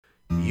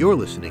You're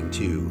listening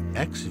to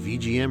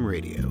XVGM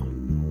Radio.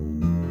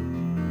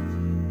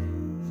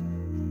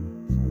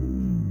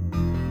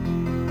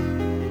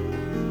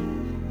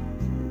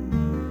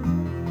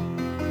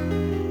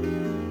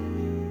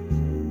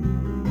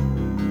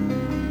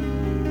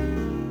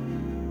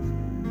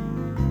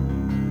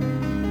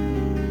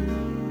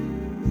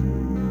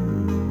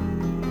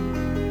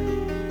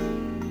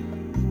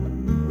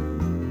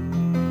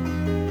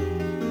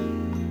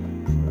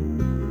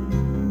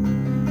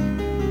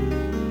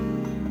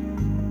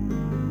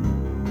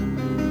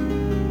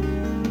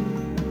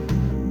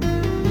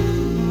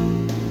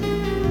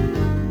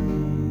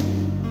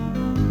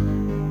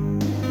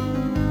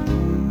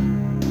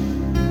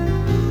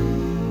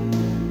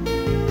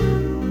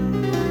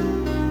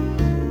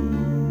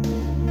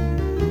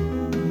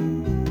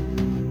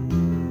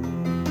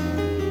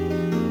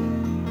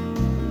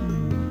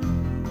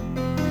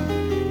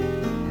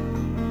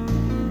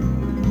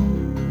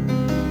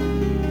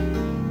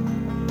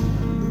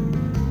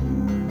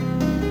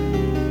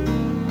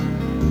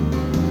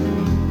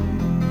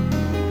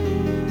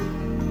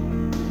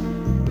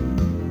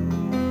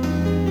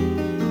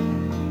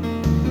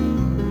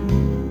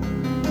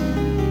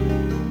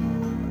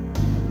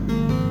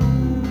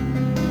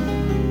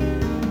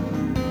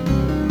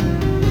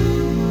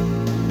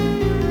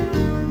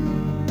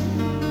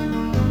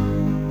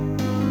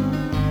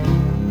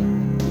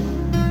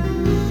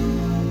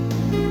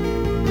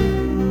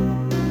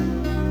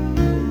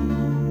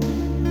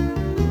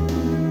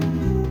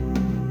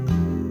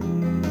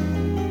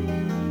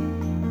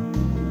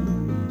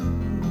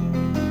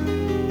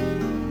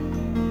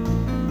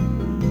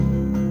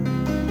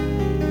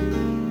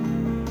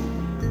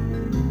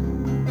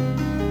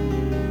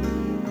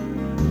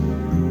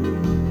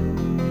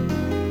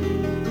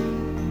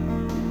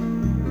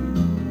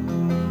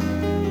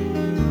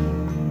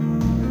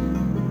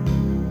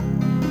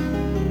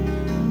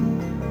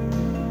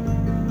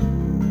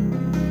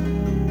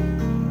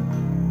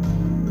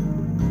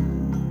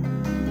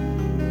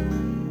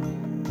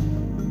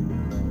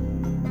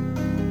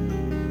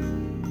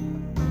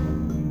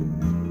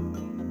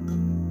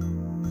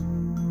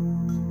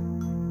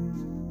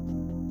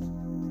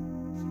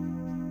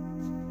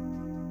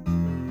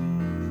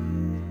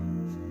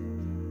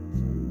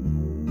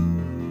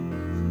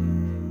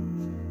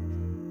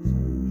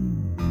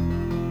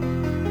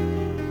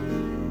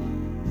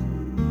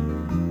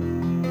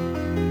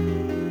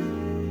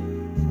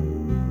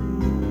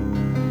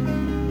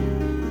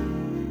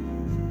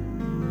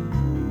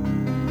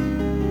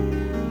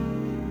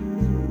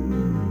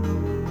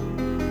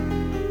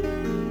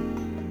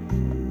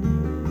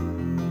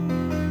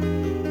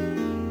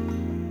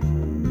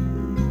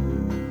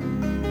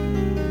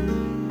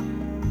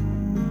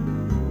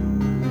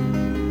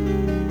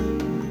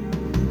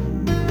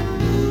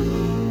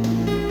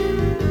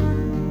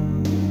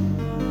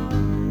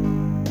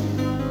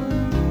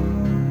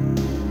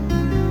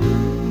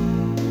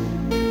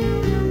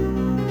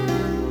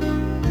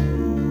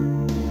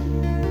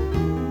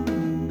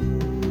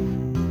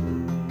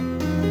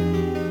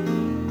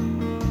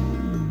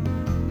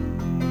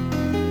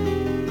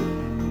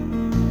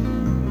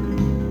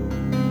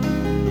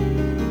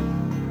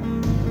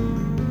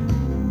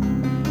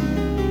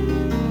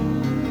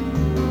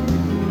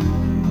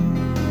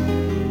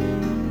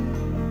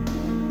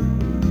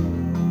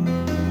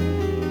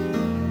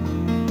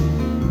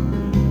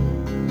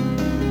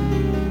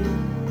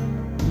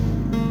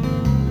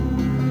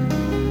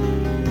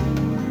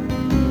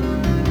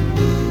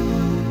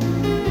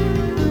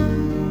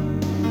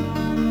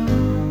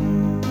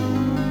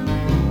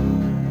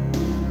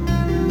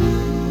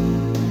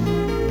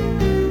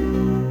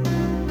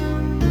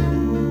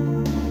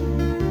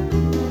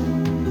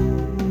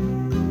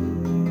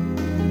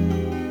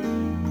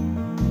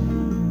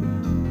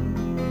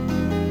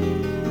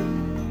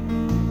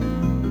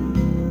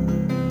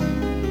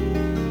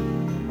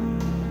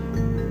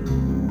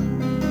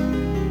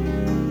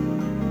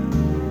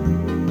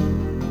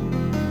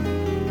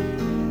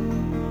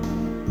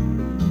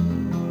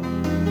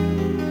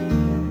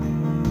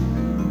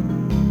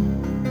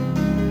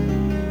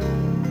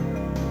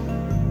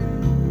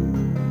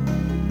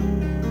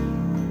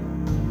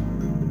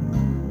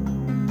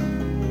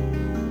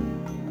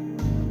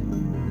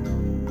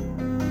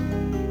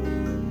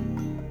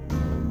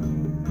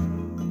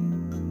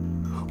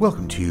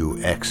 Welcome to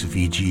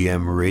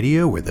XVGM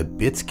Radio, where the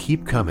bits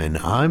keep coming.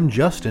 I'm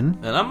Justin.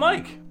 And I'm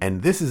Mike.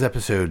 And this is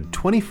episode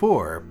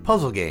 24,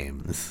 Puzzle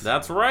Games.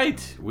 That's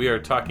right. We are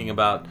talking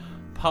about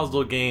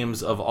puzzle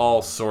games of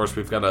all sorts.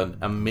 We've got an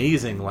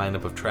amazing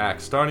lineup of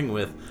tracks, starting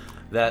with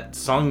that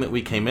song that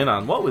we came in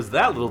on. What was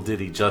that little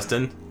ditty,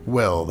 Justin?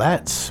 Well,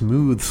 that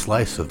smooth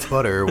slice of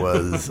butter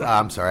was...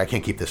 I'm sorry, I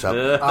can't keep this up.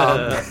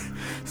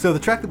 So the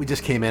track that we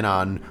just came in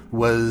on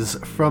was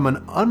from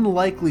an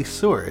unlikely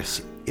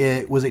source.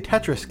 It was a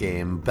Tetris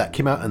game that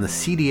came out on the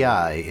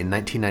CDI in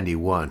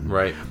 1991.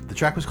 Right. The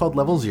track was called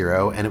Level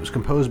Zero, and it was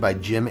composed by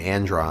Jim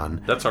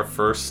Andron. That's our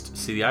first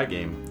CDI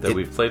game that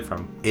we've played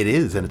from. It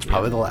is, and it's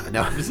probably the last.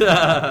 No.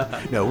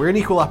 No, we're an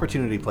equal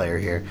opportunity player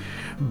here.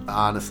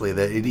 Honestly,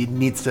 that it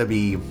needs to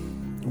be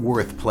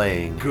worth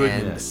playing.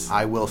 Goodness. And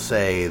I will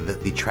say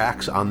that the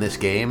tracks on this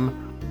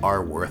game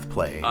are worth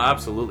playing.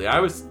 Absolutely. I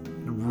was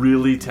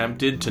really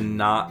tempted to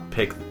not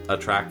pick a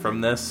track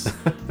from this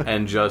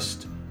and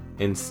just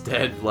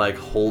instead like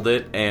hold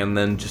it and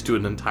then just do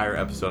an entire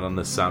episode on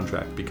this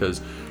soundtrack,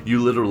 because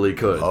you literally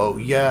could. Oh,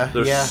 yeah.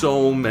 There's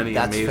so many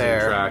That's amazing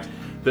fair. tracks.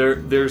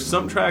 There's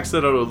some tracks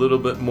that are a little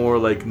bit more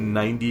like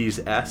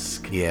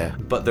 90s-esque. Yeah.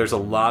 But there's a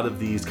lot of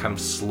these kind of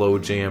slow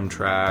jam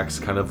tracks,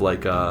 kind of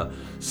like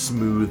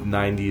smooth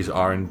 90s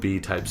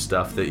R&B type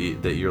stuff that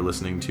you're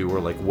listening to,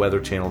 or like Weather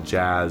Channel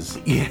jazz.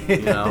 Yeah,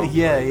 you know?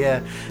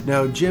 yeah.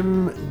 No,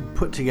 Jim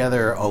put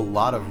together a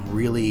lot of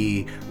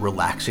really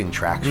relaxing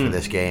tracks for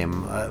this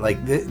game.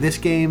 This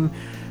game,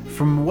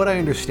 from what I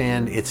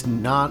understand, it's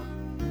not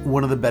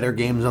one of the better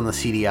games on the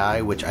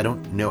CDI, which I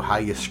don't know how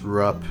you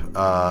screw up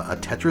a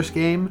Tetris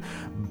game,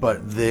 but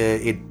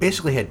it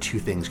basically had two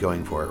things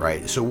going for it,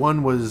 right? So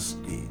one was,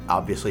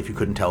 obviously, if you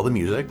couldn't tell, the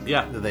music.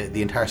 Yeah.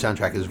 The entire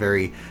soundtrack is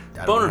very...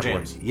 Boner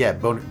jams. Yeah,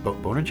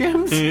 boner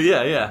jams?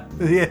 Yeah.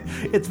 Yeah,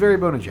 it's very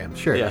boner jams,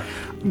 sure. Yeah.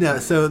 No,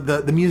 so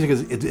the music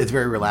it's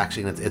very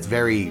relaxing. It's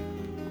very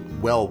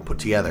well put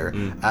together.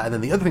 And then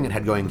the other thing it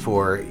had going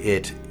for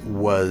it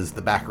was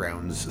the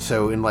backgrounds.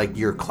 So in like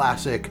your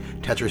classic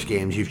Tetris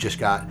games, you've just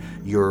got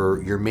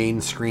your main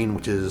screen,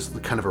 which is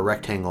kind of a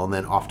rectangle, and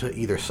then off to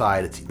either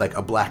side it's like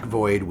a black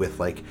void with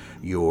like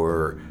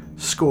your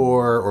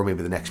score or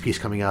maybe the next piece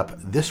coming up.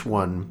 This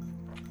one,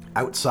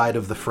 outside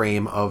of the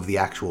frame of the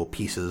actual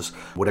pieces,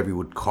 whatever you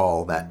would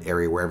call that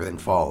area where everything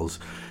falls,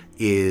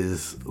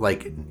 is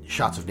like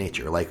shots of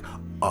nature, like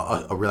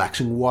a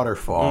relaxing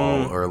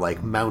waterfall or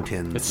like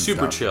mountains. It's and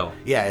super stuff. chill.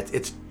 Yeah,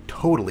 it's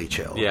totally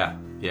chill. Yeah.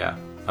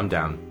 I'm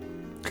down.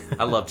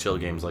 I love chill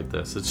games like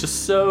this. It's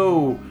just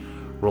so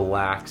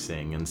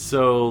relaxing and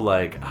so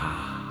like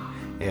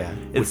Yeah.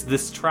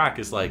 this track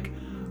is like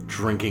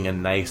drinking a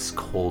nice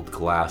cold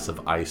glass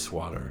of ice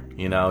water,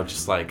 you know,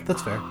 just like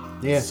That's fair.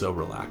 Yeah. so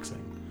relaxing.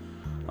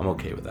 I'm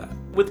okay with that.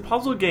 With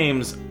puzzle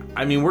games,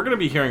 I mean, we're going to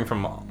be hearing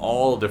from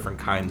all different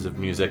kinds of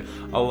music.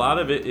 A lot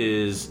of it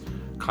is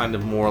kind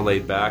of more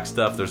laid back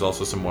stuff. There's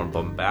also some more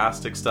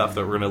bombastic stuff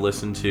that we're going to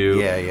listen to.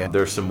 Yeah.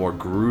 There's some more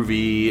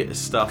groovy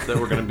stuff that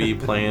we're going to be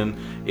playing.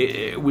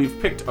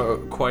 We've picked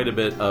quite a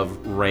bit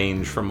of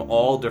range from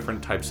all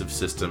different types of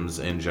systems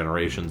and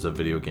generations of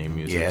video game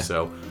music. Yeah.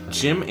 So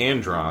Jim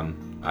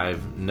Andron,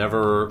 I've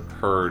never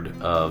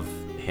heard of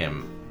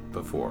him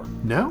before.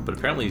 No? But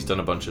apparently he's done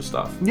a bunch of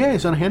stuff. Yeah,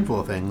 he's done a handful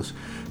of things.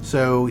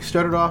 So he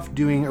started off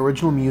doing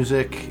original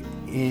music.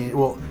 It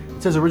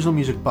says original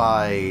music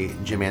by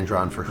Jim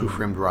Andron for Who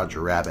Framed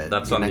Roger Rabbit.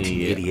 That's in on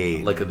 1988.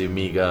 the like the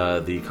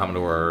Amiga, the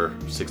Commodore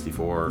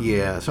 64.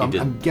 Yeah, so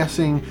I'm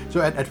guessing.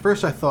 So at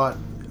first I thought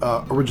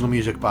original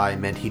music by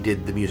meant he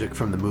did the music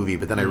from the movie,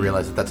 but then I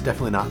realized that that's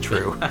definitely not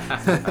true.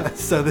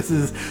 So this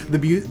is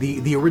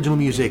the original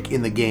music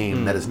in the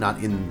game that is not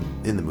in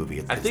the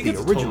movie. I think the it's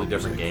a original totally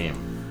different music.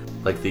 game.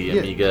 Like the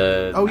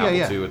Amiga, Apple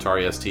II,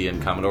 Atari ST,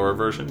 and Commodore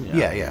version.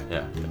 Yeah.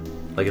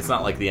 Like it's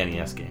not like the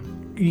NES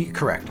game.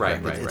 Correct.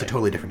 Right. It's a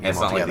totally different game And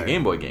it's not altogether. like the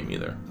Game Boy game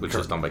either, which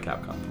is done by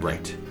Capcom.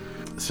 Right.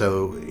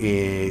 So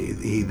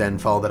he then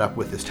followed that up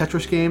with this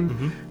Tetris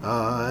game,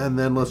 and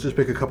then let's just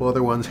pick a couple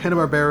other ones.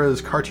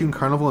 Hanna-Barbera's Cartoon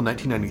Carnival in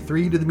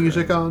 1993 did the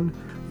music on.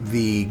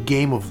 The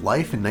Game of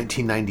Life in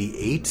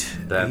 1998,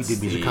 he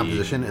did music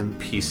composition, and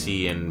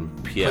PC and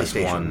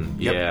PS1.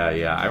 Yep.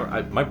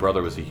 Yeah. My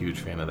brother was a huge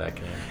fan of that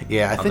game.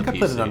 Yeah, I think I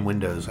played PC. it on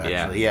Windows,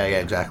 actually. Yeah. Yeah,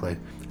 exactly.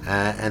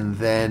 And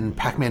then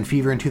Pac-Man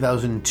Fever in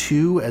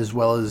 2002, as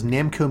well as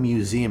Namco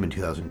Museum in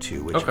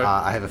 2002, which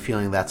I have a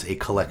feeling that's a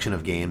collection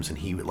of games, and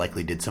he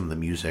likely did some of the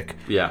music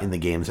in the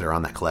games that are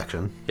on that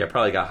collection. Yeah,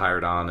 probably got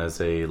hired on as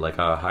a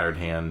hired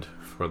hand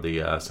for the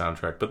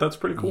soundtrack, but that's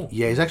pretty cool.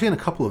 Yeah, he's actually in a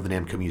couple of the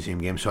Namco Museum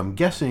games, so I'm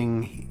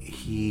guessing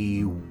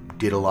he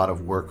did a lot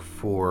of work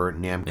for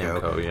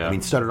Namco. Yeah. I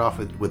mean, started off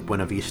with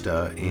Buena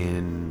Vista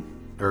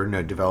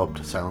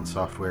developed Silent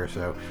Software,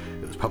 so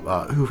it was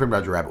Who Framed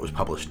Roger Rabbit was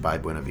published by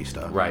Buena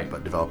Vista, right,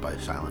 but developed by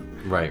Silent.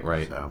 Right.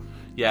 So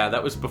yeah,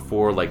 that was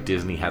before like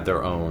Disney had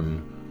their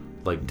own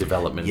like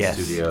development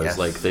studios. Yes.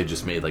 Like they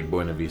just made like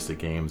Buena Vista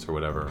games or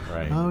whatever,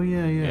 right? Oh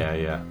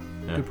yeah.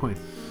 Good point.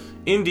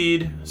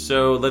 Indeed.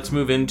 So let's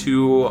move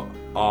into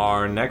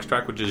our next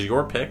track, which is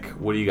your pick.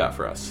 What do you got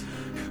for us?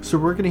 So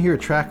we're going to hear a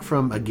track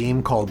from a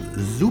game called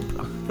Zoop.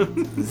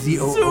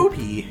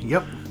 Z-O-O-P.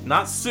 Yep.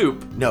 Not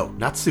Soup. No,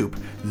 not Soup.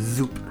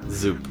 Zoop.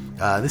 Zoop.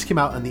 This came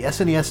out on the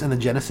SNES and the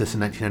Genesis in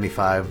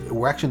 1995.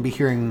 We're actually going to be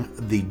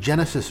hearing the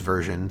Genesis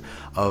version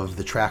of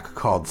the track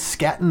called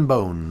Scat'n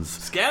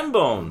Bones. Scat'n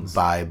Bones.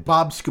 By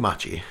Bob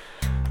Scumaci.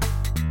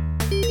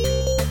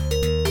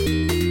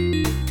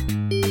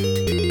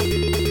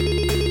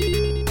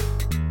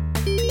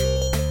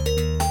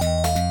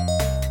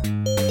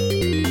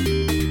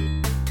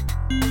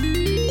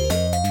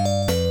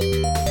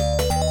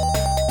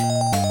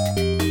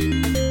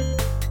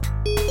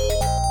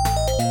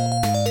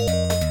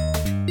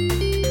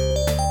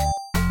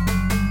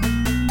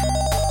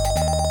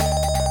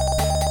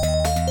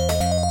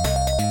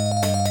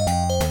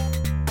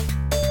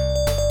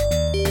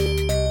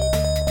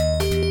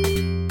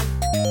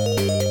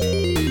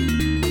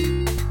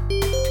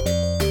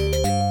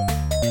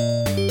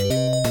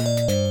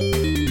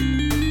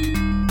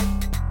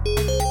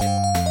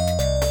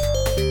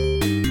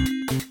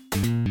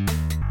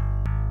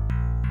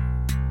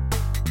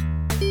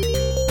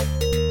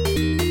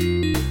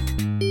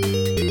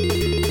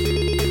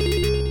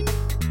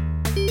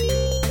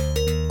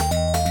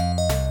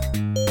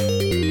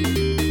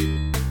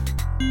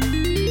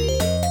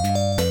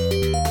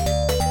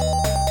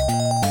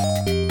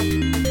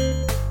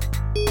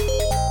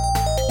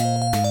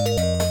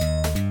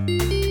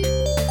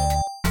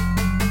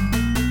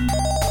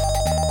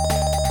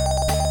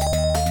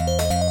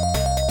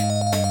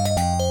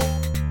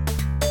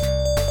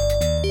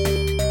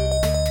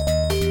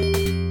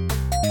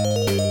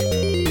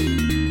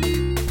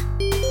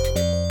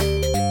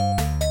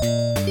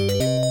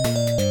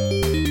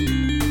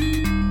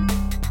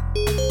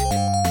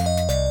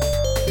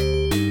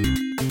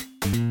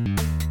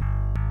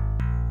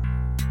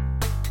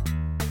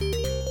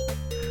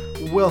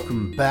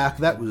 Welcome back.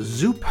 That was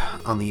Zoop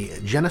on the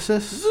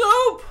Genesis.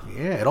 Zoop!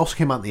 Yeah, it also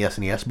came out in the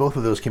SNES. Both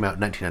of those came out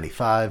in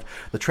 1995.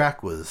 The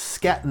track was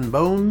Scat and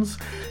Bones,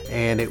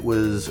 and it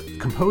was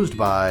composed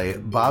by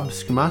Bob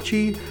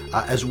Schimmacci,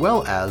 as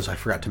well as, I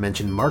forgot to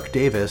mention, Mark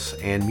Davis,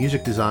 and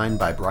music design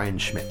by Brian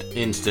Schmidt.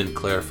 Instant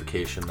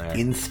clarification there.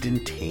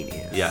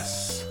 Instantaneous.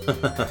 Yes.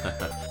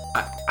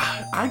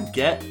 I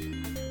get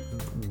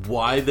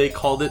why they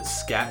called it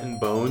Scat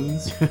and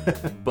Bones,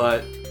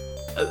 but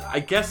I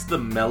guess the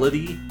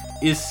melody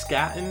is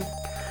scatting.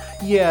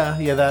 Yeah,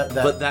 that.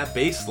 But that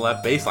bass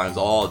line's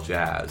all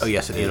jazz. Oh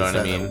yes, it is. You know what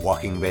I mean?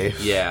 Walking bass.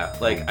 Yeah,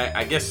 like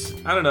I guess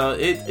I don't know.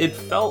 It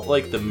felt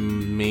like the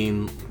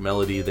main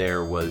melody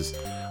there was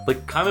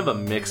like kind of a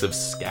mix of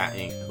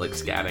scatting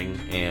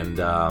and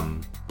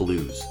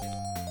blues.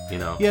 You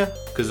know? Yeah.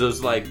 Because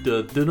those like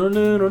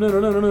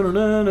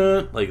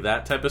like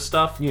that type of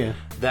stuff. Yeah.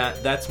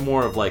 That's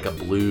more of like a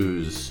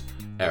blues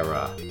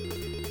era.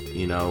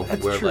 You know,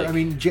 that's where true. like, I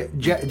mean,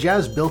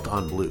 jazz built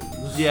on blues.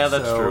 Yeah,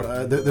 that's true.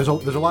 There's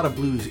a lot of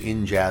blues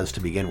in jazz to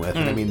begin with,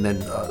 and I mean,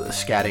 then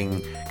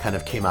scatting kind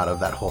of came out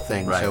of that whole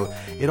thing. Right. So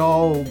it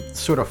all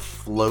sort of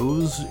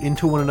flows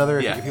into one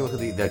another Yeah. if you look at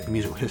the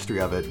musical history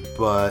of it.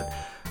 But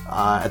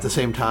at the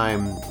same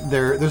time,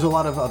 there's a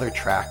lot of other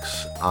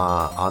tracks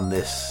on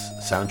this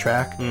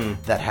soundtrack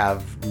that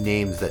have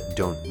names that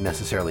don't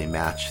necessarily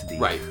match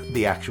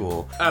the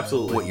actual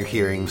Absolutely. what you're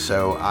hearing.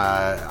 So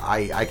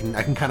I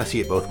can kind of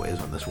see it both ways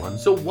on this one.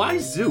 So why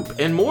Zoop?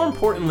 And more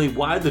importantly,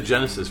 why the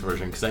Genesis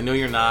version? Because I know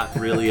you're not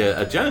really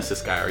a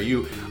Genesis guy.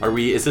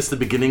 Is this the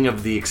beginning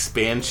of the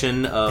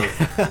expansion of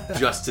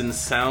Justin's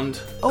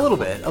sound? A little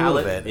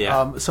bit.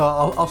 Yeah. So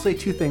I'll say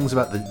two things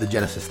about the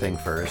Genesis thing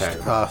first.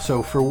 Okay.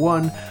 So for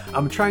one,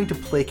 I'm trying to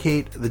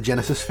placate the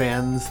Genesis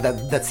fans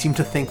that seem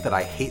to think that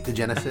I hate the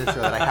Genesis or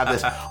that I have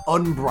this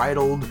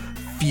unbridled,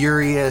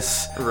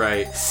 furious,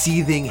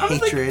 seething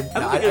hatred. I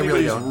don't think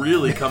anybody's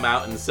really come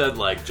out and said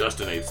like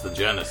Justin hates the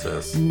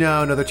Genesis.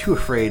 No, they're too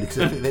afraid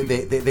because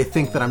they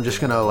think that I'm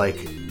just gonna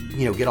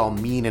get all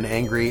mean and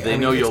angry. They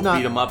know you'll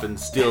beat them up and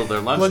steal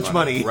their lunch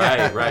money.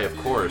 Right, of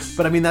course.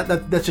 But I mean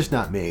that's just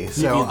not me.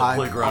 So I'm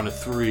the playground of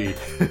 3.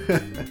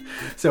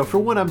 So for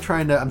one, I'm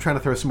trying to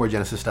throw some more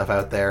Genesis stuff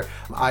out there.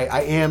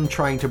 I am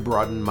trying to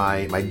broaden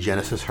my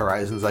Genesis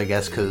horizons, I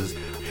guess, because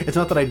it's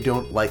not that I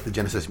don't like the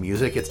Genesis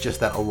music. It's just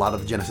that a lot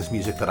of the Genesis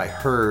music that I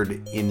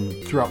heard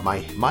throughout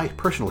my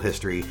personal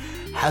history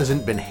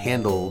hasn't been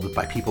handled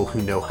by people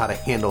who know how to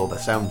handle the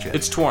sound chip.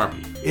 It's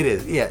Twarmpy. It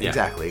is. Yeah.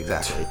 Exactly.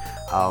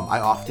 I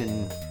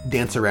often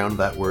dance around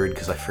that word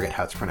because I forget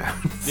how it's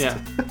pronounced. Yeah.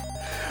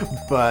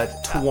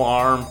 But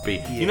Twarmpy.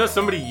 Yeah. You know,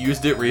 somebody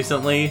used it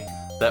recently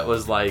that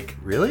was like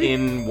really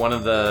in one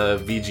of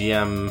the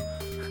VGM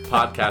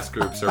podcast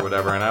groups or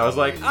whatever, and I was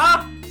like,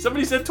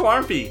 somebody said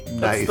Twarmpy.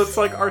 Nice. That's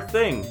like our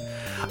thing.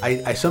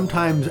 I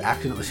sometimes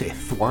accidentally say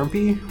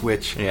Thwarmpy,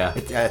 which I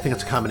think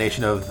it's a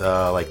combination of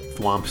like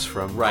Thwomps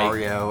from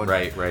Mario.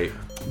 Right.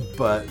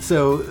 But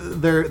so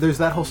there's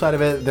that whole side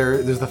of it.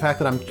 There's the fact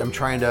that I'm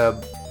trying to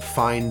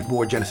find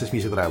more Genesis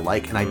music that I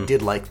like, and I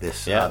did like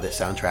this this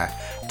soundtrack.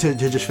 To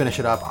just finish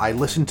it up, I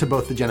listened to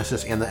both the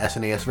Genesis and the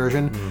SNES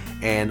version,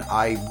 and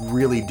I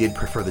really did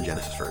prefer the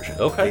Genesis version.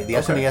 Okay. The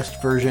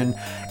SNES version,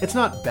 it's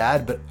not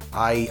bad, but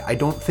I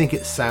don't think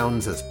it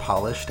sounds as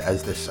polished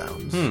as this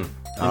sounds.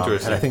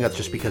 Interesting. And I think that's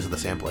just because of the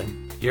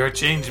sampling. You're a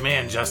changed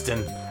man,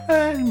 Justin.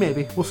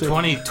 Maybe. We'll see.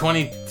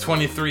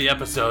 23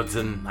 episodes,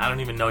 and I don't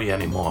even know you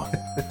anymore.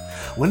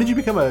 When did you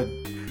become a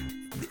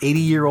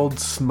 80-year-old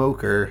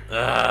smoker?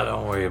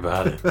 Don't worry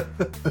about it.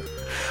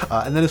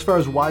 And then as far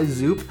as why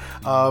Zoop,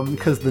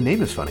 because the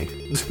name is funny.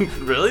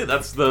 Really?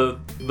 That's the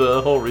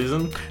whole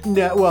reason?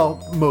 No,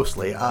 well,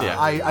 mostly.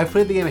 I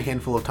played the game a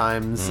handful of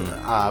times,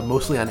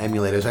 mostly on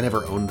emulators. I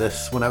never owned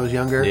this when I was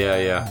younger.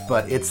 Yeah.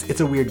 But it's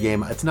a weird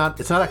game. It's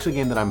not actually a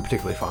game that I'm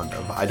particularly fond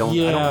of. I don't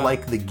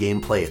like the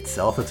gameplay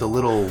itself. It's a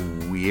little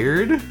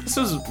weird. This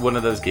was one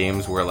of those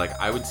games where like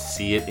I would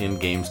see it in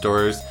game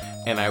stores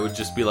and I would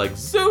just be like,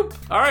 Zoop!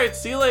 Alright,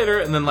 see you later,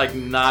 and then like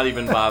not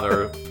even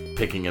bother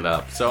picking it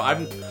up. So I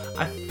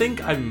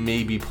think I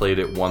maybe played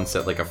it once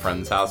at like a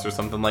friend's house or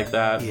something like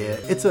that. Yeah,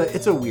 it's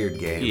a weird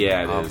game.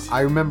 Yeah, it is. I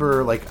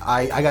remember like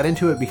I got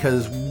into it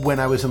because when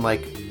I was in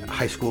like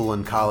high school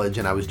and college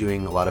and I was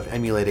doing a lot of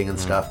emulating and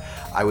stuff,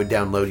 I would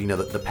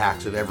download, the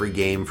packs of every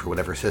game for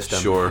whatever system.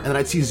 Sure. And then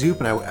I'd see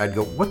Zoop and I'd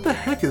go, what the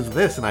heck is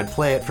this? And I'd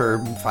play it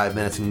for 5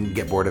 minutes and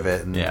get bored of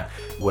it and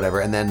whatever.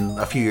 And then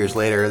a few years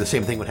later, the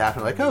same thing would happen.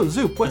 I'm like, oh,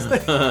 Zoop, what's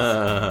this?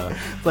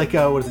 Like,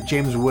 what is it,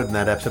 James Wood in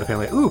that episode of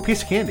Family? Ooh,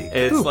 piece of candy.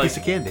 Piece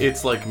of candy.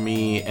 It's like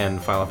me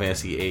and Final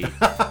Fantasy VIII.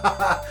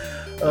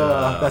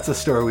 That's a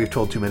story we've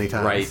told too many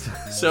times. Right.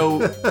 So,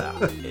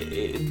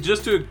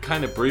 just to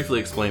kind of briefly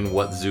explain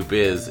what Zoop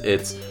is,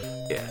 it's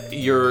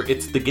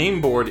it's the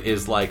game board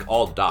is like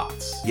all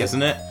dots,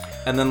 isn't it?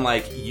 And then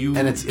like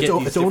and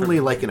it's only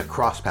like in a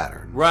cross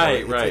pattern,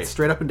 right? So right. It's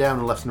straight up and down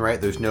and left and right.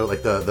 There's no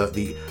like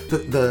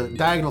the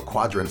diagonal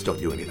quadrants don't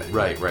do anything.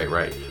 Right.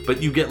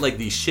 But you get like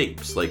these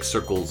shapes, like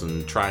circles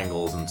and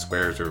triangles and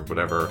squares or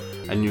whatever,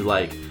 and you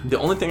like the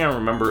only thing I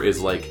remember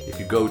is like if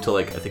you go to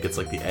like I think it's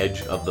like the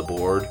edge of the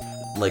board,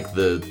 like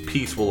the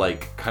piece will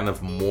like kind of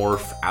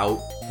morph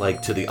out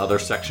like to the other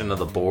section of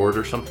the board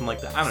or something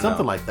like that. I don't know.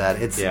 Something like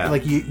that. It's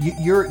like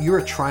you're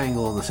a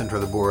triangle in the center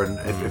of the board, and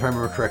if I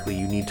remember correctly,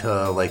 you need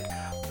to like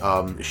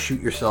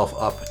shoot yourself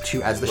up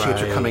to as the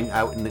shapes are coming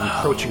out and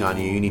encroaching on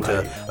you. You need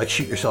to like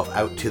shoot yourself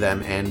out to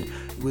them, and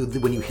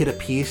when you hit a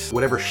piece,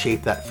 whatever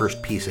shape that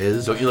first piece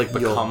is, don't you like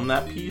become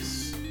that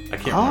piece? I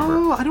can't remember.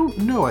 Oh, I don't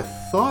know.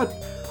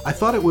 I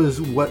thought it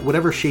was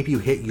whatever shape you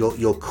hit,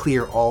 you'll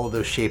clear all of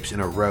those shapes in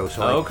a row.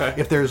 So like,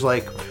 if there's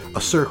like a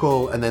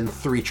circle and then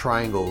 3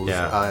 triangles,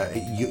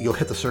 you'll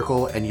hit the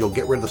circle and you'll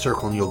get rid of the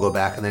circle and you'll go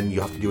back and then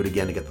you have to do it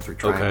again to get the 3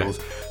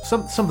 triangles.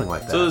 Something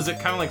like that. So is it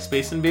kind of like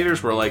Space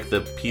Invaders where like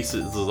the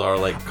pieces are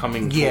like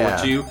coming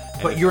towards you?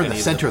 But you're in the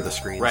center of the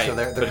screen, right? So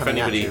they're but coming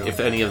at you.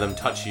 If any of them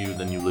touch you,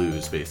 then you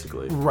lose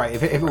basically. Right.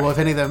 If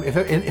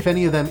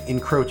any of them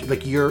encroach,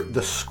 like you're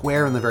the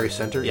square in the very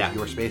center is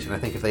your space, and I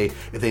think if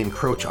they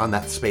encroach on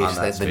that space,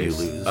 then you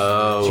lose.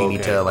 Oh, so you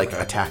need to like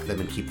attack them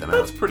and keep them out.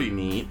 That's pretty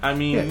neat. I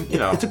mean,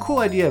 it's a cool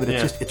idea, but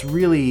it's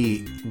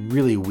really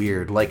really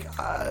weird. Like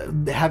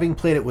having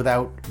played it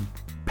without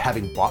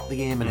having bought the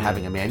game and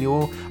having a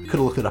manual, I could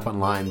have looked it up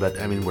online, but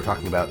I mean we're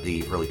talking about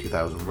the early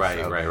 2000s.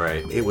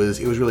 Right. It was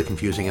really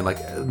confusing, and like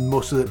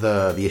most of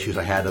the issues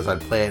I had is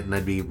I'd play it and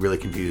I'd be really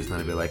confused, and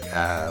then I'd be like,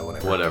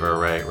 whatever.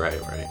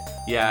 Right.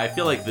 Yeah, I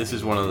feel like this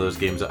is one of those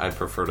games that I'd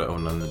prefer to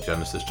own on the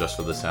Genesis just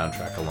for the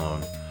soundtrack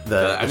alone.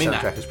 The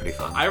soundtrack is pretty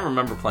fun. I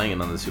remember playing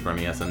it on the Super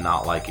NES and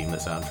not liking the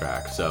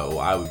soundtrack, so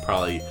I would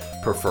probably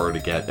prefer to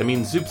get... I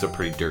mean, Zoop's a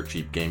pretty dirt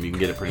cheap game. You can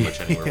get it pretty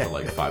much anywhere for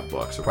like $5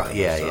 or whatever.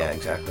 Yeah,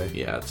 exactly.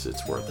 Yeah,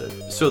 it's worth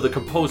it. So the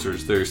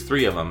composers, there's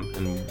 3 of them,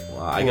 and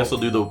I guess I'll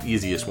do the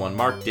easiest one.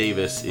 Mark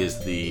Davis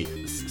is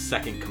the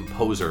second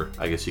composer,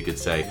 I guess you could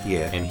say.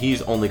 Yeah. And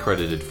he's only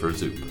credited for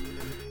Zoop.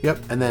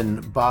 Yep, and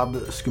then Bob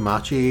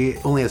Scumaci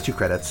only has 2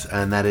 credits,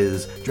 and that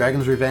is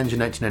Dragon's Revenge in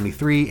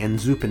 1993 and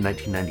Zoop in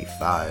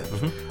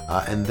 1995.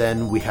 And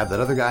then we have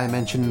that other guy I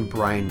mentioned,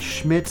 Brian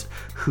Schmidt,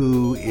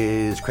 who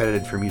is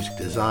credited for music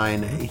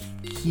design.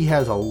 He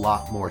has a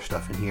lot more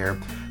stuff in here,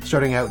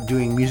 starting out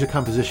doing music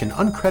composition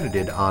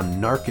uncredited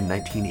on Narc in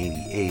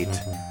 1988.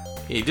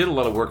 He did a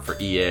lot of work for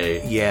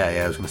EA.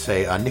 Yeah, I was going to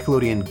say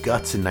Nickelodeon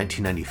Guts in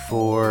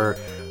 1994.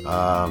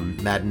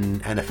 Madden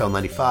NFL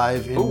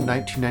 95 in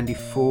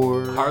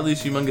 1994.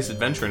 Harley's Humongous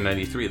Adventure in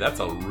 93. That's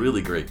a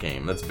really great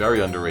game. That's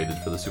very underrated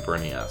for the Super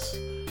NES.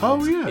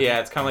 Oh, yeah. Yeah,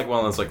 it's kind of like one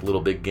of those like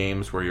little big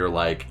games where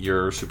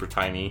you're super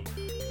tiny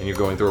and you're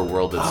going through a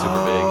world that's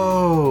super big.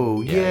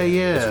 Oh, yeah.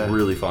 It's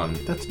really fun.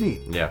 That's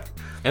neat. Yeah.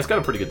 And it's got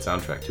a pretty good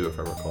soundtrack too, if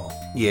I recall.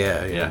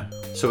 Yeah.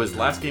 So his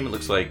last game, it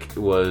looks like,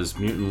 was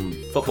Mutant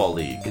Football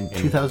League. In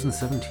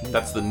 2017.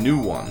 That's the new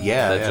one.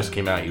 Yeah. Just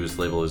came out. He was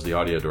labeled as the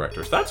audio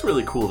director. So that's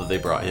really cool that they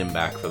brought him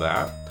back for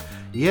that.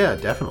 Yeah,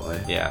 definitely.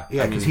 Yeah.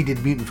 Yeah, because he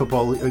did Mutant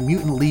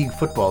League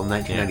Football in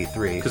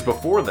 1993. Because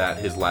before that,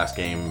 his last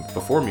game,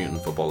 before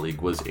Mutant Football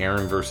League, was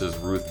Aaron versus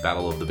Ruth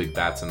Battle of the Big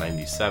Bats in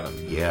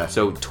 97. Yeah.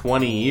 So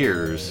 20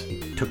 years.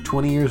 Took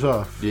 20 years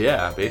off.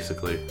 Yeah,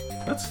 basically.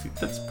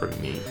 That's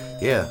pretty neat.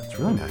 Yeah, it's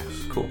really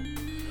nice. Cool.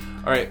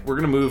 All right, we're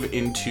going to move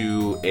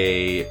into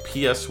a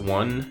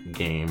PS1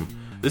 game.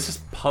 This is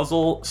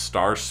Puzzle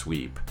Star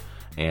Sweep.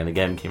 And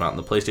again, came out in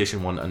the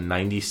PlayStation 1 in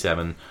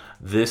 97.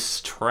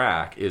 This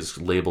track is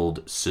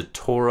labeled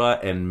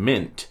Satora and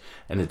Mint,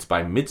 and it's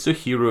by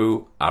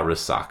Mitsuhiro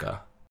Arasaka.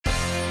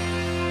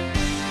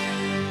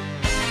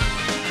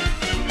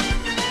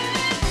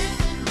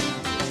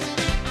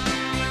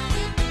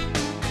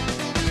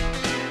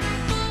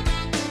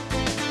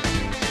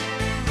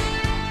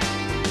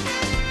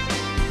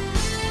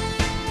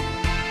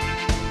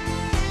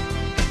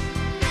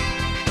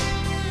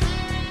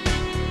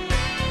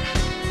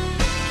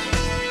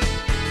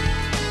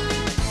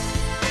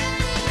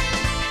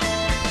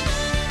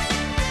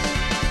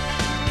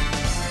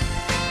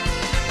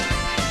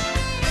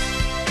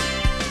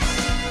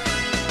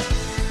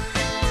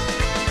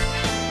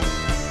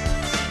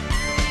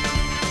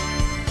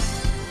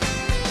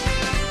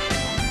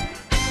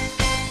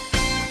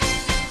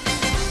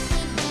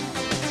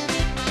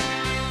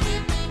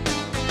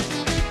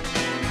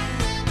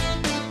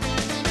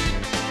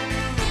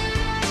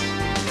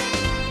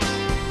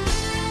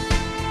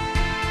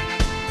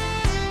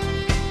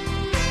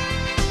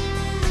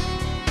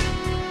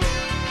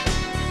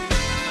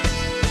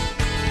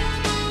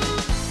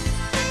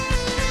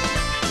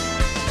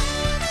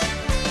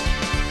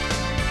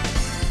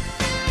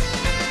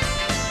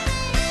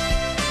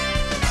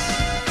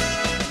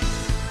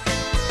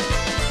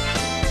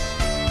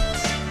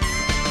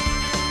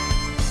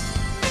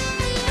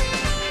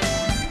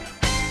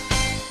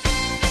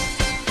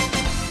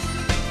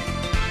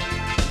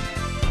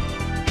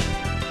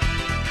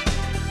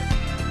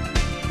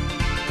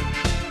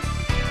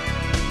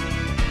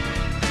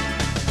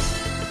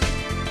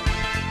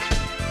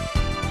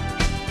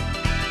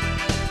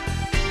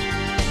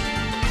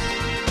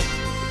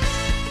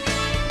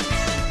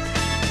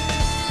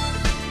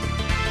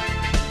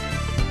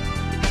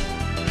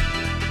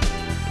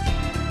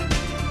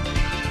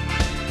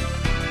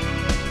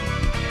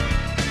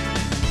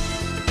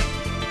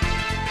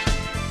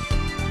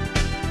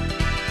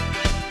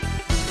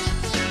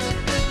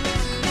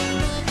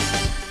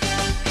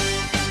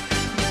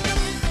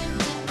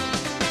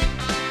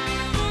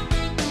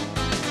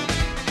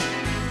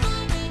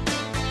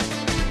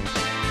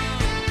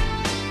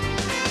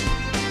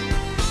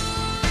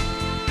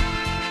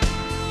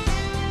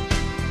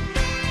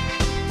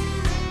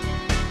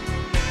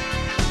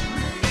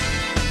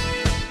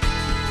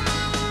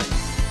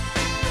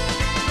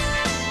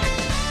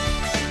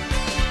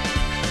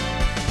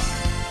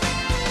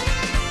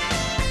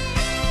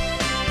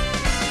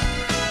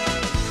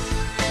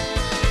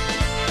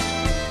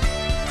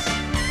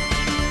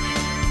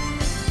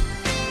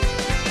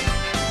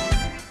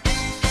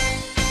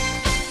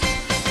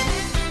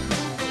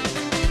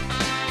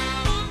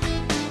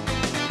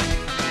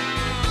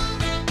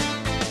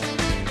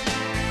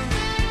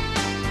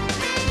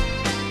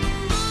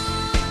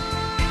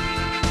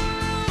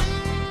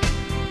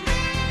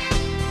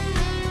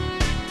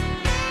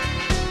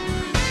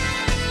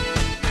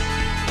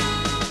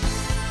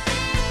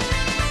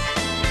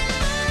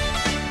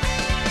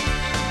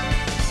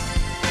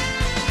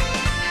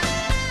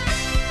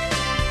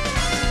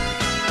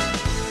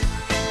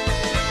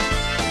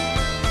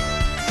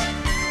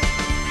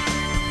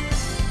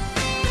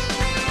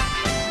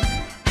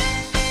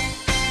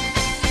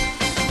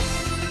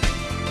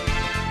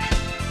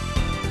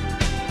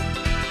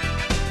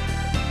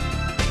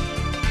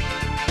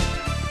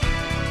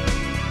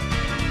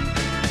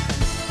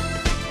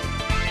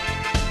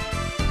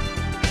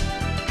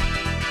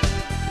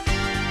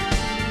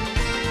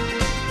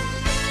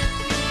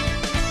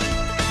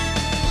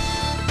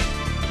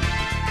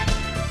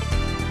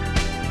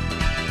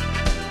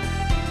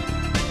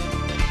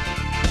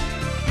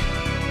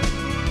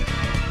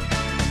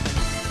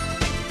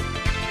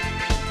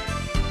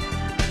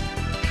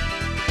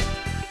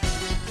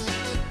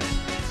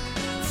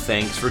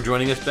 Thanks for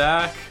joining us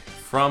back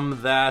from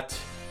that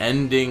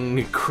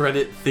ending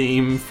credit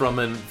theme from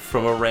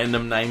a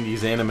random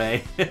 90s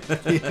anime.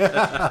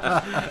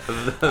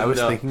 I was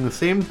thinking the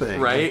same thing.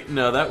 Right?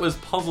 No, that was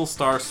Puzzle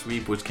Star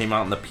Sweep, which came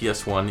out on the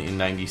PS1 in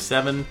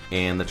 97,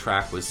 and the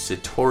track was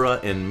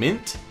Citora and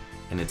Mint,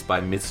 and it's by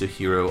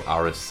Mitsuhiro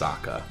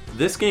Arasaka.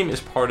 This game is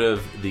part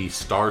of the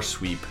Star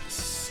Sweep,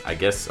 I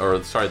guess,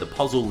 the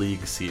Puzzle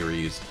League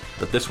series,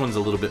 but this one's a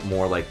little bit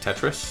more like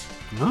Tetris.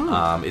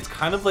 Oh. It's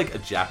kind of like a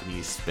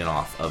Japanese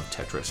spin-off of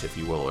Tetris, if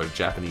you will, or a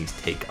Japanese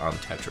take on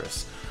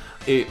Tetris.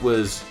 It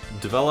was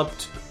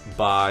developed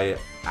by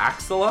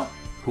Axela,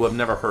 who I've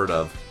never heard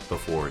of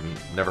before,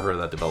 never heard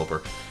of that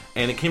developer.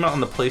 And it came out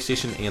on the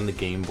PlayStation and the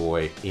Game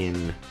Boy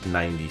in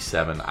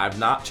 97. I've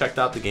not checked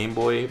out the Game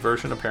Boy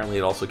version. Apparently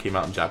it also came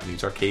out in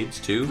Japanese arcades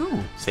too.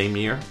 Oh. Same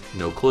year,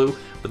 no clue.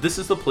 But this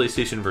is the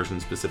PlayStation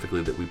version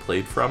specifically that we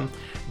played from.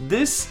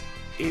 This,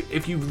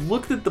 if you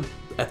looked at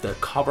the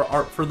cover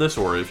art for this,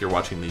 or if you're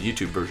watching the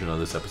YouTube version of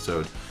this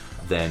episode,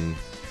 then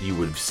you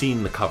would have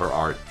seen the cover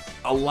art.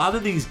 A lot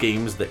of these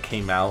games that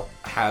came out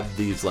had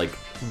these like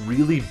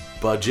really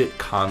budget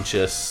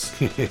conscious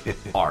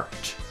art,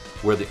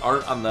 where the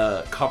art on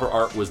the cover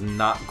art was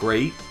not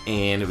great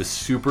and it was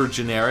super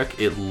generic.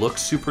 It looked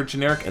super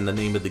generic and the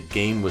name of the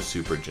game was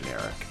super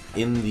generic.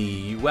 In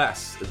the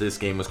US, this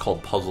game was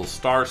called Puzzle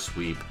Star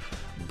Sweep,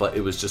 but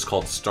it was just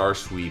called Star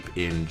Sweep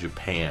in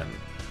Japan.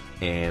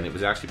 And it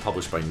was actually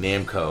published by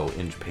Namco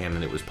in Japan,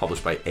 and it was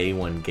published by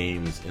A1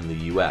 Games in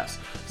the US.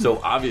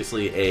 So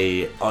obviously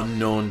a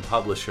unknown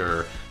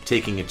publisher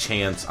taking a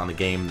chance on a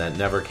game that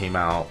never came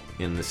out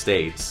in the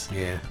States.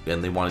 Yeah.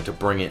 And they wanted to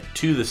bring it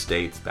to the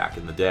States back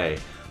in the day.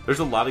 There's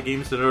a lot of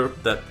games that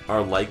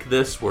are like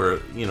this, where,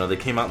 you know, they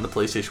came out in the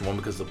PlayStation 1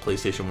 because the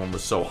PlayStation 1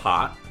 was so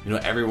hot. You know,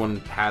 everyone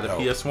had a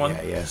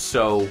PS1. Yeah.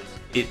 So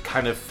it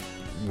kind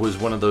of was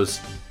one of those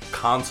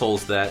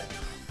consoles that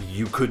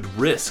you could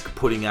risk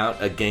putting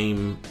out a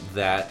game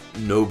that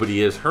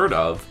nobody has heard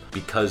of,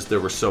 because there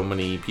were so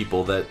many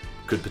people that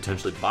could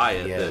potentially buy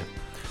it that,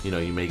 you know,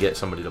 you may get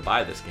somebody to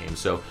buy this game.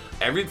 So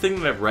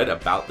everything that I've read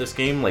about this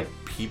game, like,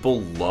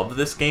 people love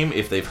this game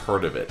if they've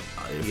heard of it.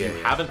 If you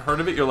haven't heard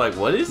of it, you're like,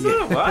 what is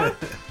that? What?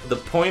 The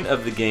point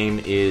of the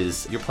game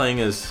is you're playing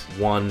as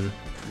one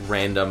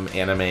random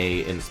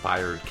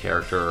anime-inspired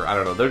character. I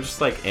don't know. They're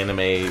just like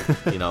anime,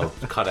 you know,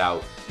 cut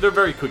out. They're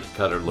very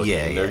cookie-cutter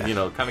looking. They're, you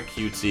know, kind of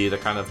cutesy. They're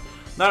kind of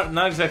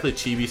not exactly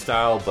chibi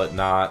style, but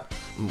not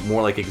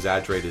more like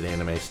exaggerated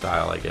anime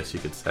style, I guess you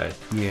could say.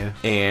 Yeah.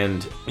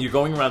 And you're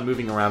going around,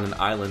 moving around an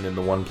island in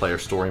the one-player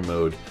story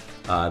mode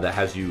that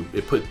has you.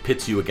 It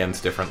pits you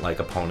against different like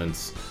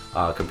opponents.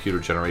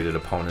 Computer-generated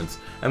opponents.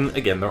 And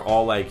again, they're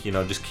all like, you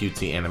know, just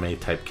cutesy anime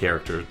type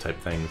character type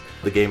things.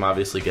 The game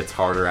obviously gets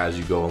harder as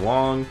you go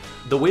along.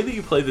 The way that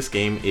you play this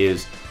game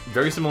is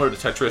very similar to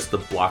Tetris. The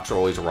blocks are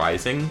always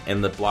rising,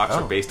 and the blocks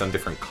are based on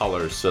different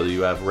colors. So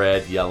you have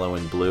red, yellow,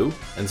 and blue.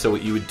 And so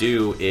what you would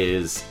do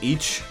is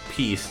each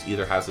piece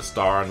either has a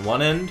star on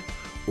one end,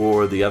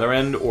 or the other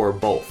end, or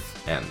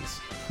both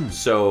ends.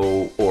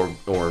 So,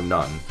 or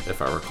none,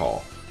 if I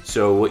recall.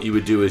 So what you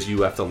would do is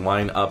you have to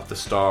line up the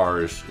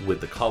stars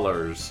with the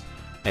colors,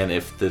 and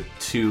if the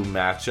two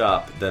match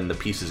up, then the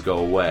pieces go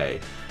away.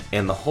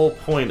 And the whole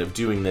point of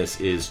doing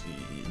this is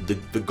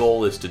the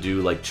goal is to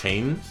do like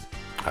chains,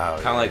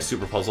 kind of like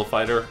Super Puzzle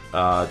Fighter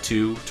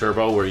 2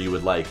 Turbo, where you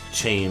would like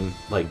chain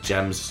like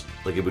gems,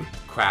 like it would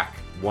crack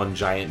one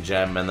giant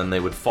gem, and then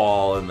they would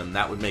fall, and then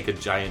that would make a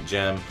giant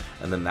gem,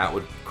 and then that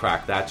would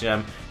crack that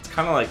gem. It's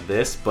kind of like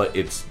this, but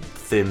it's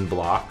thin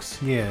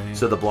blocks. Yeah.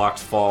 So the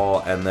blocks fall,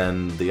 and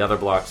then the other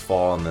blocks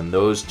fall, and then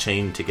those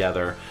chain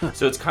together.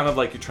 So it's kind of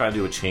like you're trying to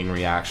do a chain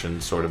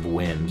reaction sort of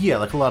win. Yeah,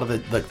 like a lot of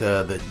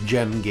the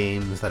gem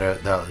games that are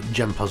the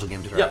gem puzzle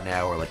games that are out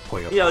now, or like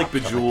Puyo Pop, like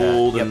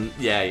Bejeweled, like and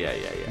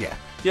yeah.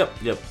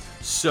 Yep.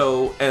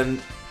 So,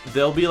 and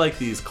there'll be like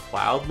these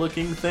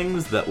cloud-looking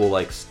things that will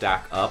like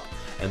stack up.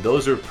 And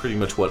those are pretty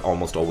much what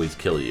almost always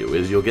kill you.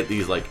 Is you'll get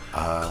these like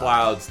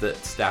clouds that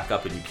stack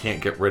up, and you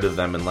can't get rid of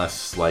them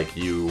unless like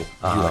you do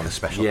like a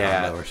special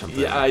combo or something.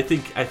 Yeah, I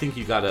think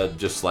you gotta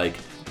just like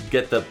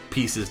get the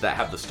pieces that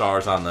have the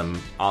stars on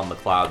them on the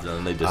clouds, and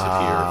then they disappear. If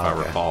I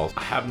recall,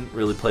 I haven't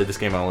really played this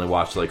game. I only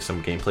watched like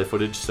some gameplay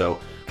footage, so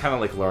kind of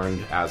like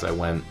learned as I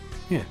went.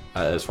 Yeah.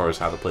 As far as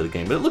how to play the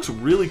game, but it looks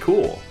really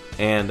cool.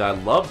 And I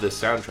love this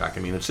soundtrack.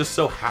 I mean, it's just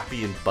so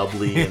happy and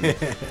bubbly,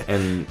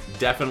 and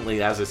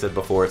definitely, as I said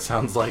before, it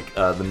sounds like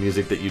the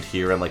music that you'd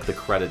hear in like the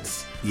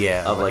credits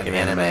of like an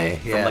anime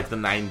from like the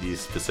 90s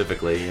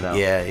specifically, you know?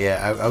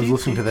 Yeah. I was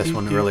listening to this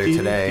one earlier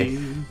today,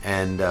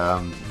 and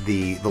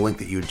the link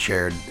that you had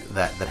shared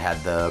that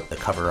had the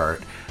cover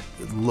art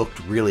looked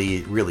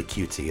really, really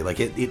cutesy. Like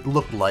it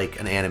looked like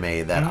an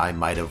anime that I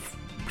might have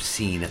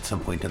seen at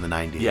some point in the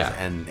 90s. Yeah,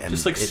 and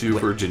just like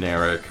super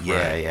generic.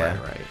 Right.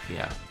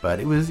 Yeah. But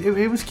it was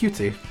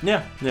cutesy.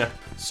 Yeah.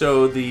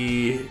 So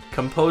the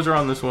composer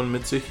on this one,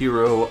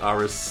 Mitsuhiro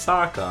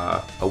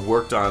Arasaka,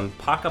 worked on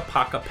Paka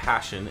Paka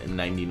Passion in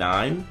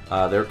 '99.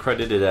 They're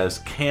credited as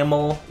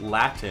Camel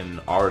Latin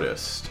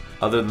artist.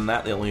 Other than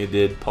that, they only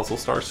did Puzzle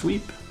Star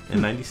Sweep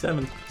in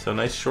 97. So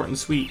nice, short and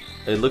sweet.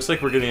 It looks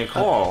like we're getting a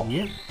call.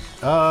 Yeah.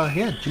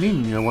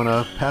 Janine, you want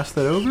to pass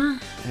that over?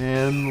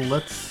 And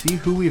let's see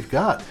who we've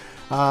got.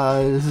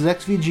 This is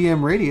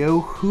XVGM Radio.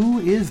 Who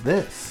is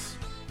this?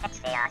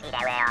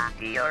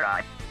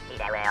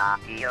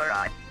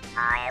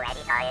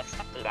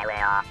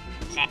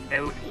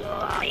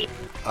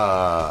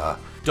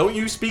 Don't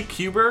you speak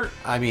Hubert?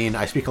 I mean,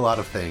 I speak a lot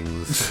of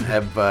things,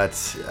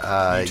 but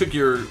You took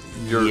your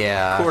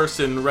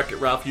course in Wreck-It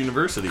Ralph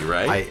University,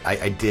 right?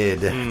 I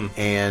did,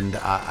 and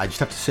I just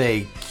have to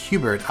say,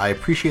 Hubert, I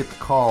appreciate the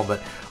call,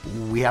 but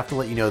we have to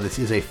let you know this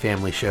is a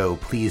family show.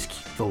 Please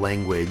keep the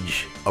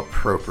language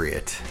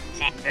appropriate.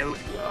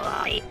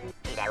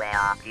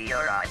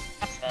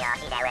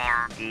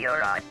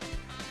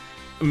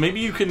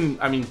 Maybe you can,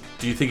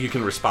 do you think you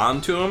can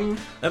respond to him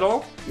at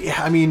all?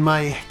 Yeah, I mean,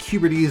 my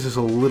Cubertese is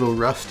a little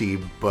rusty,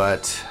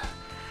 but...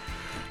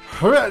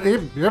 I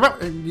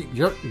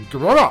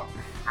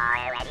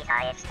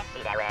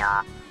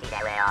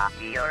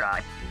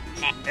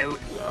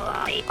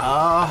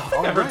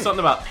heard something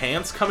about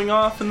pants coming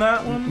off in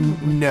that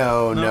one.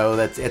 No,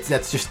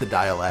 that's just the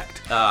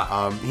dialect.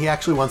 He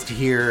actually wants to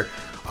hear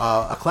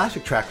a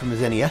classic track from his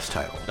NES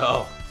title.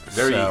 Oh,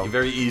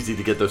 very easy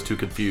to get those two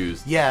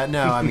confused. Yeah,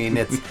 no, I mean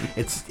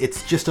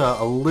it's just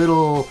a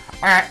little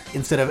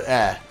instead of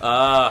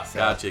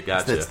Gotcha.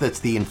 That's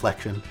the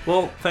inflection.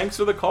 Well, thanks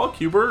for the call,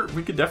 Cubert.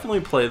 We could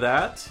definitely play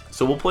that.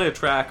 So we'll play a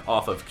track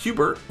off of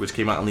Cubert, which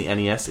came out on the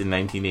NES in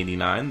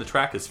 1989. The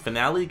track is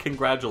Finale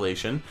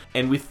Congratulation,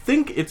 and we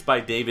think it's by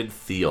David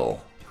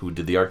Thiel, who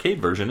did the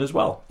arcade version as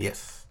well.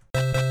 Yes.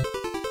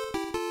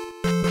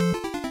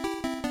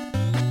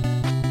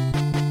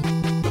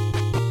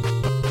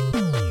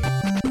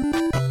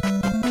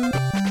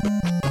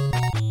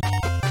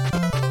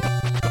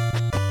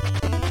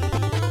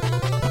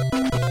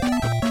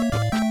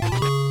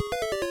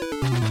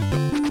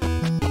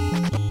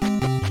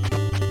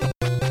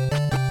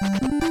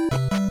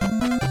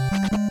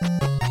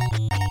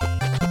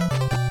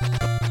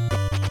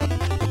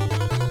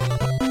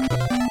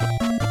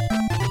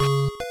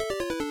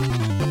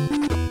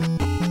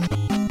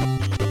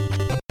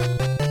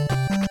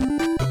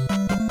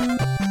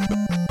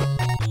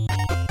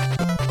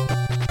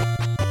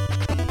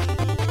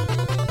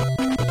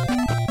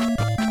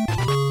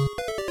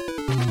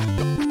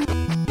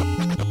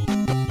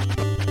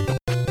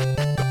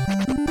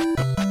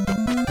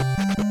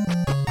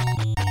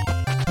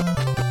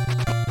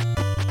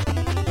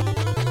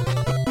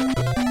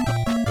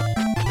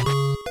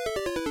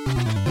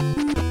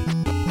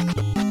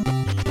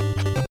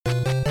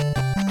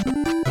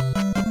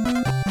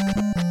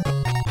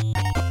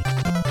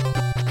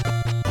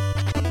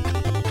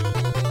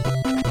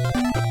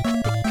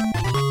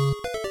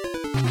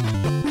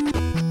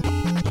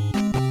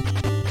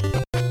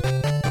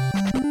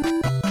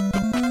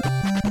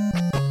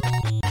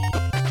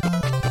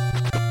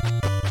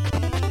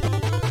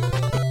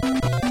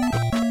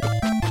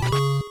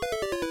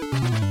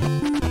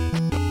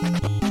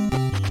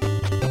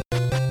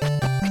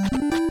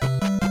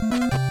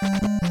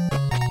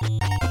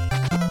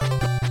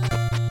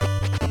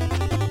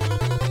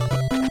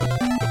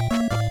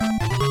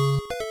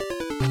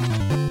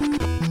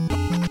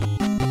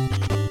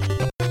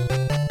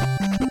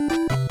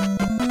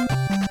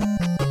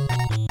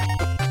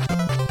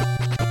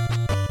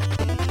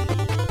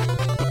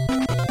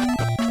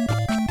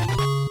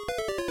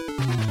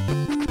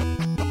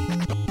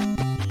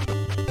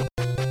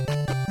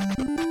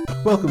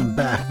 Welcome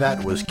back.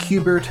 That was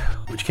Cubert,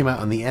 which came out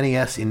on the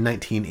NES in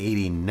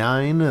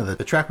 1989.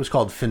 The track was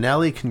called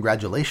Finale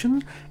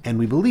Congratulation, and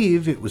we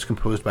believe it was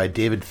composed by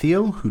David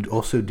Thiel, who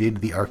also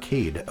did the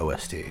arcade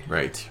OST.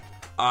 Right.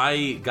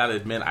 I gotta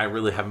admit, I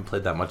really haven't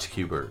played that much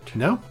Cubert.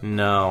 No?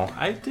 No.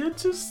 I did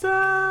just,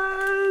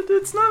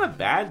 it's not a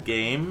bad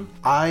game.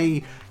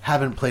 I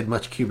haven't played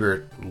much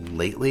Cubert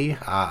lately.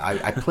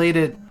 I played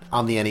it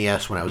on the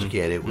NES when I was a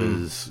kid. It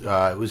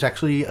was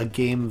actually a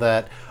game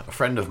that a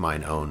friend of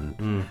mine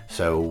owned.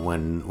 So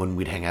when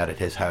we'd hang out at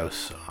his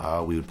house,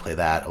 we would play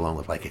that along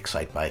with like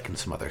Excite Bike and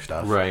some other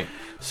stuff. Right.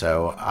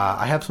 So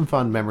I have some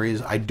fond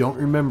memories. I don't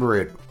remember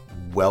it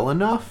well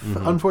enough,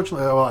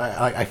 unfortunately. Well,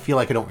 I feel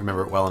like I don't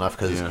remember it well enough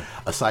because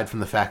aside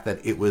from the fact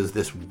that it was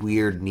this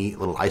weird, neat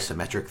little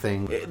isometric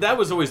thing. That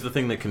was always the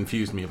thing that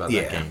confused me about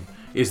that game,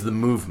 is the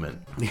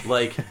movement.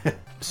 Like,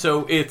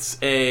 so it's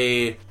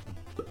a...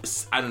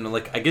 I don't know,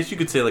 like, I guess you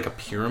could say like a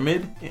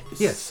pyramid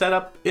set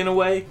up in a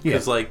way.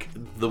 Because like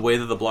the way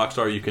that the blocks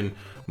are, you can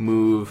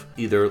move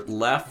either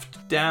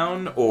left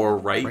down or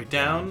right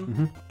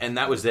down. And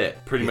that was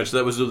it. Pretty much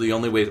that was the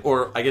only way.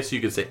 Or I guess you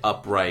could say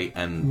upright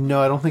and...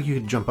 No, I don't think you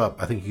could jump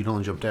up. I think you could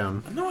only jump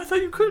down. No, I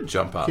thought you could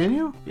jump up. Can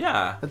you?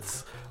 Yeah.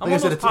 That's... I'm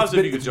almost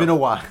positive you could jump. It's been a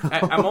while.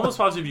 I'm almost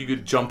positive you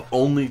could jump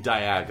only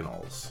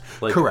diagonals.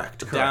 Like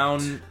Correct.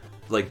 Down,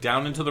 like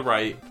down and to the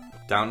right,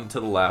 down and to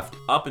the left,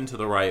 up and to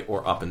the right,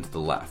 or up and to the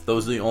left.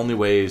 Those are the only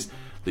ways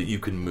that you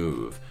can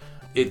move.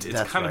 It's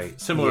kind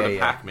of similar to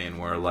Pac-Man,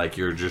 where like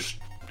you're just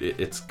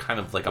it's kind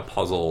of like a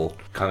puzzle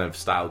kind of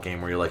style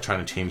game where you're like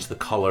trying to change the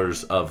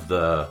colors of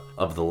the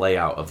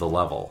layout of the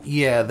level.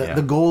 Yeah,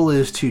 the goal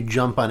is to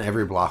jump on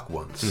every block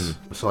once.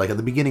 So like at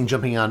the beginning,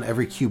 jumping on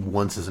every cube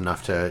once is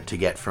enough to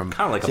get from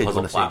kind of like stage a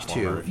puzzle 1 to stage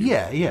 2. platformer.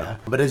 Yeah.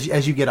 But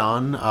as you get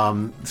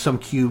on, some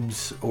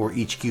cubes or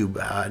each cube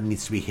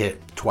needs to be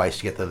hit twice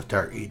to get the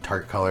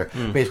target color.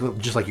 Basically,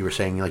 just like you were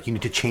saying, like you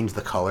need to change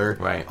the color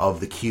of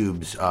the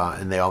cubes,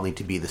 and they all need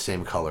to be the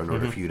same color in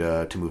order for you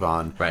to move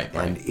on.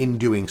 And in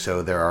doing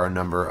so, there are a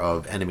number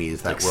of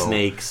enemies that like will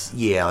snakes.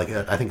 Yeah, like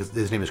I think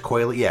his name is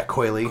Coily. Yeah,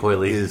 Coily.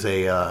 Coily is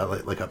a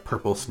like a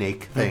purple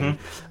snake thing.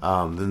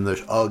 Then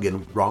there's Ugg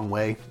and Wrong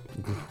Way,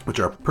 which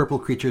are purple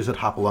creatures that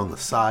hop along the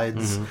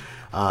sides.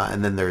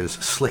 And then there's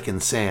Slick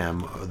and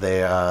Sam.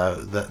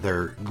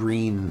 They're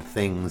green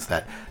things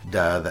that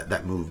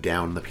move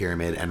down the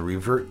pyramid and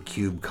revert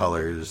cube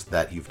colors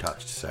that you've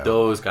touched. So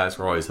those guys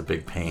were always a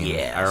big pain.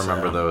 Yeah, I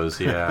remember those.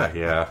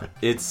 Yeah.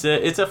 It's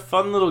a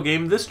fun little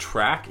game. This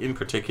track in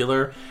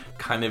particular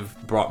kind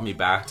of brought me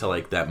back to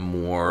like that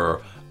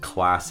more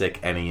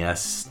classic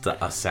NES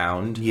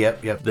sound.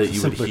 Yep. That you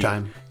simpler would hear.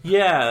 Time.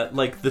 Yeah,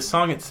 like the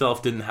song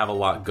itself didn't have a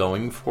lot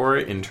going for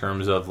it in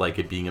terms of like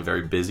it being a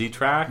very busy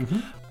track,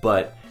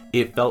 but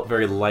it felt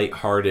very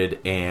lighthearted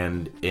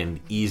and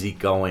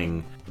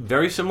easygoing.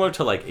 Very similar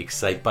to like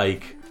Excite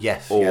Bike,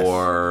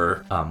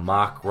 or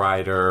Mach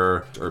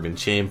Rider, Urban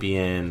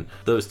Champion,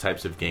 those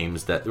types of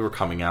games that were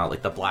coming out,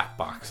 like the Black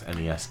Box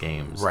NES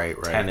games,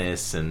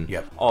 tennis, and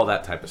all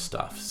that type of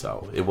stuff.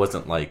 So it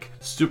wasn't like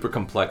super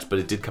complex, but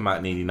it did come out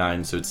in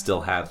 '89, so it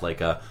still had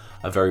like a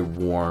very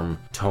warm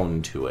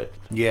tone to it.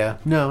 Yeah,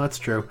 no, that's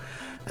true.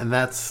 And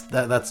that's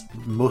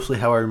mostly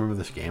how I remember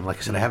this game. Like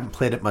I said, I haven't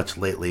played it much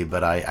lately,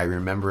 but I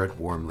remember it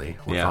warmly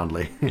or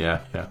fondly. Yeah.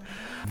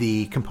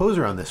 The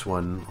composer on this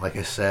one, like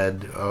I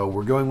said,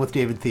 we're going with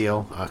David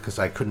Thiel because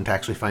I couldn't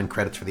actually find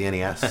credits for the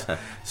NES.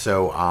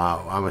 So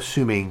I'm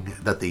assuming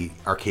that the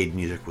arcade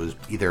music was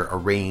either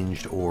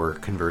arranged or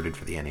converted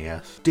for the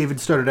NES. David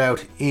started out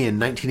in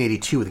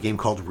 1982 with a game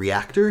called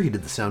Reactor. He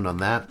did the sound on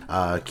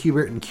that.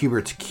 Q*bert and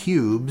Q*bert's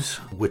Cubes,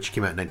 which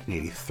came out in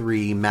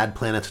 1983. Mad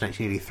Planets,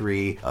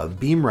 1983.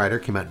 Beam Rider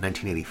came out in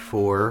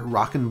 1984.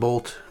 Rockin'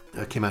 Bolt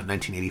came out in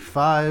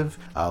 1985.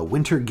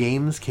 Winter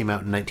Games came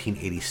out in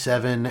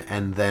 1987.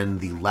 And then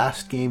the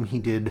last game he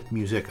did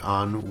music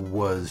on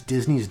was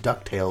Disney's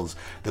DuckTales,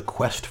 The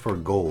Quest for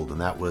Gold. And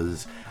that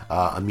was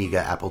Amiga,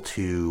 Apple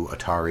II,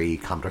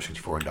 Atari, Commodore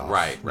 64, and DOS.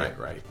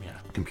 Right. Yeah.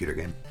 Computer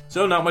game.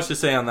 So not much to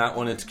say on that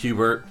one. It's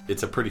Q*bert.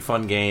 It's a pretty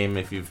fun game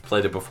if you've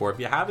played it before. If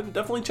you haven't,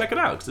 definitely check it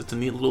out because it's a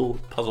neat little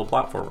puzzle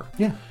platformer.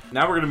 Yeah.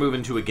 Now we're going to move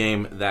into a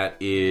game that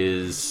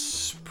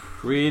is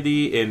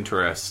pretty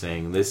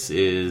interesting. This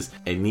is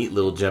a neat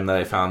little gem that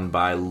I found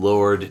by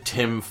Lord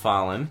Tim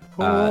Fallon.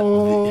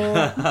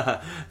 The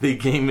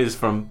game is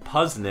from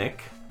Puzznic.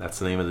 That's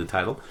the name of the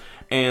title.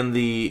 And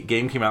the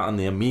game came out on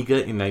the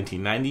Amiga in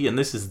 1990. And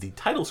this is the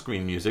title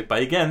screen music by,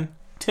 again,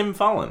 Tim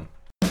Fallon.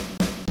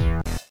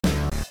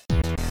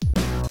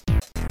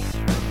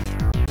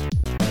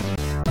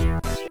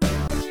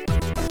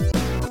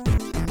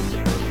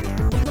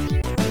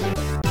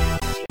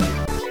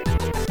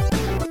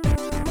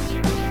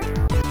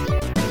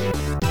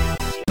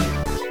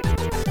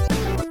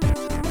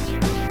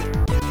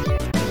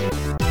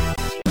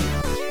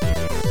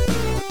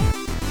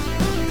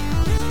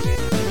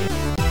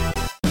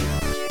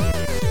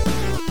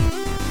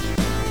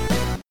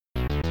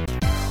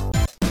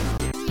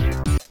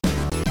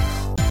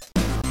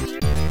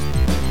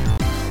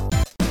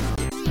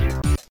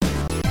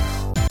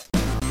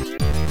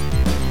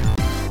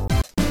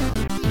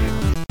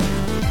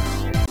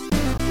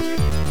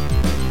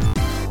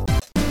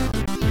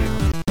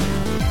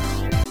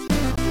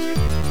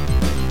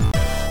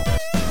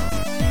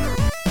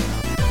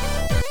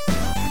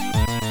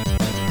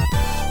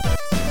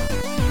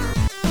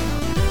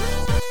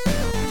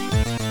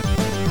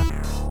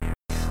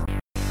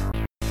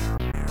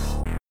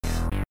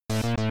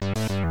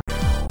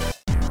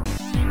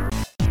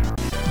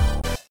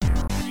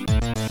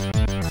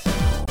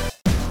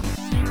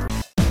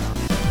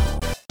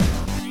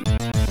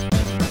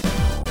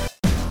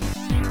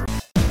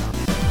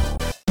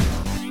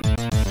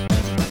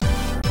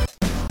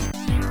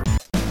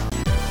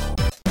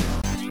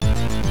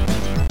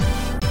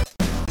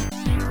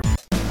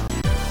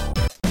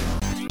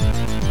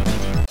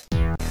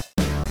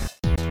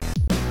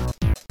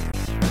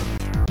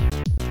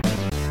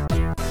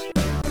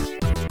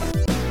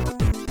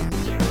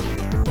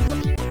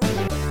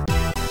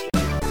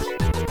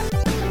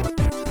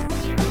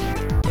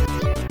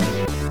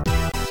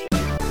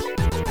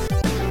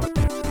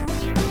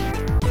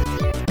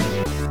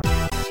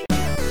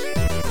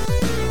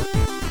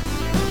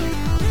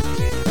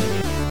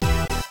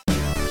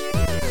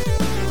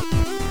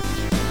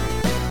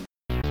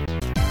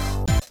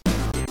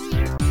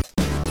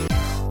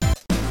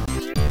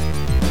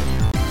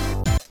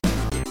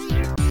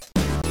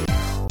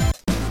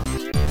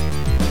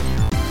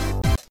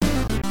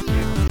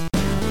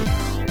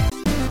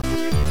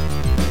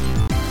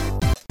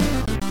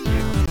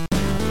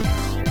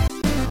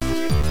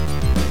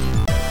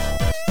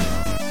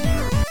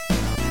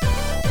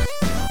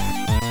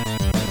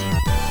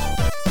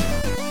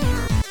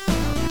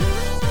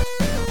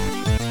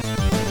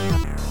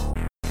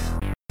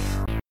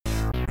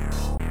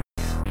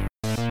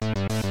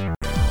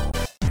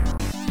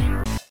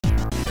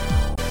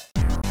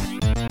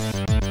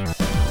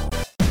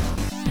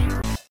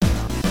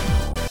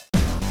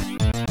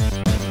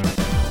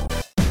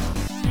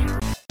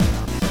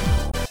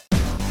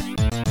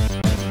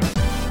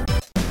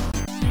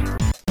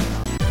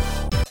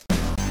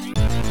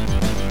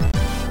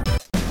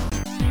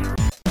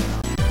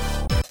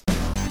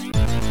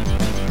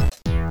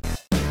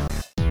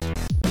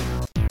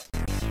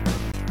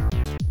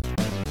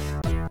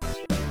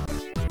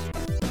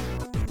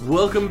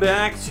 Welcome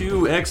back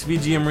to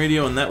XVGM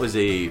Radio, and that was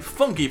a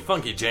funky,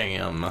 funky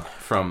jam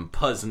from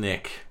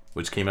Puzznic,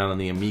 which came out on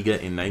the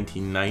Amiga in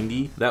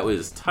 1990. That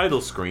was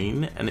Title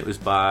Screen, and it was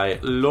by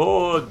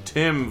Lord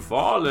Tim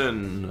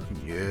Fallon.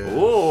 Yeah.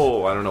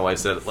 Oh, I don't know why I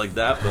said it like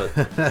that,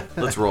 but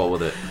let's roll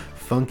with it.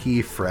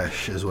 Funky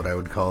fresh is what I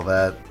would call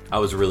that. I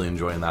was really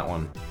enjoying that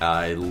one.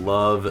 I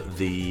love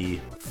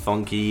the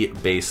funky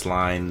bass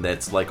line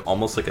that's like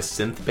almost like a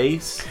synth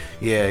bass.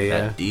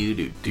 Yeah. That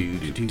do.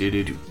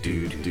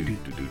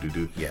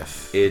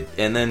 Yes.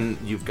 And then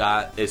you've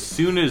got, as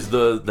soon as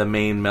the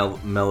main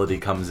melody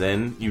comes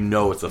in, you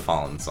know it's a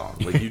Fallen song.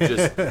 Like you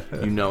just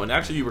and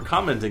actually you were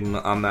commenting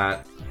on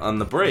that on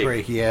the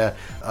break. Yeah.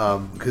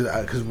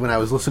 Because when I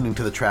was listening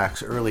to the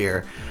tracks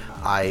earlier,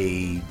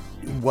 I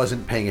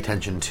wasn't paying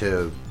attention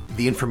to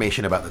the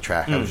information about the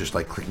track. I was just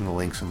like clicking the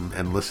links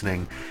and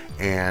listening,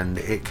 and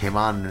it came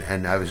on,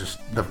 and I was just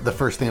the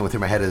first thing that went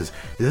through my head is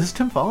this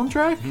Tim Fallon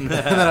track? And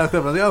then I was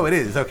like, oh, it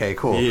is. Okay,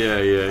 cool.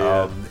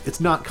 Yeah. It's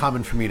not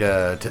common for me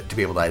to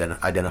be able to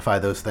identify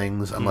those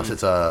things unless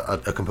it's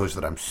a composer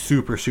that I'm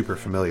super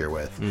familiar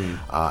with,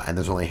 and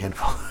there's only a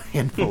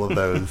handful of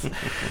those.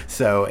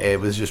 So it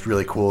was just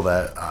really cool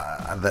that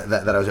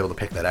I was able to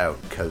pick that out,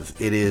 because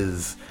it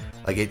is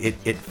like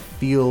it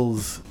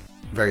feels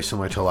very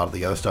similar to a lot of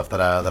the other stuff that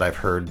I've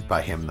heard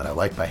by him, that I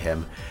like by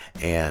him,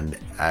 and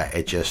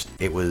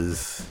it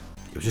was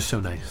just so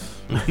nice.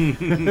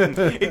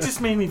 It just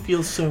made me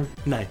feel so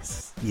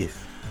nice.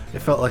 Yes, it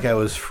felt like I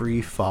was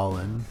free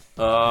falling.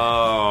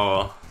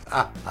 Oh,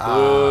 I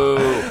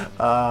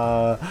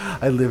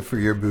live for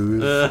your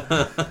booze.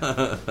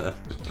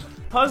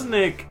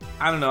 Puzznic,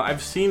 I don't know.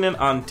 I've seen it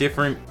on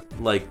different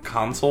like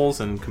consoles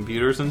and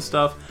computers and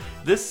stuff.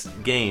 This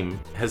game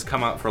has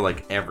come out for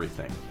like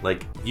everything.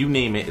 Like you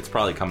name it, it's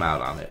probably come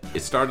out on it.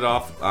 It started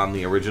off on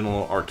the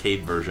original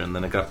arcade version,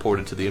 then it got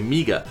ported to the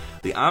Amiga,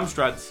 the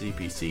Amstrad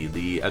CPC,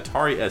 the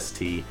Atari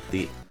ST,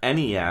 the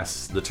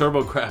NES, the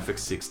TurboGrafx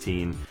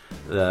 16,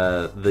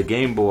 the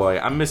Game Boy.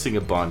 I'm missing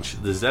a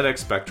bunch. The ZX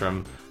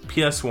Spectrum,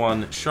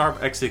 PS1, Sharp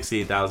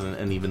X68000,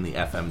 and even the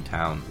FM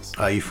Towns.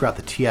 You forgot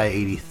the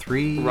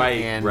TI-83,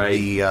 right?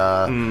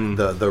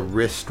 The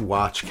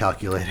wristwatch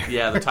calculator.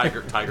 Yeah, the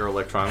Tiger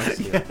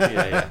Electronics. Yeah.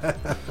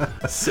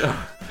 So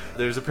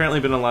there's apparently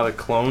been a lot of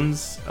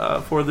clones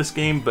for this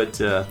game, but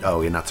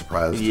you're not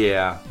surprised.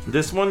 Yeah,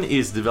 this one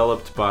is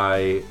developed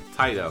by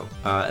Taito,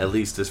 at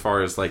least as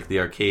far as like the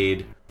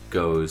arcade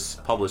goes,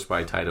 published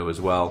by Taito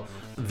as well.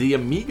 The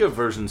Amiga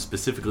version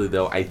specifically,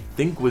 though, I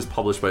think was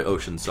published by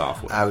Ocean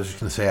Software. I was just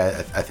going to say,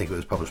 I think it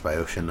was published by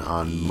Ocean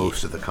on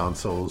most of the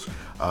consoles.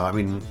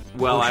 Ocean,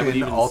 I would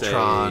even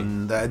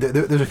Ultron,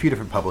 there's a few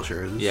different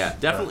publishers. Yeah,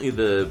 definitely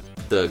the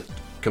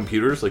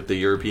computers, like the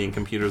European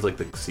computers, like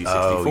the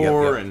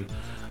C64 and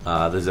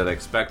the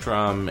ZX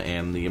Spectrum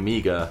and the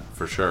Amiga,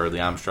 for sure, the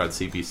Amstrad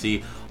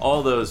CPC,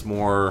 all those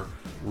more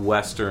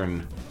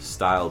Western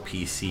style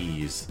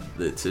PCs.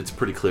 It's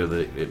pretty clear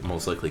that it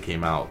most likely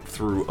came out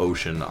through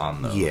Ocean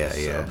on those.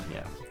 Yeah.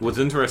 What's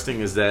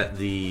interesting is that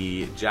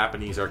the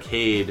Japanese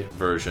arcade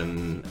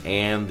version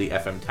and the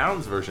FM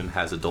Towns version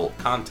has adult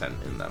content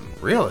in them.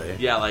 Really?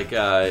 Yeah, like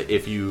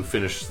if you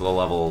finish the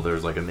level,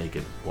 there's like a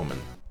naked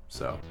woman.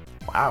 So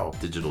wow,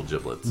 digital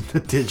giblets.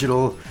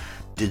 Digital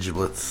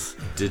giblets.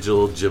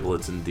 Digital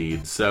giblets,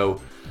 indeed. So.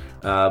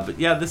 But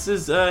yeah, this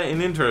is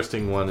an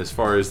interesting one as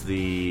far as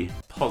the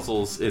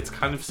puzzles. It's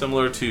kind of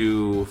similar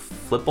to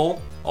Flipple,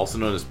 also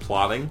known as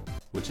Plotting,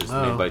 which is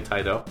made by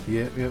Taito.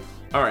 Yep.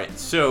 All right,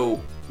 so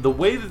the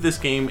way that this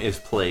game is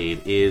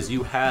played is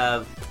you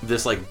have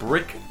this like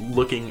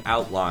brick-looking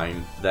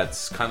outline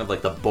that's kind of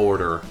like the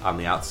border on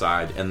the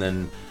outside, and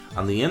then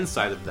on the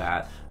inside of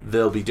that,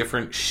 there'll be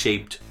different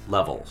shaped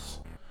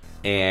levels,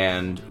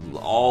 and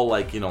all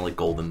like like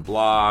golden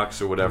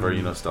blocks or whatever,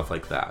 stuff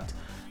like that.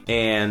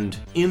 And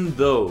in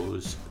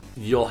those,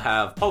 you'll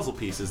have puzzle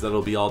pieces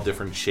that'll be all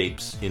different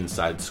shapes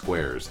inside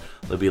squares.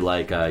 There'll be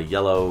like a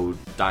yellow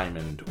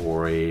diamond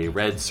or a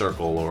red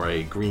circle or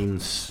a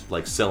green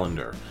like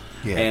cylinder.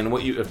 Yeah. And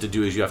what you have to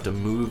do is you have to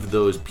move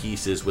those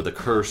pieces with a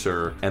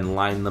cursor and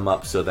line them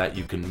up so that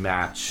you can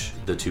match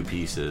the two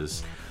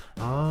pieces.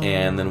 Oh.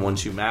 And then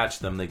once you match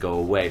them, they go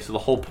away. So the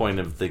whole point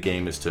of the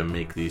game is to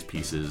make these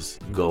pieces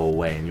go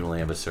away, and you only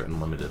have a certain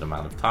limited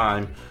amount of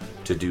time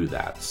to do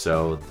that.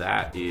 So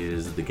that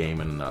is the game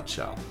in a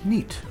nutshell.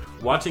 Neat.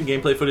 Watching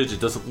gameplay footage, it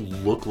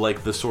doesn't look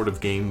like the sort of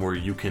game where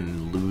you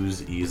can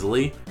lose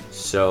easily.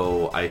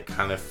 So I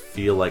kind of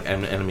feel like,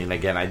 and I mean,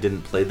 again, I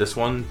didn't play this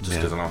one just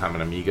because I don't have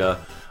an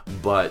Amiga,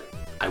 but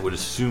I would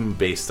assume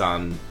based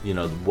on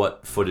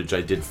what footage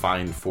I did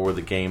find for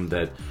the game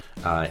that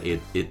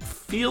it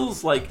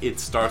feels like it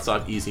starts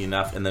off easy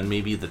enough, and then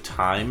maybe the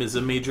time is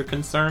a major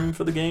concern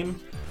for the game.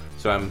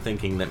 So I'm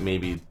thinking that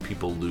maybe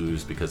people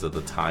lose because of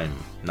the time,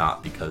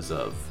 not because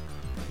of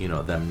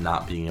them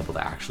not being able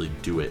to actually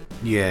do it.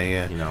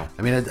 Yeah. You know.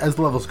 I mean, as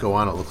the levels go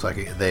on, it looks like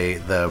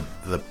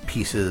the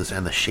pieces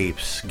and the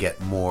shapes get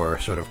more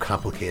sort of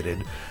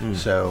complicated.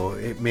 So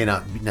it may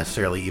not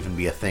necessarily even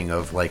be a thing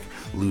of like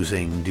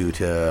losing due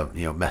to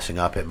messing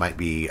up. It might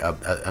be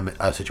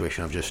a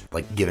situation of just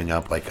like giving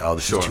up, like, oh,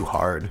 this is too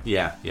hard.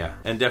 Yeah,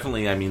 and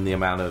definitely, I mean, the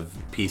amount of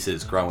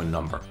pieces grow in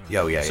number.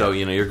 So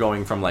you're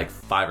going from like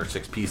 5 or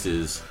 6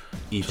 pieces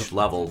each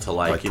level to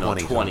like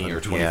 20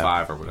 or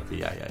 25 or whatever.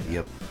 Yeah.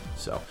 Yep.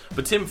 So,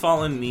 but Tim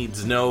Follin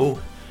needs no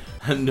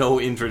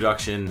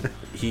introduction.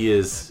 He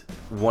is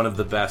one of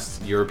the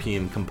best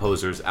European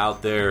composers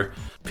out there.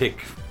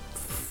 Pick,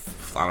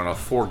 I don't know,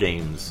 4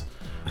 games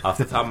off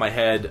the top of my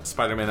head: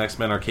 Spider-Man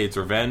X-Men Arcade's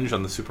Revenge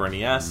on the Super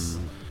NES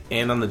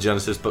and on the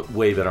Genesis, but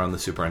way better on the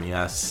Super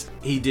NES.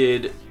 He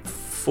did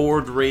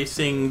Ford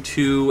Racing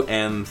 2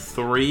 and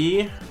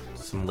 3,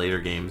 some later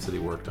games that he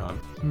worked on.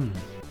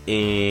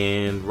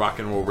 And Rock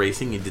and Roll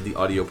Racing, he did the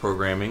audio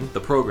programming,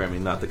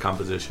 not the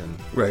composition,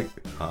 Right.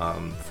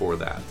 for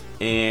that.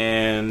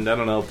 And I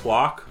don't know,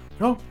 Plock.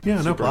 Oh, yeah,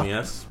 no Super problem.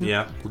 NES.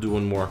 Yeah, we'll do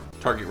one more.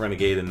 Target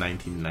Renegade in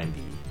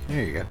 1990.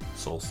 There you go.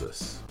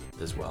 Solstice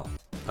as well.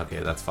 Okay,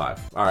 that's 5.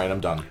 All right,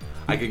 I'm done.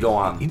 I could go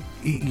on.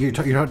 You're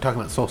not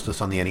talking about Solstice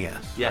on the NES,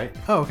 Yeah. right?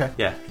 Oh, okay.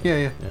 Yeah.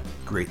 Yeah.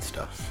 Great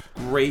stuff.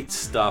 Great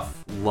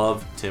stuff.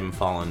 Love Tim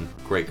Follin.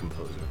 Great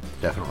composer.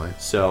 Definitely.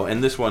 So,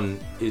 and this one,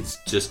 it's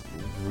just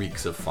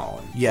reeks of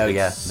Follin.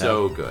 Yeah.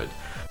 So good.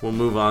 We'll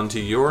move on to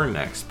your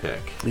next pick.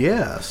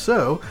 Yeah,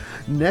 so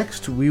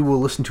next we will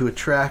listen to a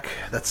track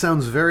that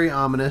sounds very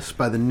ominous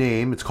by the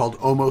name. It's called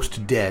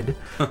Almost Dead.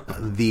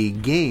 The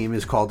game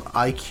is called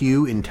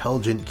IQ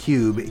Intelligent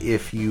Cube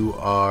if you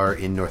are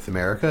in North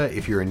America.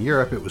 If you're in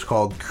Europe, it was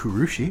called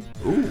Kurushi.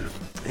 Ooh.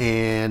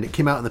 And it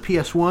came out on the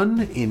PS1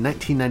 in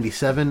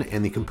 1997,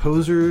 and the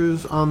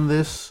composers on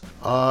this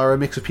are a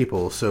mix of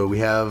people. So we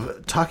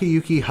have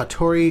Takayuki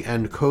Hattori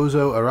and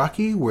Kozo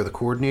Araki were the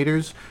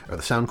coordinators, or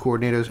the sound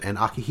coordinators, and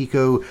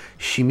Akihiko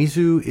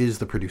Shimizu is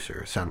the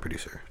producer, sound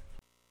producer.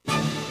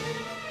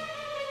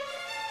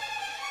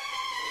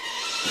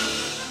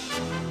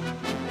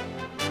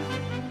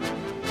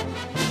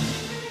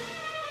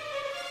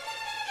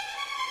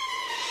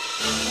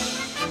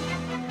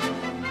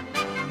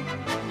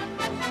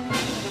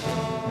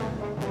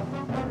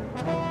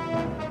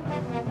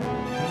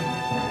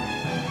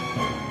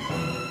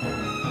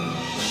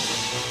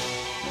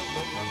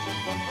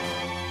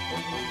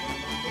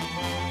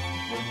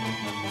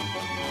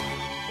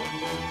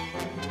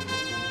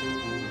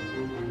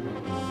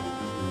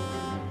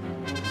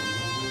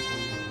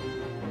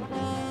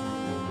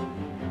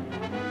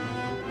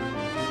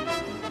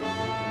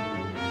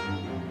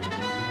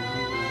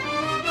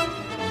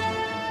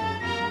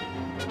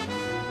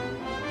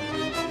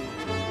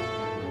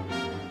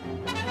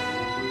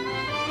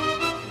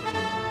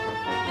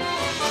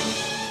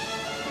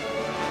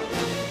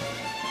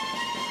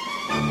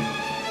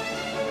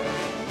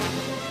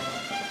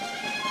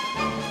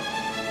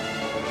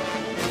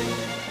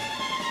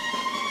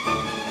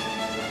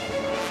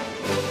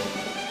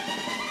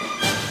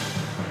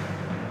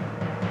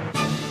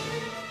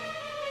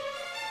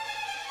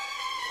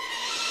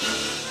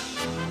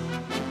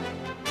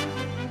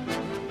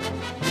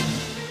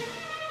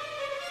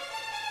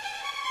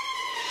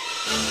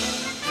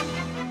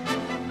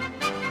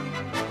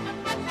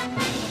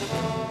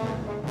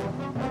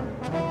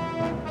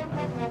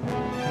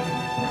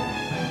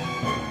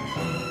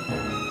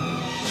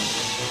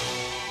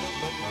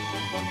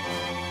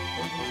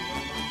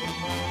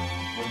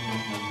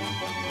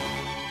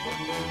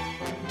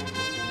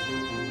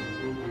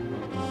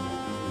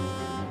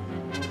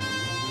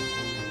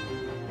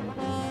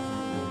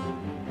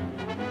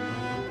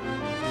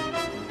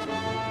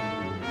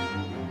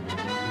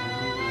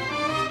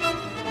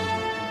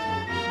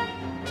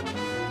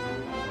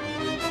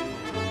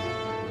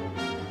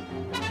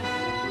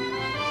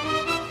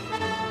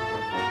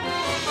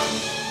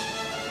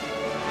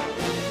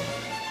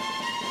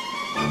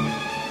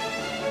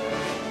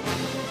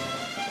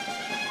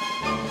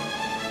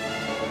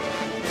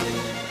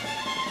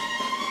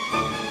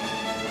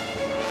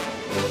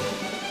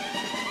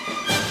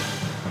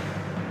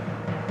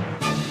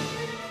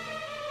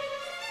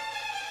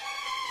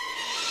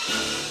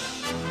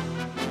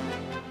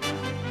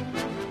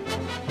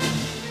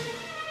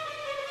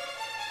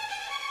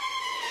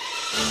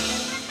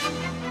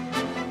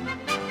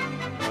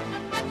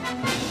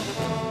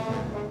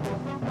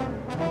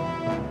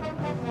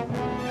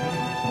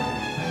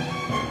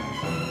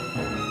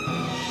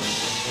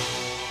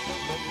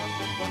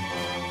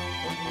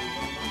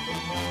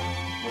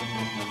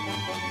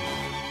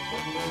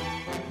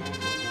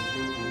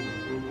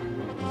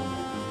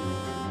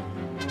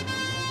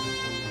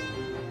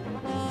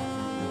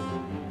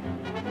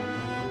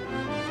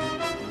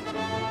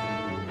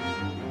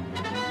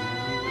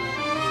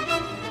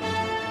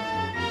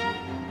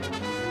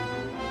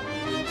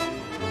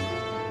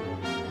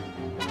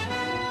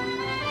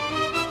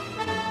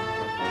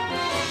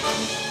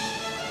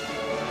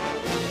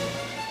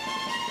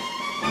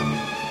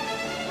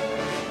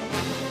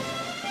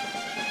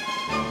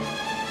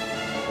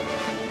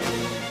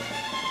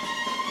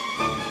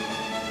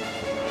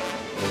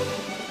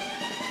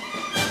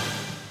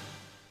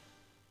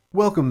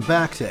 Welcome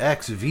back to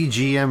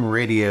XVGM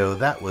Radio.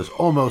 That was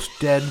Almost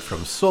Dead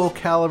from Soul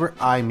Calibur.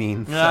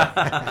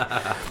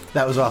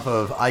 That was off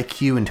of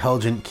IQ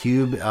Intelligent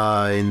Cube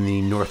in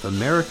the North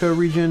America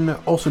region,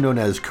 also known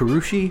as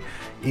Kurushi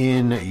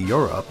in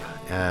Europe.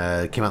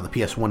 Came out on the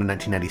PS1 in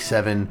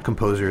 1997.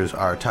 Composers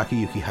are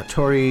Takayuki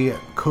Hattori,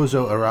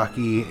 Kozo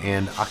Araki,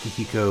 and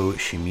Akihiko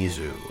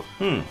Shimizu.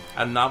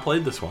 I've not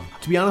played this one.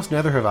 To be honest,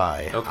 neither have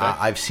I. Okay.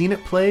 I've seen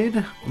it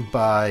played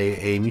by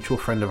a mutual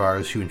friend of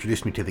ours who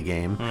introduced me to the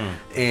game,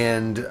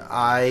 and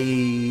I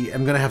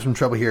am going to have some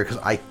trouble here because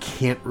I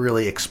can't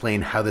really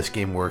explain how this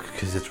game works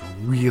because it's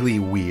really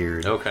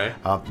weird. Okay.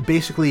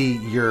 Basically,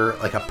 you're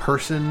like a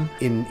person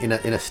in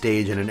a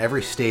stage, and in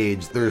every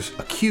stage, there's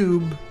a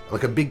cube,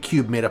 like a big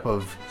cube made up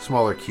of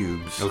smaller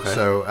cubes. Okay.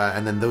 So,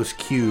 and then those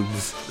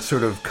cubes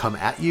sort of come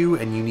at you,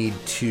 and you need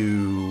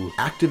to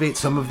activate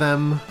some of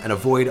them and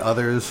avoid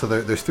others. So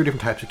there's three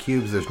different types of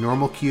cubes. There's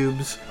normal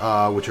cubes,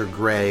 which are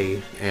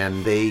gray,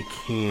 and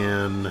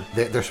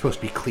they're supposed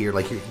to be clear.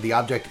 Like the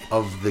object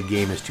of the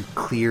game is to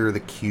clear the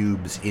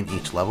cubes in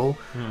each level.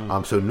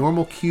 So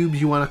normal cubes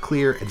you want to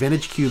clear.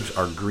 Advantage cubes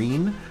are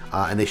green.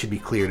 And they should be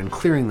cleared, and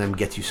clearing them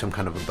gets you some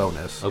kind of a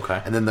bonus.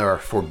 Okay. And then there are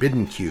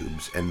forbidden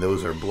cubes, and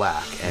those are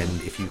black. And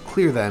if you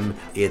clear them,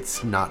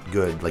 it's not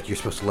good. Like, you're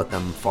supposed to let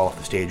them fall off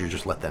the stage or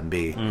just let them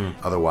be.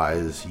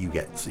 Otherwise, you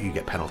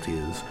get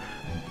penalties.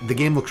 The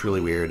game looks really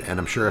weird, and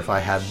I'm sure if I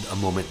had a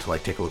moment to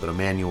like take a look at a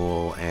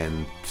manual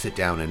and sit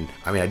down and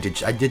I did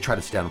try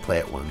to sit down and play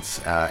it once,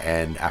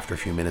 and after a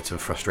few minutes of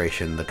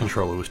frustration, the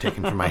controller was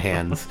taken from my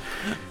hands.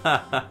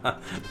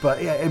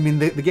 But yeah, I mean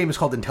the game is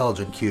called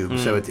Intelligent Cube,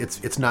 so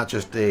it's not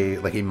just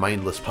a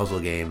mindless puzzle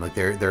game. Like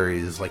there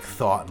is like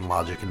thought and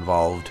logic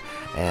involved,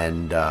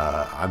 and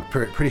I'm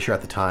pretty sure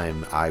at the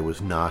time I was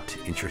not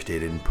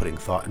interested in putting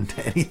thought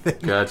into anything.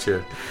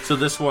 Gotcha. So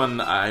this one,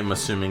 I'm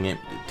assuming it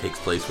takes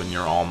place when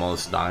you're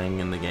almost dying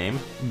in the game.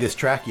 This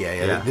track,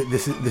 yeah.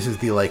 This is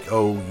the like,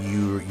 oh,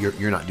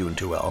 you're not doing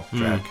too well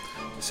track.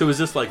 So is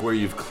this like where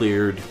you've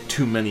cleared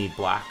too many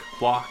black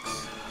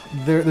blocks?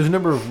 There's a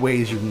number of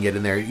ways you can get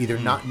in there. Either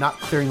not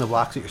clearing the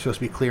blocks that you're supposed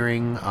to be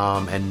clearing,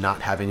 and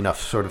not having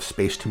enough sort of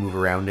space to move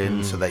around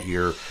in, so that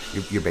you're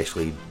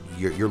basically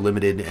you're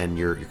limited and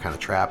you're kind of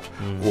trapped,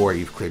 or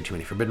you've cleared too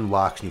many forbidden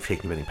blocks and you've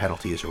taken too many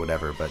penalties or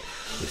whatever. But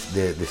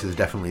this is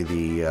definitely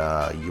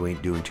the you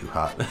ain't doing too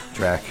hot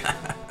track.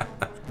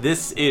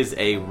 This is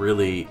a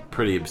really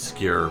pretty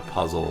obscure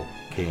puzzle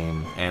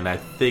game, and I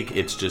think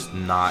it's just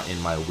not in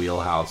my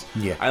wheelhouse.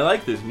 Yeah. I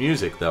like this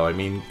music, though. I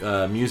mean,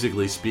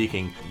 musically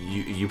speaking,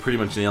 you pretty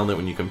much nailed it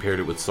when you compared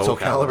it with Soul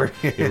Calibur.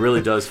 It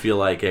really does feel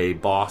like a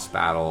boss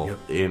battle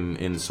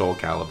in Soul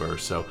Calibur.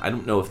 So I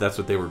don't know if that's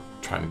what they were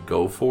trying to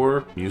go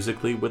for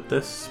musically with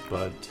this,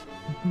 but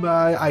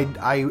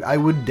I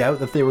would doubt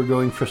that they were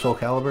going for Soul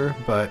Calibur,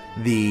 but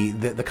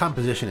the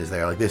composition is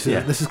there. Like this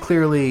is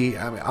clearly,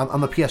 I mean,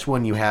 on the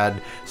PS1 you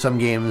had some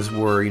games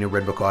were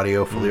Red Book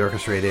Audio fully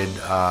orchestrated,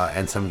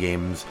 and some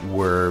games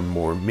were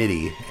more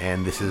MIDI,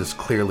 and this is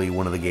clearly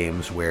one of the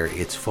games where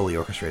it's fully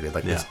orchestrated.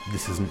 Like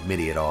this isn't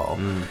MIDI at all,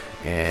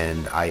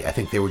 and I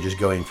think they were just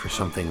going for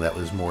something that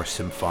was more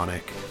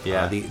symphonic.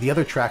 Yeah. The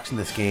other tracks in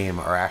this game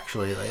are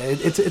actually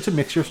it's a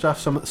mixture of stuff.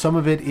 Some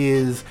of it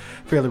is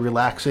fairly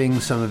relaxing.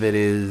 Some of it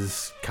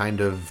is kind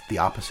of the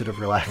opposite of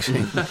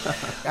relaxing.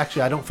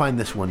 Actually, I don't find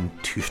this one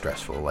too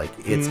stressful. Like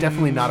it's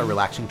definitely not a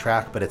relaxing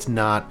track, but it's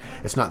not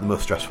the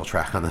most stressful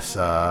track on this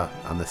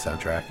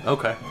soundtrack.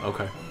 Okay.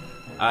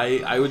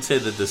 I would say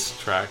that this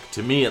track,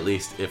 to me at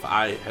least, if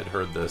I had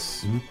heard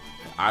this,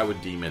 I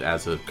would deem it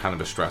as a kind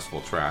of a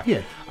stressful track.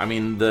 Yeah. I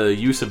mean, the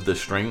use of the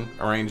string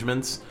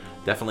arrangements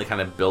definitely kind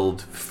of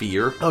build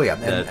fear. Oh yeah,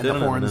 and the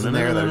horns in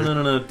there.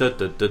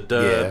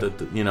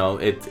 You know,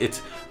 it's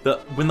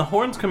when the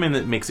horns come in,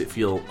 it makes it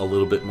feel a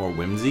little bit more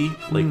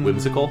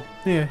whimsical.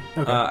 Yeah,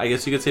 okay. I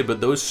guess you could say,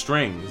 but those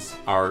strings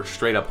are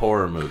straight up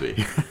horror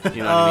movie.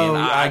 You know what I mean?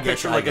 I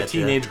picture like a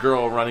teenage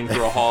girl running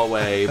through a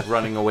hallway,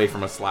 running away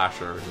from a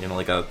slasher. You know,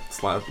 like one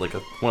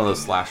of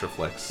those slasher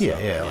flicks.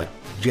 Yeah, like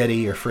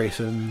Jetty or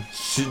Freyson.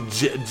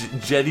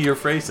 Jetty or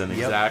Freyson,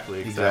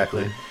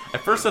 exactly. At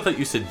first, I thought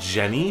you said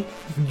Jenny,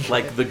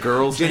 like the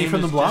girl's Jenny name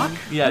from the Block?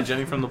 Yeah,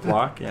 Jenny from the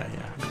Block. Yeah.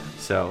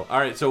 So, all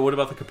right. So, what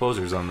about the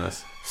composers on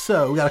this?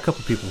 So, we got a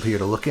couple people here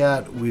to look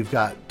at. We've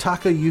got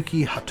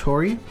Takayuki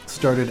Hattori,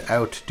 started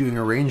out doing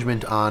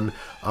arrangement on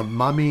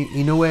Mami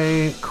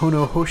Inoue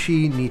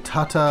Konohoshi ni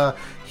Tata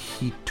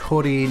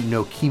Hitori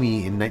no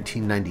Kimi in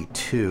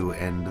 1992,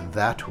 and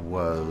that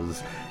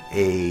was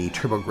a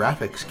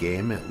TurboGrafx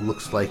game. It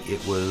looks like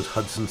it was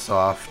Hudson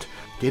Soft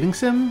dating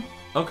sim?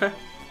 Okay.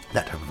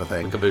 That type of a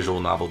thing. Like a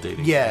visual novel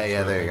dating.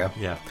 Yeah, there you go.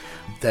 Yeah.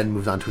 Then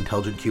moved on to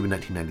Intelligent Cube in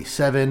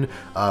 1997,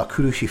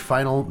 Kurushi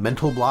Final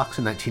Mental Blocks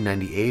in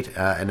 1998,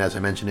 and as I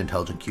mentioned,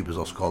 Intelligent Cube is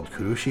also called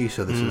Kurushi,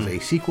 so this is a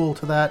sequel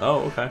to that.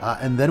 Oh, okay.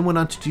 And then went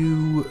on to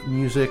do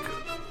music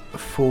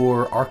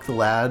for Arc the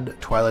Lad,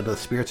 Twilight of the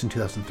Spirits in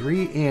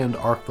 2003, and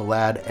Arc the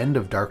Lad, End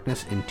of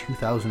Darkness in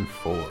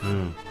 2004.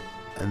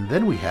 And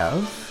then we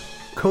have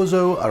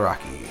Kozo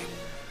Araki.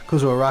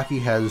 Kozo Araki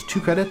has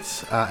 2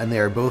 credits, and they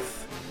are both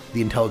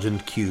the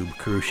Intelligent Cube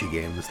Karushi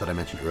games that I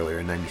mentioned earlier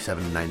in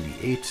 97 and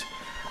 98.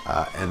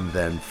 And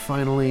then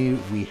finally,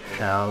 we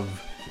have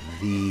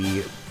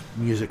the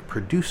music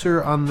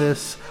producer on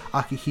this,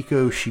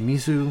 Akihiko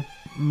Shimizu.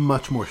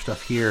 Much more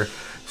stuff here.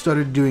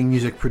 Started doing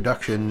music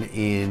production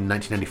in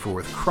 1994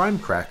 with Crime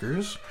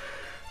Crackers.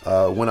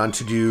 Went on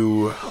to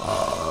do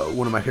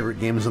one of my favorite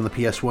games on the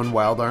PS1,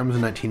 Wild Arms,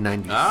 in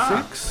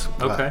 1996.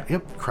 Okay.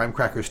 Yep. Crime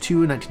Crackers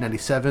 2 in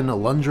 1997.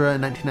 Alundra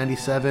in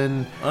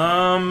 1997.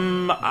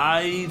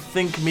 I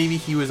think maybe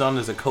he was on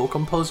as a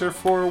co-composer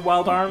for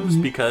Wild Arms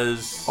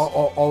because...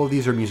 All of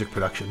these are music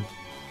production.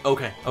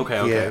 Okay.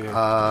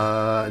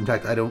 Yeah. In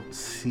fact, I don't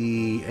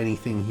see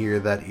anything here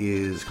that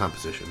is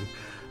composition.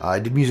 I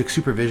did music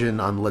supervision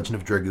on The Legend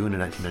of Dragoon in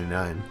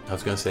 1999. I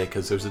was going to say,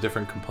 because there's a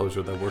different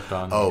composer that worked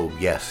on... Oh,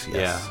 yes.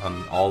 Yeah,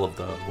 on all of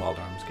the Wild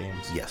Arms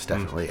games. Yes,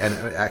 definitely. And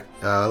it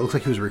looks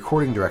like he was a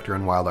recording director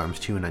on Wild Arms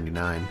 2 in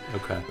 99.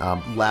 Okay.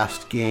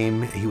 Last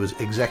game, he was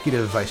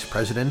executive vice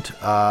president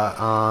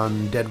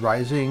on Dead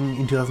Rising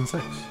in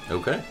 2006.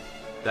 Okay.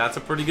 That's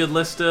a pretty good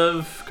list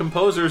of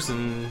composers,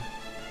 and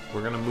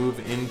we're going to move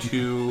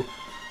into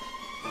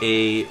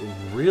a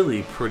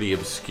really pretty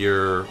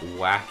obscure,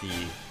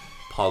 wacky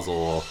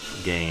puzzle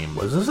game.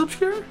 Was this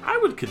obscure? I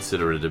would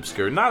consider it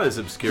obscure. Not as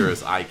obscure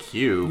as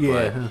IQ,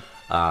 but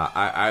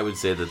I would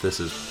say that this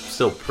is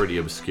still pretty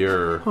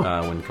obscure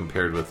when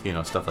compared with,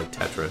 stuff like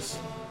Tetris.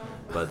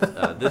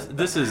 But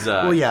this is...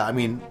 well, yeah, I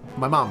mean,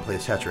 my mom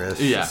plays Tetris,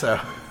 yeah. So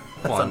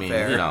that's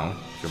unfair.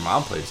 Your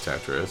mom plays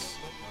Tetris.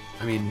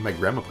 I mean, my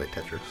grandma played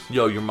Tetris.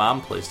 Yo, your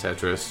mom plays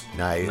Tetris.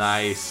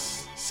 Nice.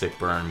 Sick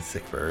burn.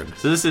 Sick burn.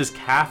 So this is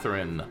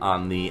Catherine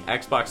on the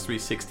Xbox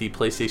 360,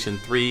 PlayStation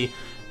 3,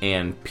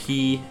 and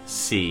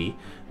PC.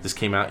 This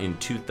came out in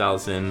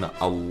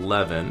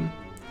 2011,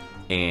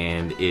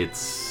 and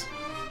it's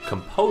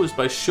composed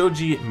by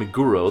Shoji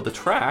Meguro. The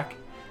track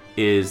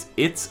is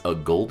It's a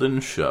Golden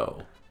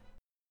Show.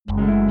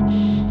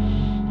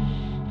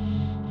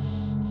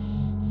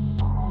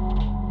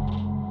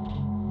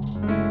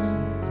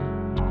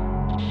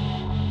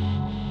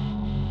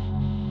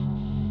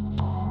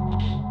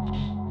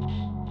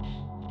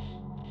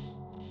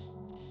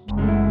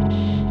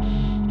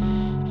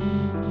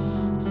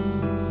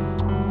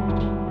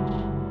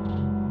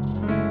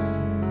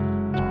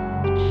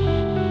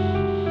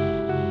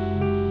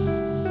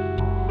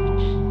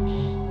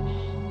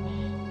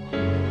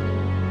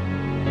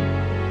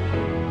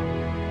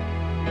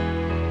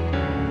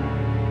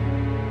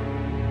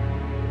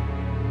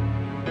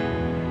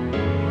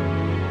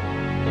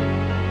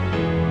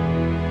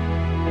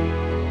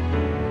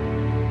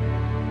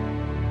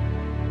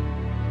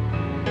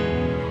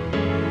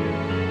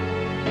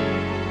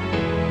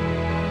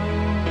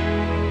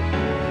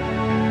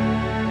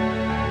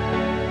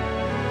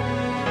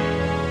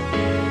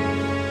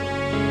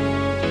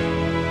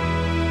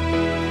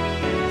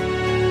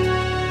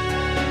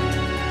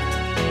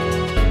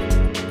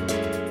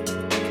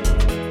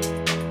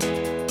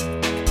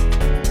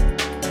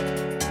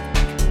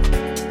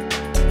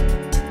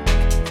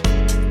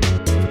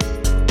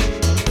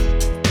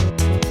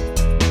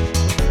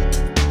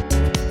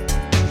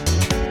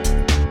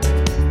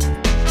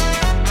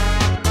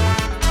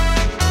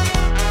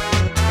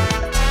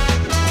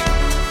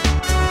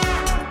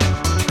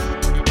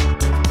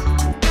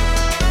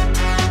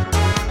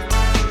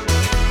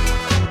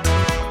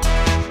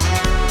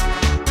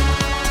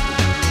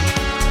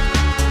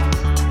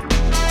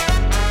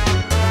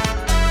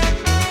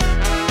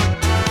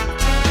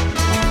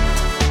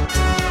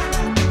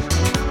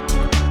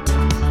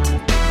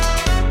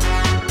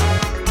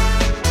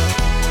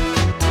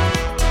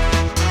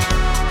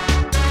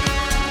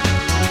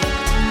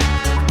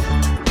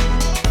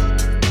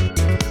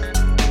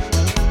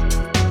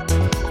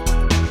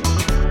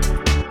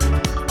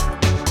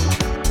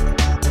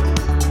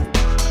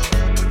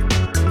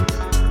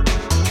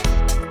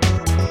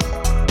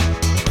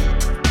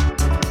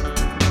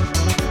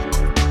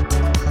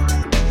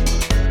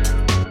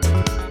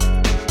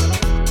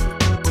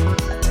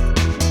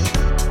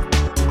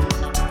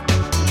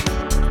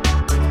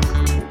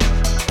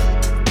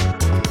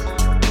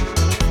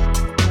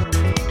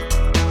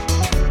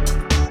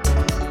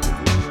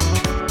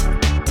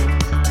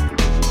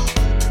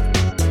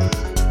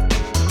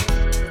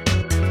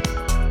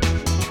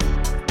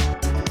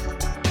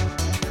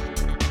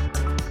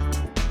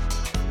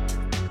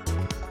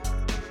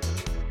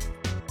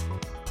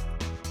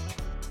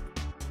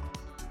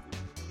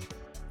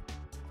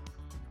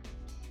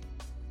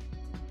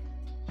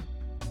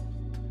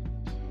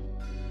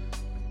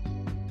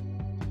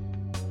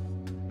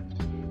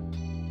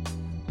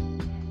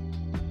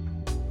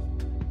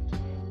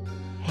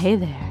 Hey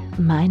there,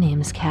 my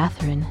name's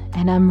Catherine,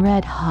 and I'm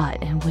red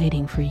hot and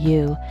waiting for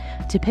you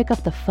to pick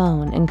up the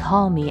phone and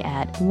call me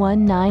at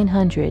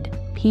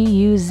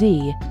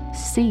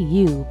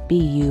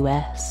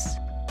 1-900-PUZ-CUBUS.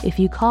 If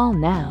you call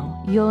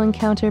now, you'll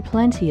encounter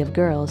plenty of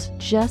girls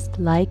just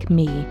like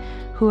me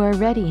who are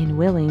ready and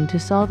willing to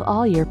solve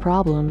all your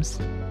problems.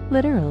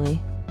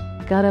 Literally.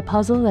 Got a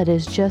puzzle that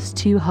is just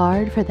too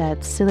hard for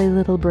that silly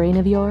little brain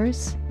of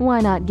yours?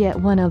 Why not get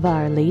one of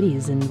our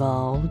ladies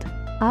involved?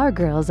 Our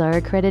girls are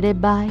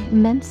accredited by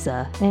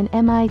Mensa and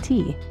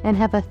MIT and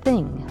have a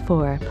thing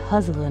for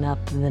puzzling up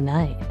the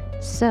night.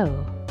 So,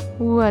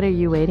 what are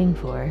you waiting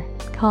for?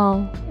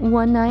 Call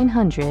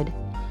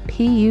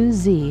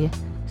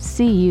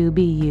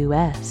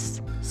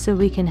 1-900-PUZ-CUBUS so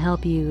we can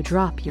help you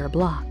drop your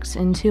blocks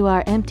into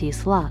our empty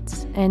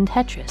slots and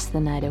Tetris the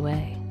night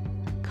away.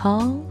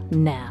 Call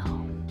now.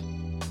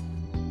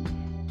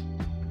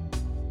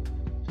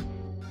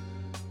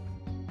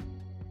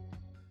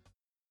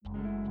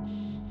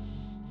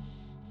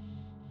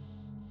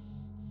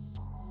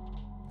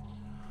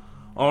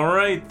 All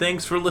right,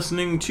 thanks for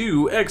listening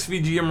to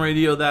XVGM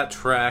Radio. That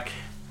track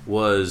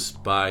was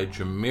by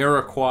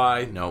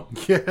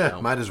Jamiroquai. Yeah,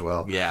 might as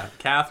well. Yeah,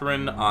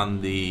 Catherine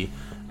on the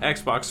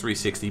Xbox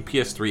 360,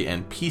 PS3,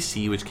 and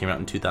PC, which came out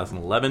in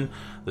 2011.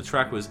 The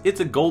track was It's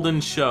a Golden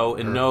Show,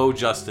 and no,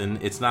 Justin,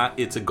 it's not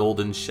It's a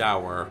Golden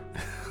Shower.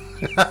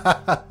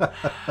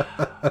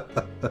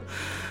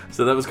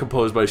 So that was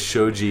composed by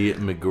Shoji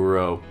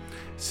Meguro.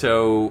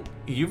 So,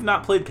 you've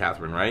not played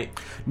Catherine, right?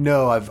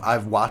 No,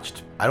 I've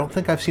watched. I don't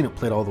think I've seen it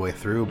played all the way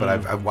through, but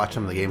I've watched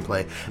some of the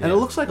gameplay, and it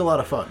looks like a lot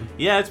of fun.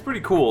 Yeah, it's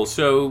pretty cool.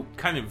 So,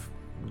 kind of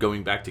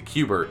going back to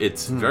Q*bert,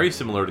 it's very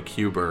similar to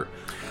Q*bert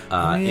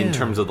in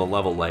terms of the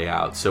level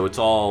layout. So, it's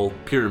all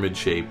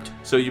pyramid-shaped.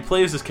 So, you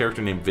play as this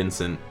character named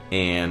Vincent,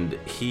 and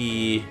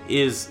he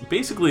is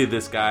basically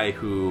this guy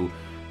who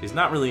is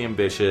not really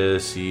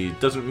ambitious. He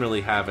doesn't really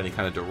have any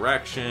kind of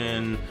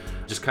direction.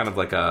 Just kind of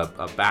like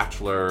a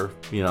bachelor,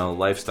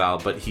 lifestyle.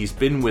 But he's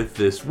been with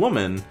this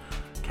woman,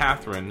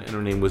 Catherine, and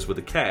her name was with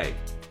a K.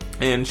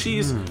 And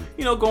she's,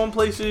 going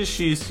places.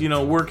 She's,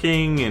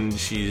 working, and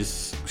she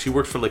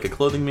works for like a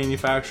clothing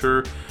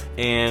manufacturer.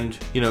 And,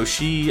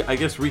 she, I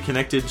guess,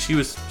 reconnected. She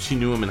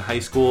knew him in high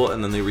school,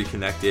 and then they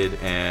reconnected,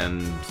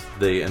 and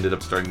they ended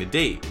up starting to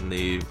date. And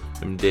they've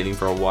been dating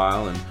for a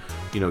while. And,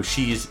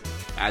 she's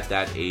at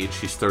that age.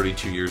 She's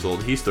 32 years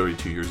old. He's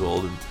 32 years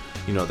old. And,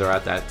 they're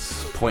at that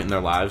point in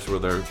their lives where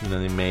they're,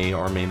 they may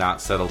or may not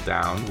settle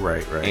down.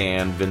 Right.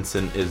 And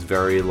Vincent is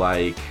very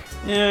like,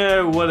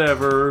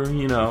 whatever,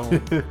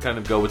 kind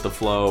of go with the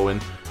flow.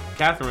 And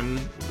Catherine,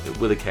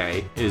 with a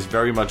K, is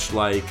very much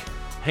like,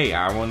 hey,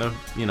 I want to,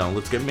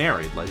 let's get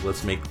married. Like,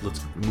 let's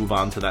move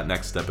on to that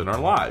next step in our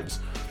lives.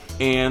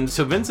 And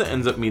so Vincent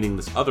ends up meeting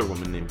this other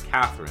woman named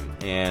Catherine.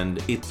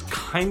 And it's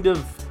kind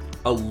of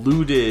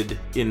alluded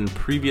in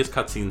previous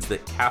cutscenes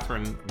that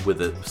Catherine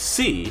with a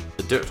C,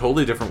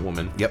 totally different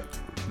woman. Yep.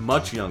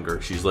 Much younger.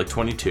 She's like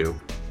 22.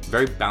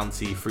 Very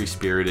bouncy,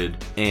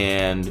 free-spirited.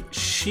 And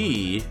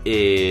she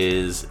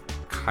is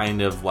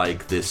kind of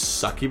like this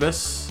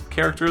succubus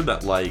character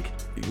that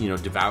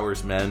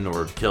devours men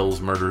or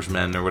murders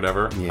men or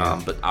whatever.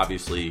 Yeah. But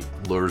obviously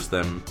lures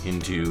them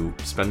into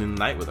spending the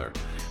night with her.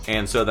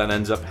 And so that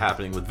ends up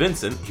happening with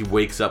Vincent. He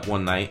wakes up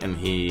one night and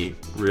he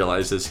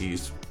realizes he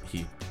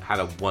had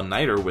a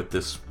one-nighter with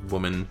this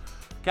woman,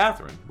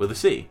 Catherine, with a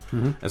C.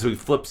 Mm-hmm. And so he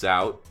flips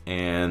out,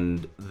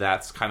 and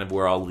that's kind of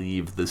where I'll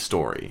leave the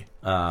story,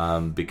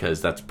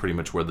 because that's pretty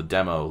much where the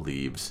demo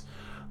leaves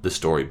the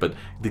story. But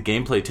the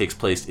gameplay takes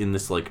place in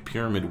this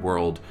pyramid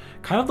world,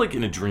 kind of like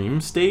in a dream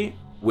state,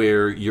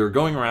 where you're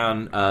going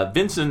around.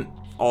 Vincent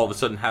all of a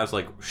sudden has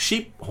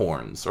sheep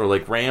horns or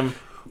ram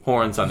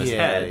horns on his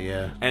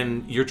head,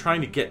 and you're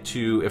trying to get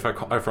to, if I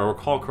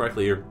recall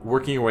correctly, you're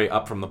working your way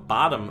up from the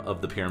bottom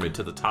of the pyramid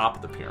to the top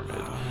of the pyramid.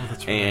 Oh,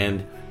 that's right.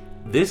 And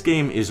this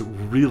game is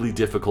really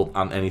difficult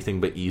on anything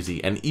but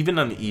easy, and even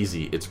on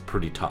easy, it's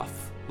pretty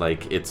tough.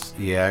 It's...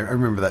 Yeah, I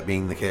remember that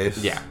being the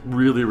case. Yeah,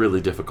 really,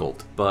 really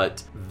difficult.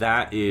 But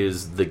that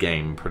is the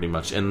game, pretty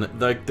much. And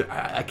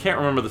I can't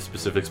remember the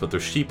specifics, but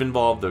there's sheep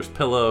involved, there's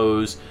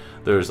pillows,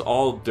 there's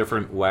all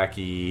different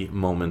wacky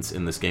moments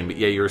in this game. But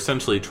yeah, you're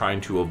essentially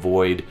trying to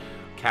avoid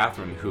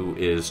Catherine, who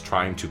is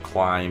trying to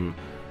climb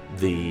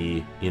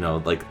the,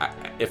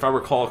 if I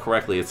recall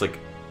correctly, it's like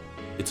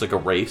a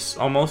race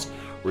almost,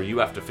 where you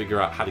have to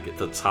figure out how to get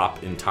to the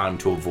top in time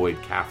to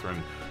avoid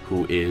Catherine,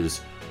 who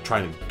is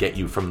trying to get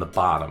you from the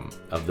bottom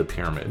of the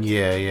pyramid.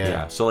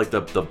 Yeah. So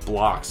the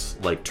blocks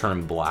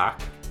turn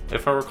black,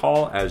 if I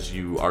recall, as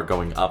you are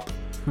going up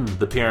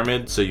the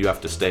pyramid. So you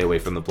have to stay away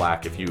from the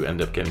black. If you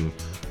end up getting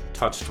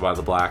touched by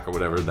the black or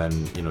whatever, then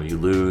you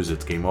lose.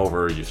 It's game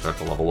over. You start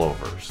to level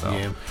over. So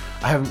yeah,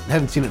 I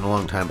haven't seen it in a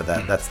long time, but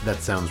that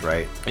sounds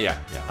right. Yeah.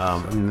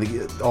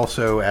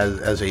 Also,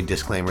 as a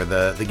disclaimer,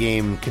 the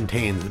game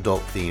contains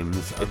adult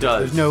themes. It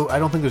does. I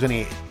don't think there's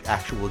any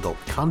actual adult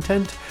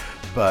content,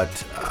 but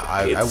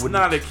it's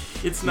not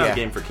a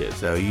game for kids.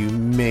 So you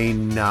may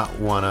not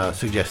want to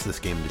suggest this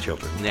game to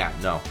children. Yeah,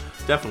 no,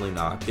 definitely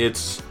not.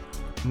 It's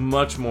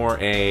much more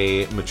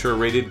a mature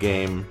rated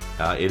game.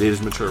 It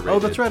is mature rated. Oh,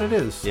 that's right, it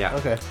is. Yeah.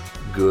 Okay.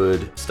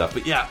 Good stuff.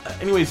 But yeah,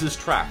 anyways, this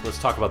track, let's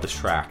talk about this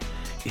track.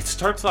 It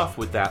starts off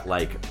with that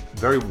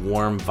very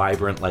warm,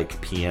 vibrant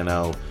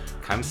piano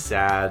kind of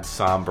sad,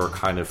 somber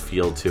kind of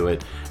feel to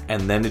it.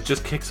 And then it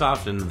just kicks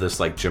off into this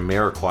like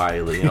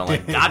Jamiroquai,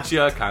 like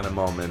gotcha kind of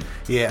moment.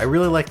 Yeah, I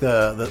really like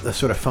the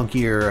sort of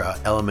funkier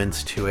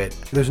elements to it.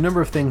 There's a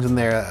number of things in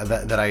there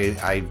that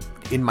I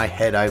in my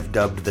head I've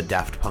dubbed the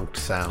Daft Punk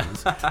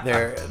sounds.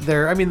 They're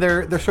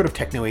sort of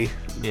techno-y.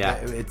 Yeah,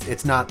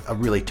 it's not a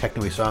really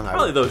techno-y song.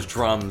 Probably those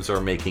drums are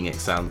making it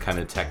sound kind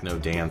of techno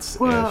dance.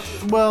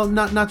 Well,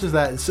 not just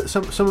that.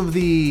 Some of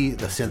the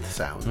synth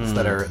sounds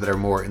that are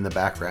more in the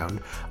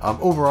background.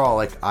 Overall,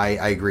 like I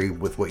agree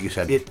with what you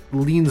said. It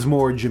leans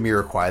more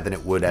Jamiroquai than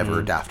it would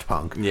ever Daft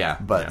Punk. Yeah,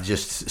 but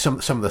just some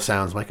of the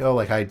sounds, like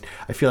I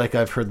feel like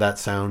I've heard that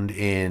sound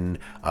in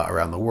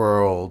Around the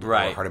World,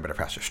 right? Or Harder, Better,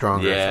 Faster,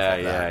 Stronger.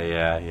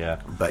 Yeah.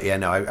 But yeah,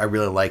 no, I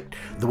really liked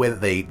the way that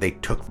they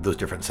took those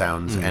different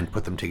sounds and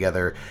put them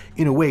together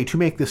in a way to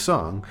make this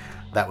song.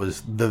 That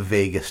was the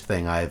vaguest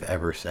thing I've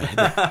ever said.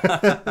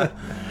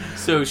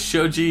 So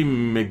Shoji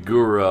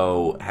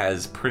Meguro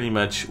has pretty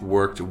much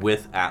worked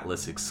with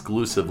Atlus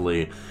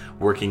exclusively,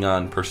 working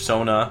on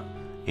Persona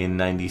in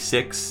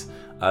 '96.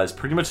 Is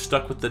pretty much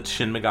stuck with the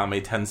Shin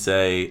Megami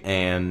Tensei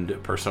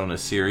and Persona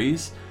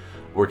series,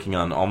 working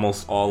on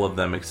almost all of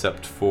them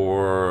except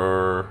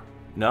for...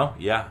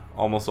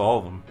 almost all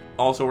of them.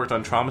 Also worked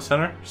on Trauma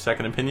Center,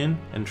 Second Opinion,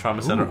 and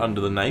Trauma Center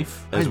Under the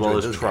Knife, as well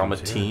as Trauma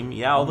Team.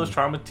 Yeah, all those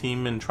Trauma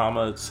Team and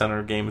Trauma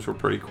Center games were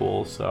pretty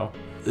cool. So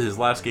his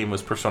last game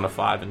was Persona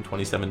 5 in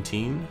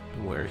 2017,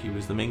 where he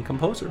was the main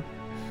composer.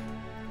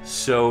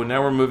 So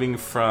now we're moving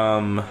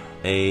from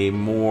a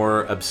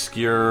more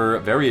obscure,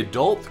 very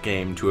adult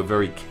game to a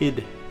very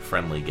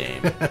kid-friendly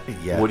game.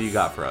 Yes. What do you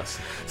got for us?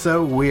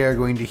 So we are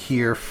going to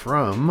hear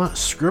from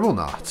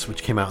Scribblenauts,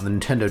 which came out on the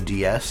Nintendo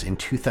DS in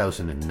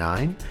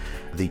 2009.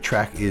 The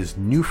track is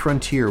New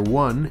Frontier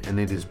 1, and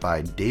it is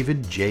by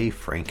David J.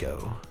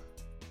 Franco.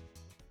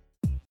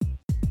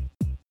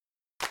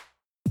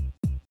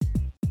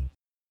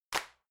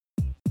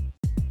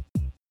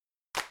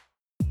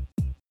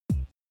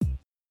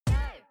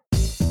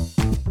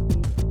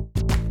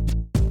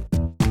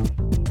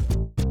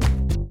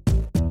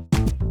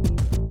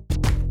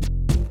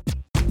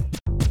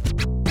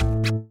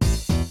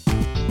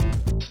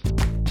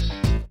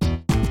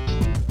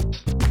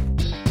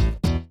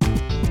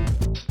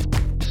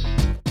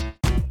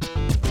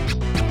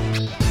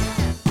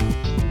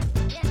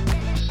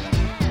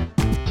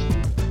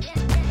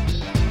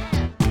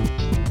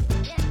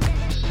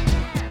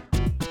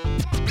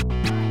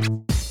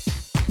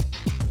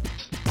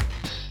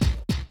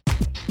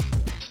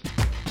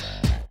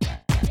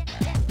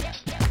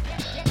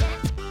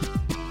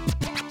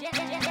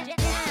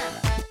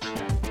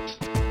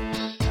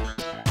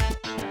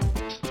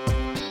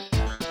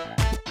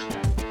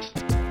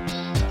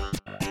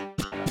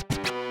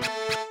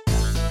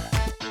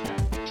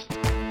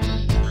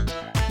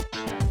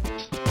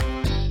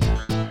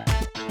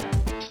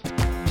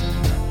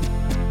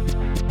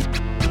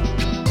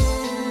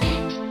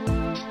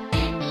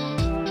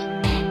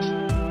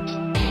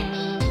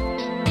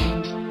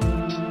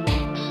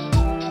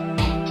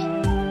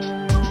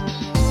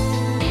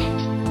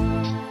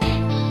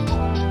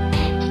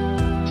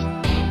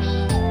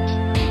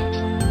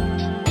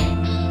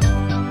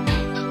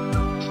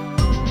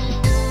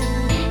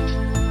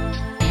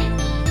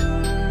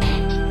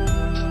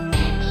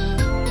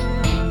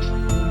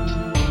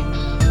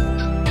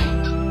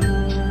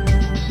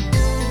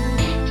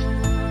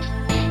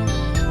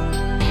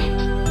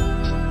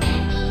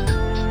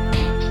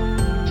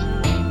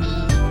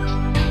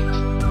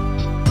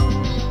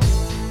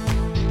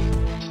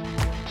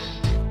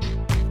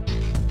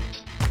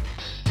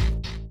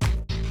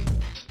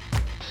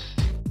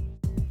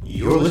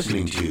 You're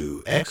listening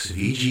to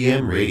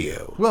XVGM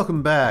Radio.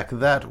 Welcome back.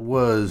 That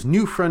was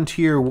New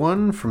Frontier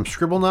 1 from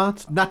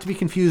Scribblenauts, not to be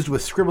confused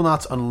with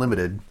Scribblenauts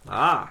Unlimited.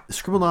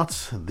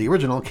 Scribblenauts, the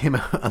original, came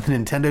out on the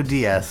Nintendo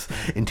DS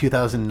in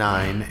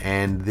 2009,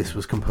 and this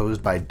was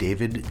composed by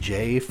David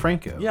J.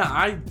 Franco. Yeah,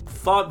 I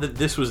thought that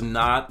this was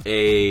not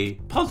a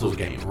puzzle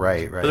game.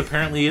 Right. But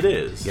apparently it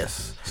is.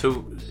 Yes.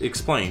 So,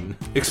 explain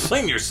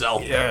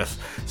yourself. Yes.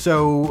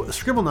 So,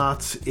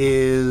 Scribblenauts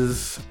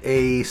is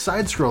a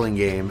side-scrolling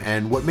game,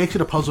 and what makes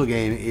it a puzzle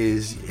game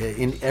is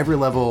in every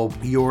level,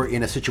 you're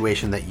in a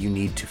situation that you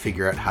need to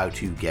figure out how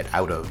to get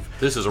out of.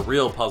 This is a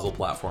real puzzle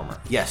platformer.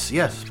 Yes.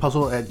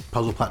 Puzzle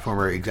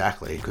platformer,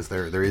 exactly, because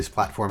there is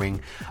platforming,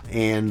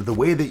 and the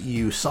way that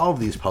you solve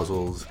these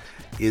puzzles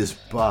is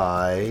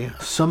by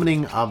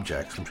summoning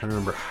objects. I'm trying to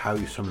remember how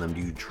you summon them.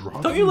 Do you draw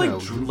them? Don't you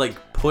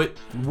like put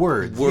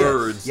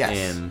words yes.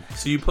 in?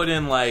 So you put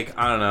in I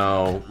don't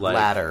know,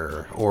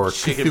 ladder or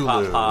chicken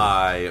Cthulhu, pot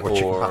pie or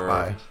chicken pot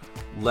pie.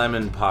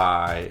 Lemon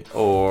pie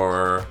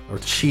or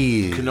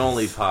cheese,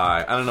 cannoli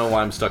pie. I don't know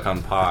why I'm stuck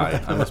on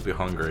pie. I must be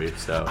hungry.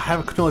 So I have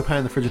a cannoli pie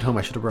in the fridge at home.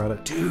 I should have brought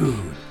it, dude.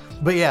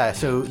 But yeah,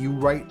 so you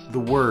write the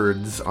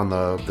words on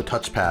the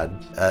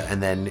touchpad,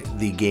 and then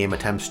the game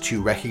attempts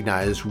to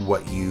recognize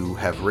what you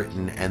have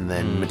written and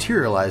then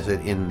materialize it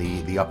in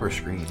the upper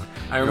screen.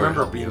 I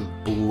remember being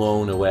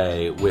blown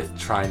away with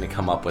trying to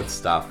come up with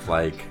stuff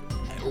like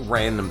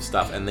random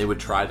stuff, and they would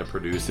try to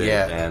produce it.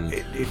 Yeah, And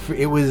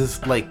it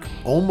was like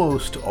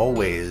almost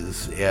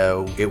always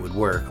it would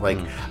work. Like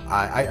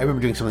I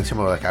remember doing something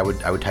similar. Like I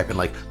would type in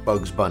like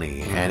Bugs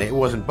Bunny, and it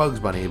wasn't Bugs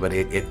Bunny, but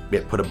it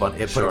put a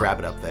put a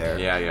rabbit up there.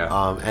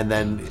 Yeah. And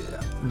then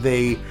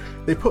they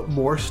put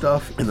more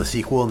stuff in the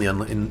sequel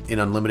in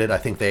Unlimited. I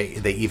think they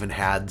even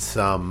had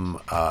some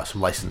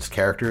licensed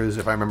characters,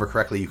 if I remember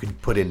correctly. You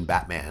could put in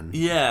Batman.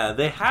 Yeah,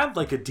 they had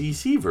like a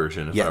DC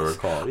version, if I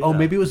recall. Yeah. Oh,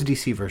 maybe it was a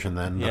DC version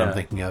then that I'm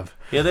thinking of.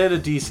 Yeah, they had a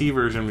DC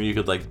version where you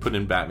could like put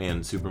in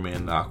Batman,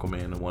 Superman,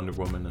 Aquaman, and Wonder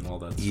Woman, and all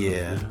that stuff.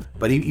 Yeah,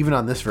 but even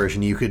on this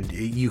version, you could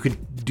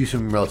do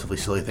some relatively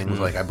silly things.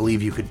 Like I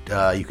believe you could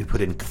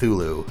put in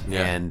Cthulhu,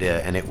 and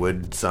it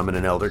would summon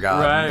an elder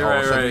god. And all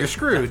of a sudden you're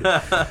screwed.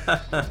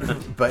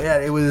 But yeah,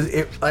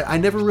 I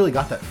never really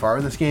got that far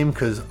in this game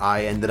because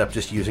I ended up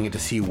just using it to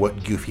see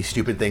what goofy,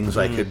 stupid things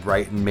I could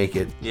write and make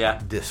it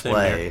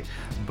display.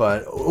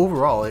 But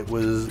overall, it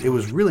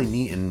was really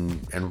neat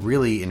and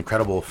really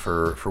incredible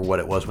for what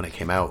it was when it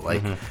came out.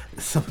 Like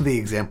some of the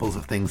examples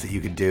of things that you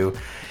could do,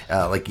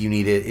 like you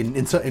needed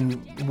in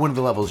one of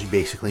the levels, you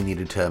basically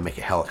needed to make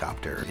a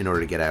helicopter in order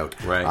to get out,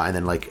 and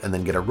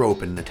then get a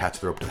rope and attach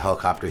the rope to the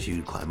helicopter so you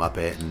could climb up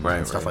it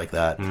and stuff like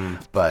that.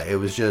 But it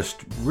was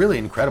just really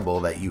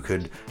incredible that you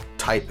could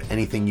type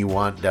anything you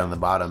want down the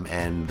bottom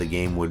and the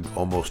game would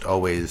almost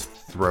always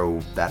throw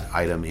that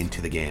item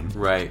into the game.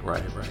 Right.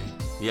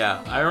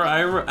 Yeah,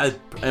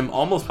 I'm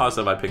almost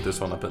positive I picked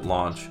this one up at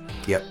launch.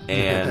 Yep.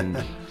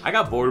 And I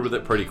got bored with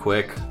it pretty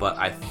quick, but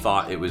I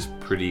thought it was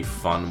pretty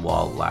fun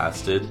while it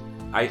lasted.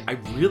 I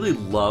really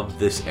love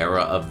this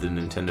era of the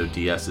Nintendo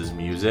DS's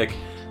music.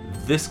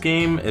 This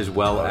game, as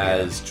well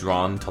as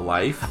Drawn to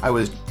Life. I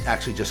was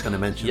actually just going to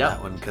mention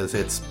that one because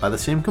it's by the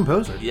same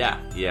composer.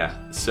 Yeah.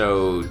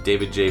 So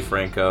David J.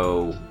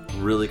 Franco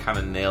really kind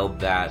of nailed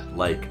that,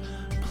 like,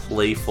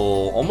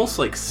 playful, almost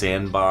like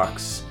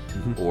sandbox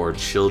or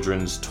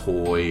children's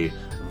toy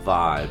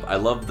vibe. I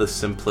love the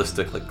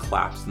simplistic like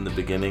claps in the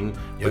beginning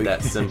with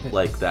that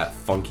like that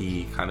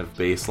funky kind of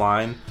bass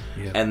line.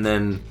 And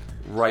then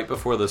right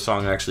before the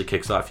song actually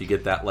kicks off, you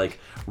get that like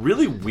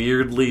really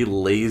weirdly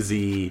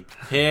lazy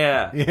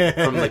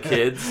from the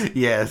kids.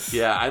 Yes.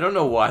 Yeah, I don't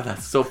know why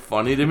that's so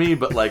funny to me,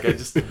 but like I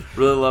just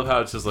really love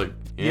how it's just like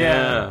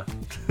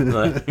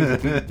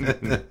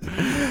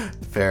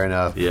Fair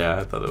enough. Yeah,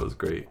 I thought it was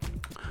great.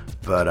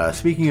 But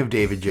speaking of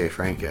David J.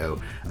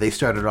 Franco, they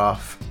started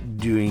off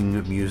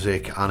doing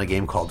music on a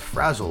game called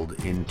Frazzled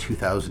in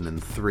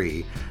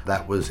 2003.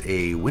 That was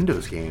a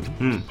Windows game,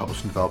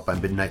 published and developed by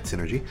Midnight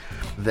Synergy.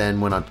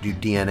 Then went on to do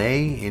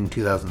DNA in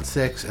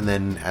 2006, and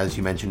then, as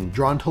you mentioned,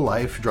 Drawn to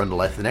Life,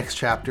 the next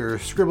chapter,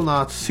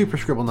 Scribblenauts, Super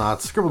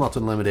Scribblenauts, Scribblenauts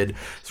Unlimited,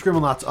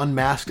 Scribblenauts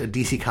Unmasked, a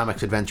DC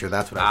Comics adventure,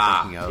 that's what I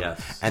was thinking of.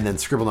 Yes. And then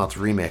Scribblenauts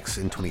Remix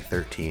in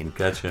 2013.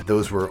 Gotcha.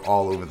 Those were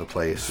all over the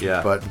place.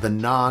 Yeah. But the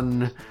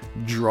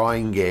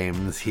non-drawing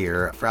games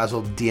here,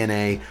 Frazzled,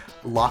 DNA,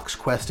 Lock's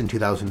Quest in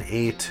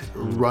 2008,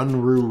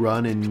 Run Roo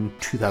Run in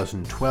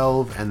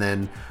 2012, and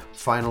then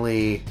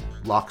finally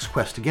Lock's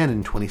Quest again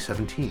in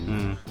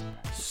 2017.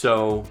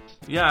 So,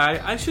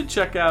 yeah, I should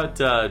check out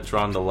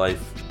Drawn to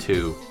Life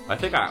 2. I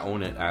think I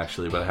own it,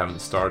 actually, but I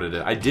haven't started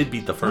it. I did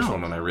beat the first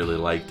one, and I really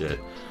liked it.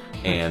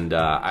 And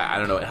I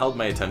don't know, it held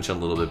my attention a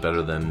little bit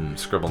better than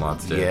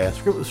Scribblenauts did. Yeah,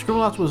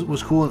 Scribblenauts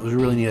was cool. It was a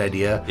really neat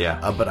idea.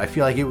 Yeah. But I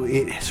feel like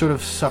it sort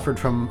of suffered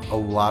from a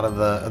lot of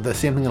the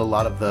same thing that a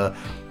lot of the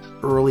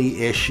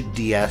early-ish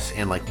DS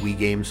and like Wii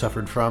games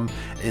suffered from,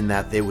 in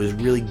that it was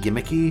really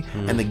gimmicky,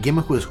 and the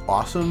gimmick was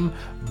awesome,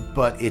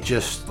 but it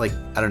just, like,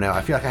 I don't know, I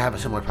feel like I have a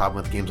similar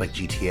problem with games like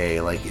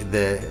GTA. Like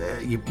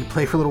you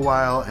play for a little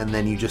while and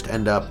then you just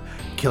end up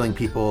killing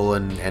people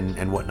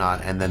and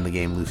whatnot, and then the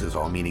game loses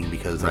all meaning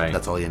because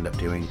that's all you end up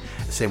doing.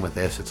 Same with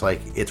this. It's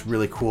like, it's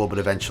really cool, but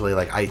eventually,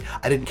 like, I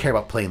didn't care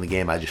about playing the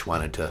game, I just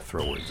wanted to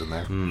throw words in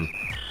there.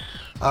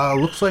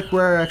 Looks like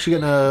we're actually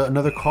getting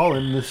another call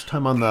in, this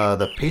time on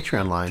the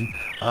Patreon line.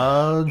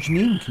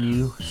 Janine, can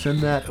you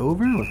send that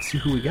over? Let's see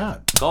who we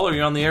got. Caller,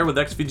 you're on the air with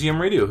XVGM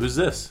Radio. Who's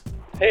this?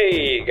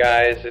 Hey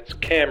guys, it's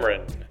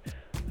Cameron,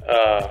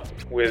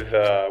 with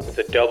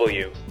a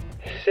W.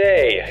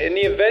 Say, in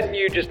the event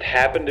you just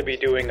happen to be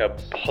doing a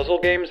puzzle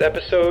games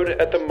episode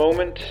at the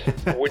moment,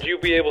 would you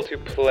be able to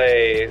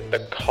play the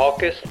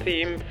Caucus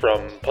theme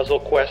from Puzzle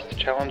Quest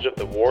Challenge of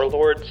the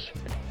Warlords?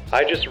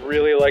 I just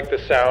really like the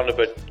sound of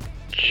a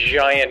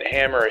giant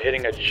hammer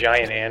hitting a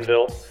giant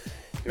anvil.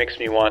 Makes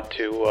me want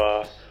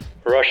to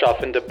rush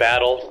off into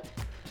battle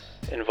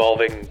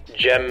involving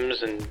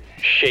gems and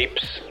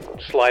shapes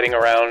sliding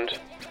around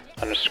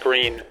on a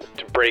screen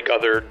to break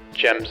other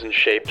gems and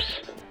shapes.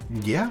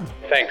 Yeah.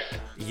 Thanks.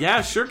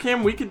 Yeah, sure,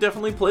 Cam. We could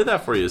definitely play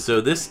that for you.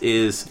 So this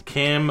is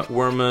Cam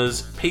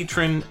Worma's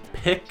patron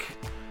pick,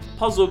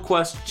 Puzzle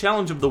Quest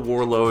Challenge of the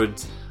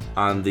Warlords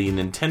on the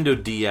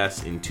Nintendo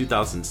DS in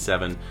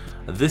 2007.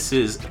 This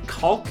is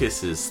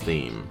Caucus's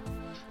theme,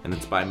 and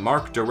it's by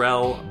Mark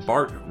Durrell,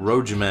 Bart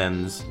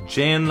Rogemans,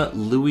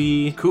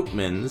 Jan-Louis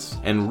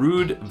Koopmans, and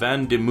Ruud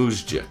van de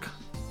Moesjik.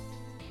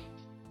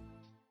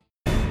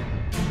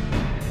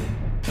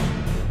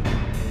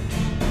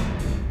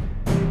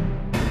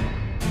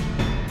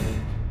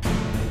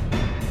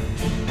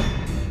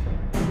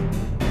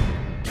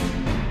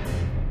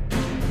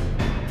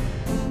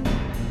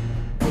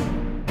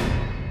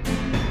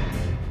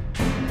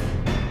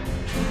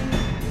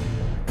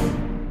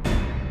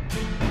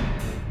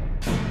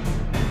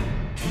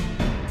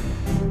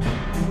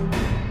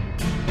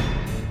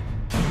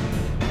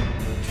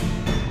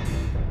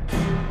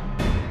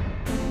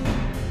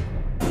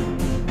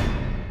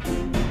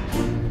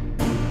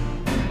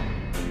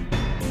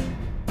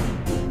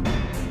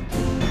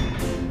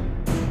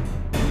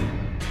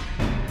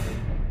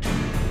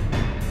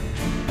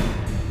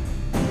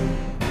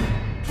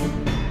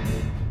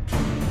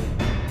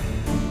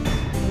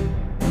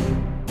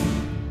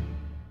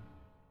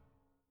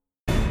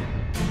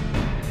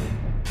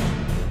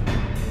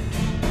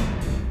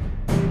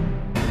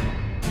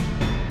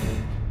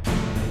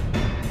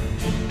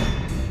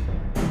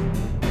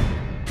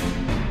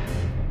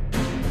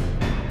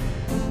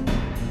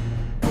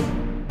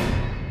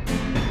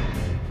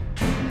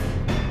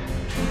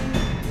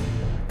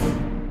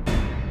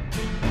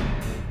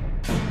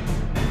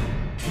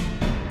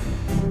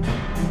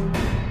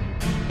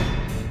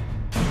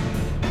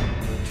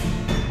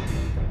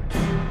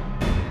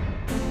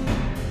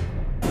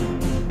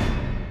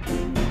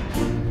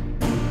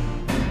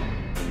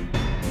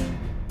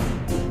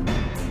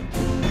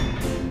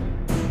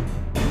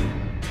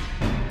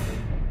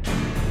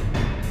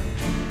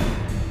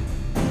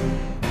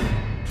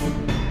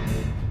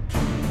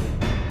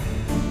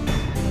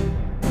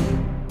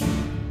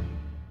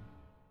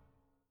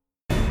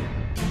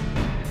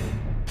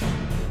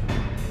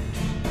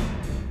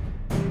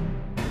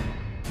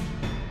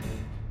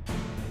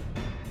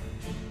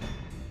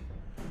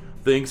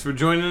 Thanks for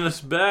joining us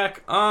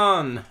back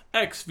on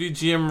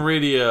XVGM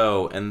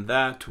Radio, and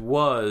that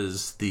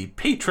was the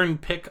patron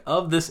pick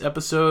of this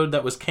episode.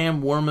 That was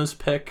Cam Worma's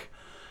pick,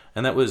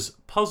 and that was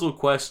Puzzle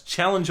Quest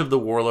Challenge of the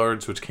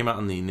Warlords, which came out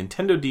on the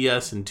Nintendo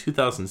DS in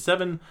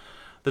 2007.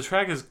 The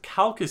track is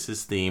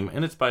Calcus's theme,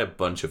 and it's by a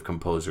bunch of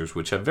composers,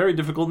 which have very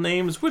difficult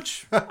names,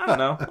 which, I don't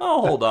know,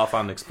 I'll hold off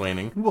on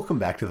explaining. We'll come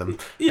back to them.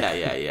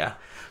 Yeah.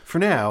 For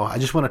now, I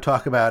just want to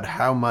talk about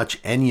how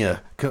much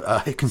Enya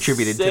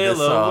contributed to this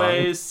song. Sail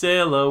away,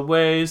 sail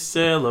away,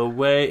 sail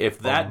away. If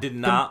that did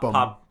not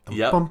pop...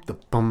 Yep.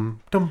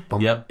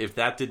 Yep. If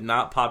that did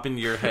not pop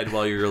into your head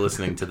while you were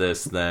listening to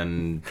this,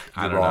 then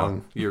I don't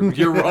know.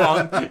 You're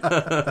wrong.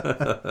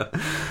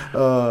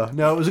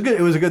 No,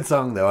 it was a good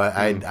song though.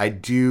 I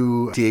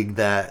do dig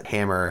that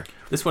hammer.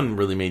 This one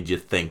really made you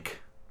think.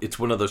 It's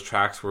one of those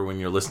tracks where when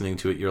you're listening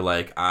to it, you're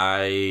like,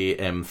 I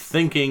am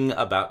thinking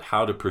about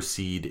how to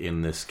proceed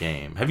in this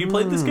game. Have you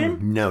played this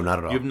game? No, not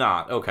at all. You've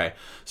not? Okay.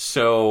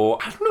 So,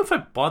 I don't know if I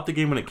bought the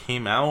game when it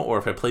came out or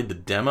if I played the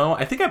demo.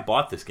 I think I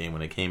bought this game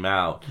when it came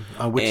out.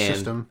 On which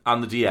system? On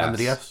the DS. On the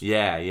DS?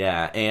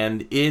 Yeah.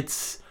 And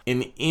it's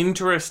an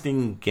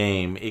interesting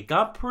game. It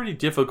got pretty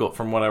difficult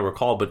from what I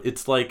recall, but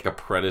it's like a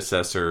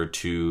predecessor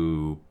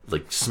to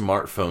like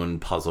smartphone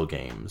puzzle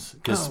games,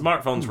 because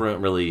smartphones weren't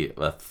really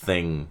a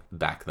thing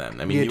back then.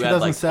 I mean, you had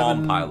like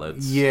Palm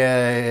Pilots, but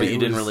you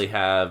didn't really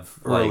have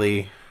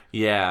early.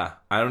 Yeah,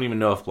 I don't even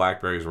know if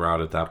Blackberries were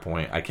out at that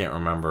point. I can't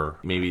remember.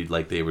 Maybe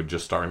like they were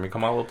just starting to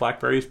come out with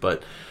Blackberries,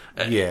 but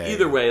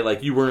either way,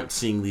 like you weren't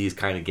seeing these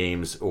kind of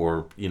games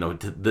or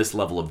to this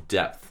level of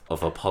depth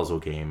of a puzzle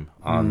game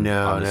on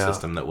a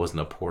system that wasn't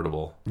a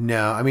portable.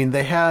 No, I mean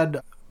they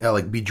had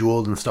like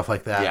Bejeweled and stuff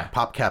like that. Yeah.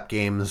 PopCap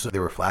games, they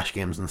were Flash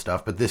games and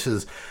stuff. But this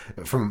is,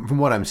 from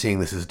what I'm seeing,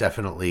 this is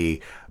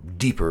definitely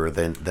deeper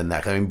than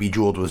that. I mean,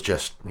 Bejeweled was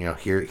just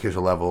here's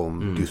a level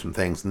and do some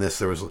things. And this,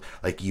 there was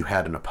like you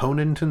had an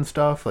opponent and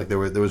stuff. Like there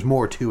was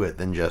more to it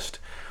than just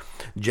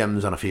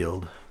gems on a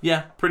field.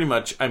 Yeah, pretty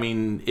much. I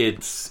mean,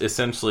 it's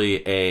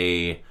essentially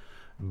a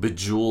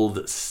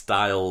Bejeweled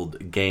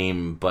styled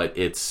game, but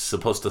it's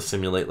supposed to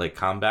simulate like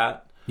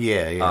combat.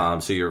 Yeah.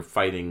 So you're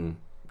fighting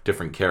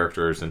different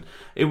characters, and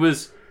it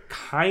was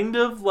kind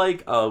of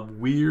like a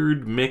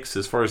weird mix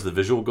as far as the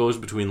visual goes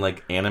between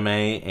like anime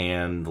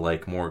and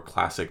like more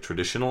classic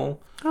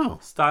traditional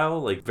style,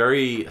 like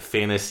very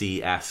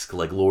fantasy-esque,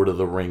 like Lord of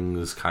the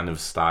Rings kind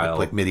of style,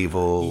 like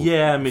medieval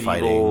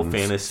medieval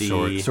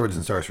fantasy, swords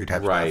and sorcery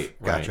type stuff.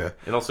 Gotcha. Right.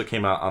 It also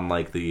came out on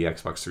like the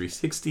Xbox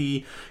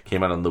 360,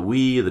 came out on the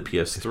Wii, the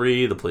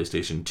PS3, the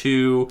PlayStation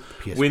 2,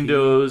 PSP.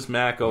 Windows,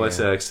 Mac OS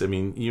X. I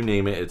mean, you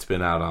name it, it's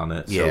been out on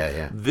it.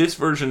 So this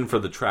version for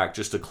the track,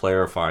 just to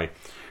clarify,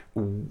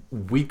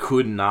 we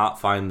could not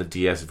find the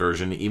DS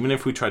version. Even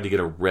if we tried to get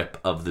a rip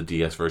of the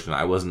DS version,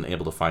 I wasn't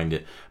able to find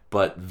it.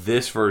 But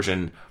this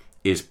version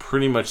is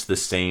pretty much the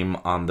same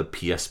on the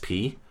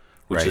PSP,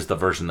 which is the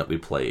version that we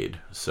played.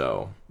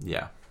 So,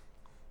 yeah.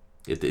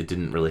 It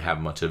didn't really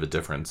have much of a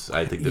difference.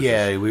 I think this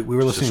we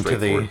were listening to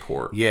the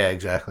port. Yeah,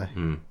 exactly.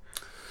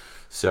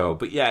 So,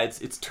 but yeah,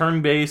 it's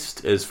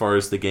turn-based as far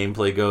as the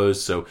gameplay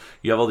goes. So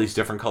you have all these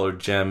different colored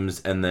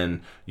gems, and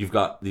then you've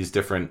got these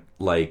different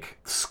like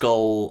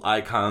skull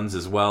icons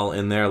as well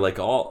in there, like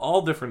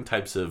all different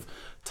types of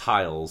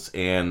tiles.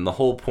 And the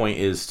whole point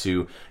is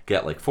to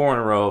get like 4 in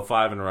a row,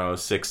 5 in a row,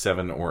 6,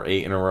 7, or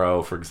 8 in a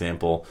row, for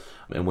example.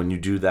 And when you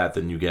do that,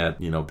 then you get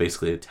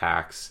basically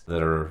attacks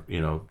that are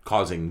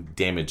causing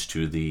damage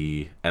to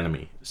the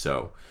enemy.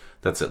 So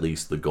that's at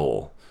least the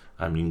goal.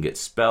 You can get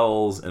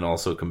spells and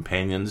also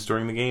companions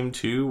during the game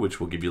too,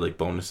 which will give you like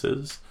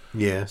bonuses.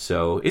 Yeah.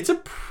 So it's a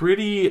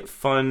pretty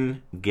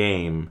fun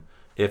game,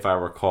 if I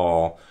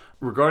recall.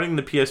 Regarding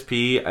the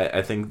PSP,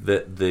 I think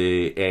that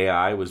the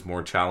AI was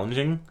more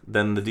challenging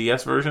than the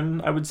DS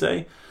version, I would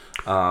say.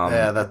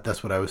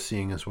 That's what I was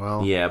seeing as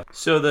well. Yeah.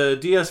 So the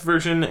DS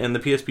version and the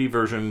PSP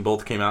version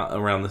both came out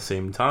around the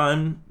same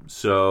time.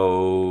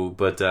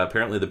 But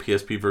apparently the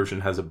PSP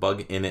version has a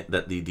bug in it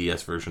that the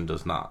DS version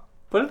does not.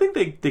 But I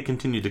think they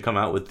continued to come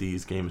out with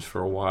these games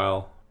for a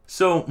while.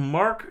 So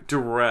Mark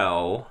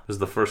Durrell is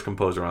the first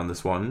composer on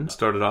this one.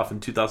 Started off in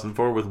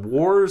 2004 with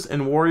Wars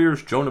and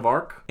Warriors Joan of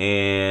Arc.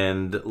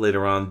 And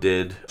later on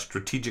did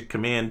Strategic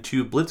Command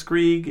 2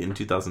 Blitzkrieg in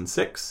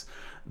 2006.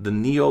 The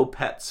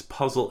Neopets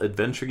puzzle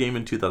adventure game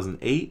in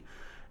 2008.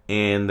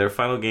 And their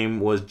final game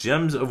was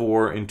Gems of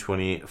War in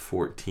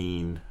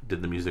 2014.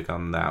 Did the music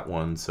on that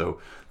one. So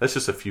that's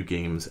just a few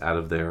games out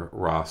of their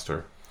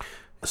roster.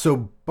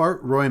 So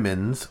Bart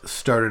Roymans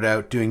started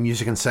out doing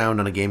music and sound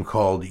on a game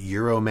called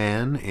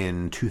Euroman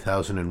in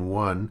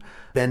 2001.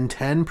 Ben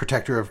 10,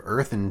 Protector of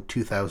Earth in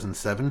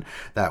 2007.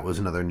 That was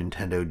another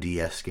Nintendo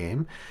DS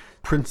game.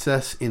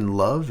 Princess in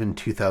Love in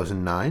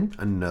 2009,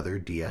 another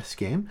DS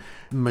game.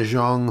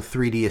 Mahjong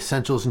 3D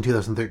Essentials in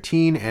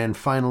 2013. And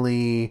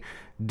finally,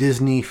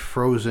 Disney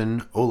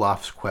Frozen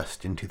Olaf's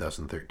Quest in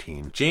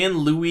 2013.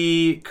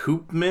 Jan-Louis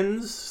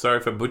Koopmans, sorry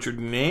if I butchered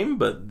your name,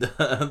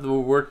 but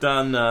worked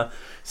on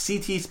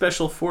CT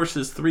Special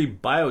Forces 3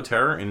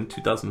 Bioterror in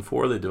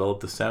 2004. They developed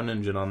the sound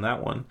engine on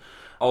that one.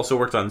 Also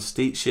worked on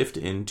State Shift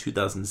in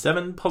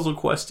 2007, Puzzle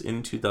Quest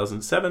in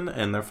 2007,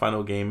 and their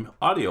final game,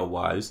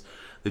 audio-wise,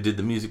 they did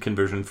the music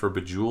conversion for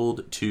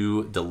Bejeweled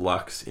 2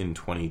 Deluxe in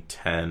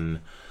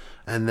 2010.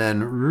 And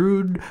then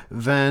Ruud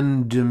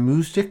van de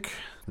Moosdijk.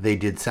 They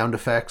did sound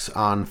effects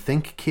on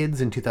Think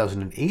Kids in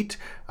 2008.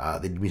 They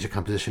did music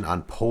composition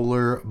on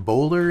Polar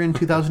Bowler in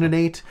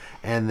 2008.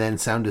 And then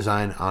sound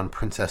design on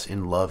Princess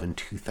in Love in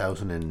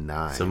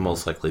 2009. So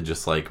most likely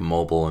just like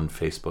mobile and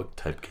Facebook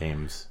type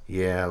games.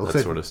 Yeah.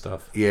 That sort of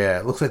stuff. Yeah.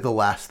 It looks like the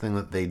last thing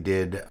that they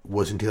did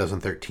was in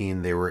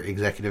 2013. They were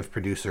executive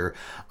producer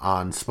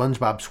on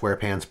SpongeBob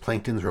SquarePants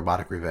Plankton's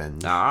Robotic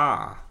Revenge.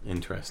 Ah,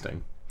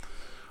 interesting.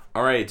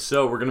 All right,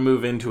 so we're going to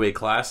move into a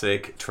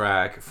classic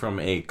track from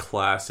a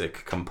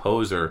classic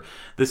composer.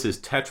 This is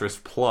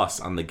Tetris Plus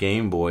on the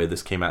Game Boy.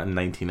 This came out in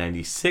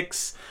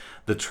 1996.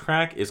 The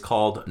track is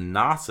called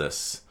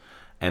Gnosis,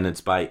 and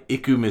it's by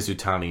Iku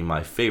Mizutani,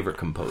 my favorite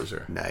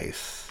composer.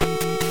 Nice.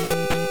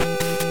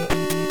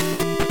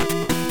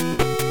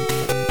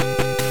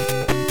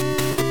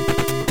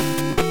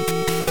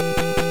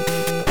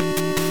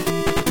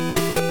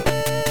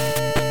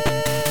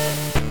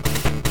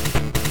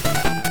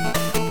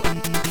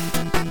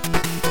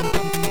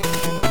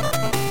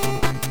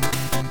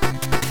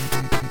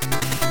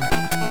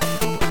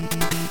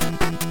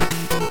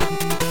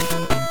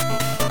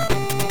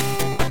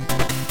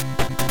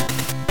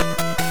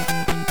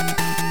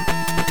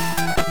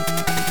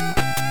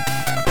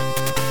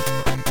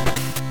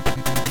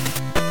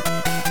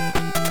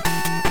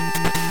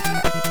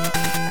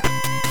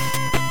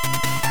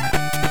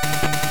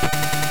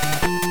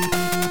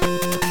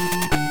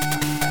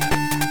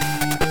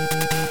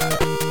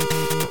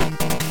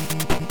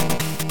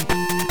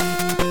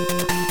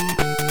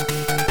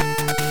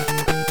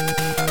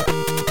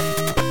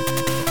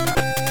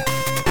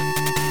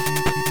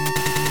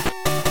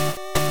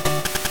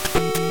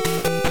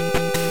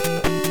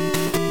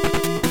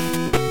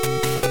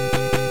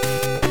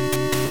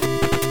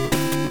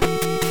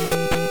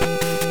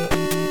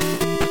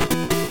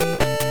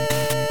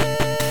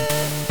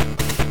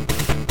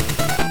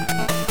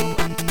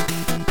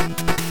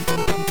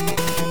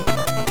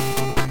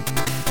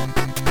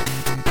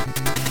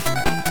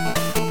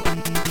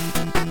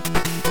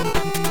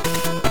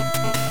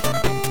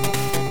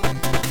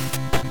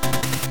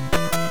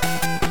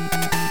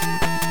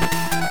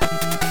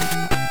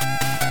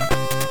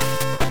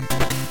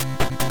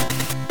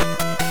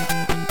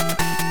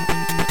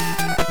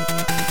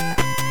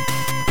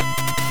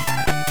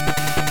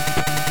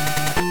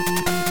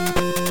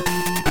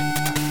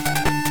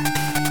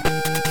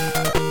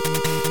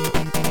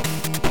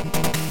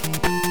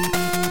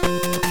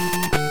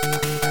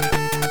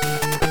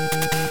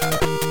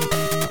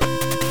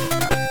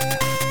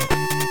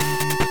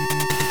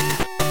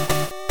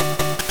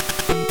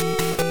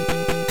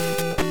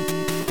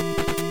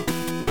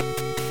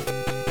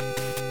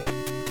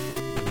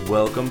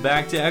 Welcome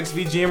back to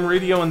XVGM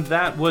Radio, and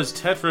that was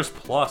Tetris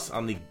Plus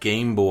on the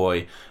Game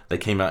Boy that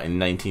came out in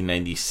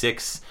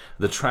 1996.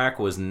 The track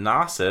was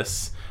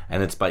Gnosis,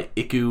 and it's by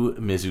Iku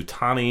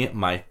Mizutani,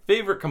 my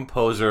favorite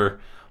composer,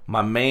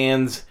 my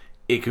man's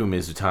Iku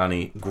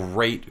Mizutani.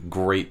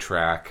 Great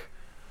track.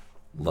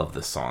 Love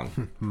this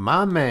song.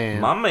 My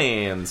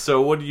man.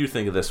 So what do you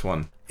think of this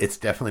one? It's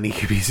definitely an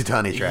Iku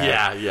Mizutani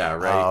track. Yeah,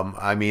 right.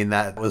 I mean,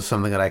 that was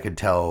something that I could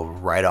tell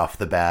right off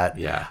the bat.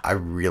 Yeah. I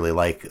really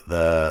like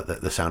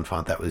the sound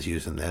font that was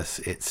used in this.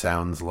 It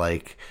sounds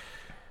like...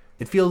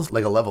 It feels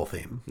like a level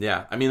theme.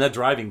 Yeah, I mean, that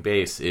driving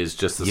bass is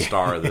just the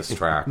star of this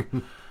track.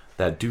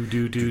 That do.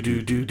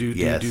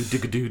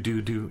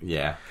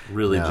 Yeah,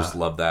 really just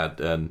love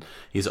that. And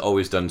he's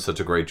always done such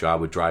a great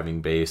job with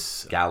driving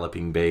bass,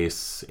 galloping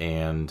bass,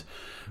 and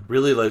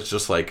really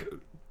just like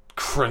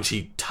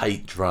crunchy,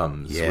 tight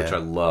drums, which I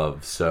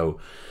love. So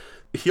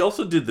he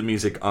also did the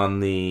music on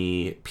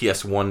the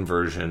PS1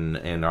 version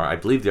and I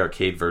believe the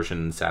arcade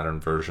version, Saturn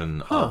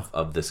version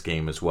of this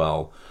game as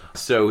well.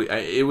 So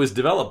it was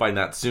developed by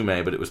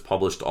Natsume, but it was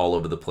published all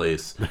over the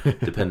place,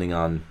 depending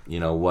on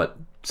what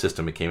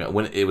system it came out.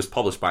 When it was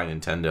published by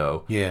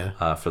Nintendo,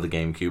 for the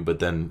GameCube, but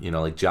then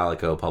like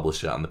Jalico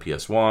published it on the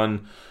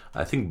PS1.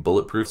 I think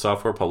Bulletproof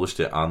Software published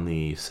it on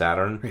the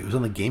Saturn. Wait, it was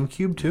on the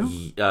GameCube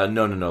too?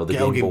 No, the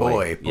Game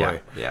Boy.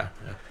 Yeah.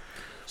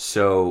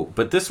 So,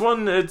 but this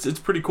one, it's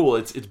pretty cool.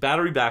 It's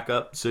battery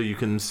backup, so you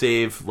can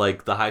save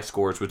like the high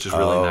scores, which is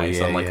really nice,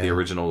 unlike the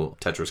original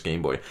Tetris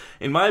Game Boy.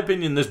 In my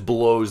opinion, this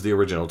blows the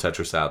original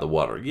Tetris out of the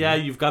water. Yeah,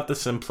 you've got the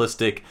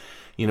simplistic,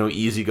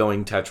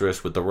 easygoing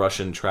Tetris with the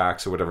Russian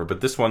tracks or whatever,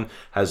 but this one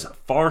has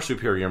far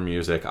superior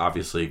music,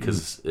 obviously,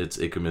 because it's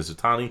Iku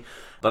Mizutani.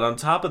 But on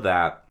top of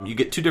that, you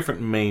get two different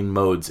main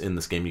modes in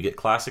this game. You get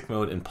classic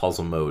mode and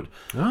puzzle mode.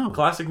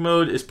 Classic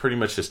mode is pretty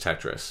much just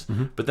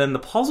Tetris. But then the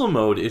puzzle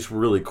mode is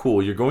really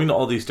cool. You're going to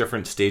all these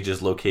different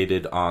stages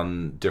located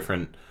on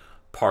different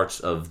parts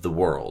of the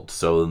world.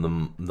 So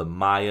the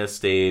Maya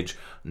stage,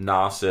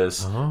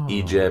 Knossos,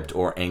 Egypt,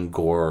 or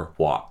Angkor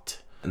Wat.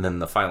 And then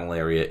the final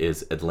area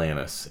is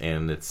Atlantis,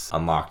 and it's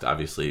unlocked,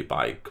 obviously,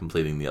 by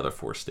completing the other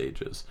 4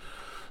 stages.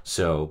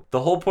 So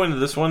the whole point of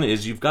this one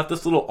is you've got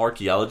this little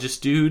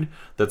archaeologist dude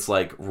that's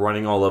like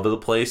running all over the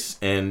place,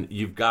 and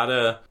you've got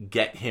to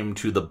get him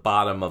to the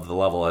bottom of the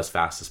level as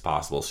fast as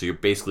possible. So you're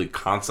basically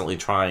constantly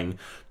trying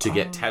to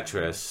get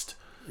Tetris'd,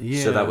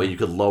 so that way you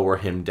could lower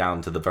him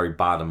down to the very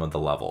bottom of the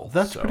level.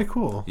 That's pretty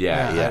cool.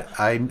 Yeah.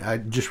 I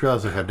just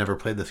realized I've never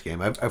played this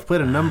game. I've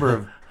played a number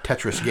of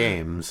Tetris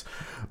games,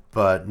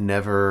 but I've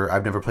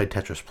never played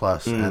Tetris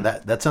Plus. And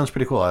that sounds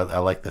pretty cool. I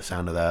like the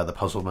sound of the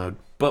puzzle mode.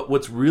 But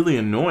what's really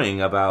annoying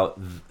about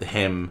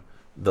him,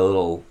 the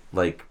little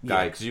like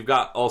guy, because you've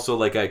got also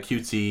like a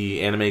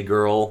cutesy anime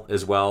girl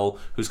as well,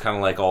 who's kind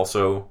of like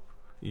also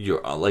you're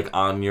like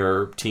on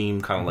your team,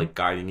 kind of like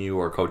guiding you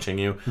or coaching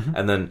you,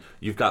 and then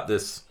you've got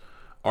this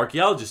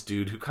archaeologist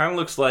dude who kind of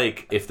looks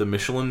like if the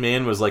Michelin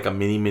Man was like a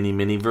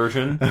mini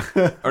version,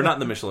 or not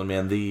the Michelin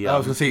Man. I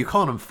was gonna say, you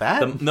calling him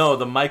fat?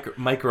 The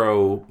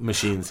micro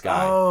machines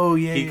guy. Oh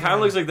yeah, he kind of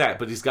looks like that,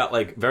 but he's got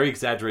like very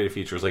exaggerated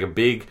features, like a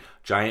big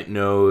giant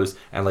nose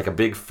and like a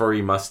big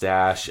furry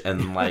mustache,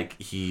 and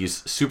like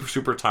he's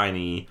super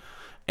tiny,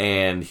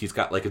 and he's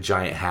got like a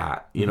giant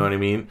hat. You know what I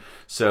mean?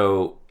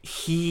 So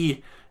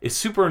he is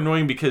super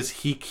annoying because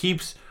he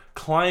keeps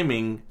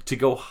climbing to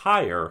go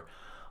higher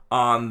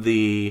on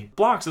the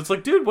blocks. It's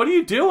like, dude, what are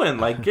you doing?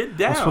 Like, get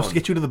down. I'm supposed to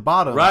get you to the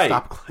bottom. Right.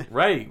 Stop climbing.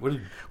 Right.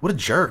 What a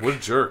jerk. What a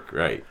jerk.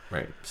 Right.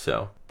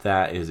 So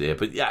that is it.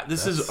 But yeah,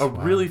 this is a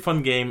really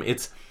fun game.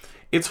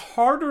 It's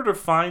harder to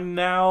find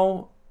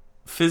now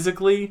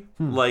physically.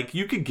 Like,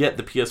 you could get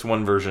the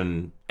PS1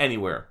 version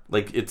anywhere.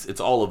 Like, it's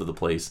all over the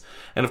place.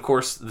 And of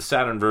course, the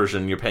Saturn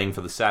version, you're paying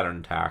for the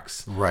Saturn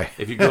tax. Right.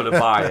 If you go to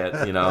buy it,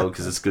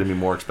 because it's going to be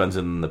more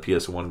expensive than the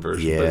PS1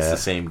 version. But it's the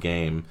same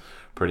game,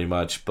 pretty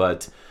much.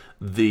 But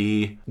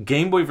the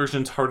Game Boy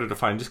version's harder to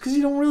find just because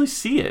you don't really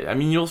see it. I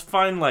mean, you'll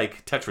find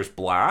like Tetris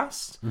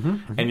Blast,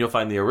 and you'll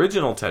find the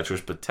original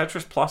Tetris, but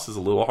Tetris Plus is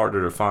a little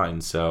harder to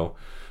find. So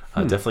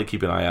definitely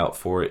keep an eye out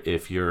for it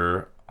if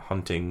you're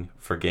hunting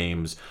for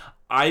games.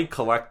 I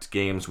collect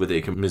games with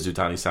Eiki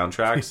Mizutani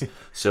soundtracks,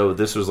 so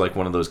this was like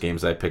one of those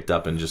games I picked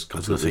up and just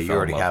completely you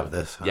already have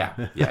this. Huh?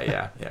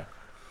 Yeah.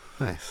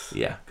 Nice.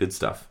 Yeah, good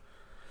stuff.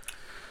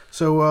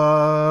 So,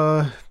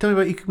 tell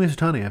me about Eiki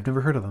Mizutani. I've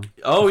never heard of them.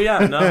 Oh, yeah.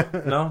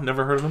 No,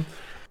 never heard of them.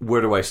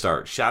 Where do I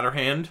start?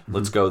 Shatterhand.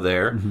 Let's go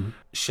there.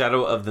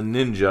 Shadow of the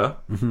Ninja.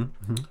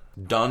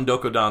 Don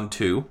Dokodon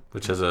 2,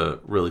 which has a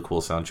really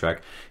cool soundtrack.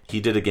 He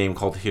did a game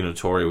called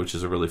Hinotori, which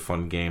is a really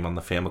fun game on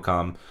the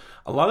Famicom.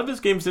 A lot of his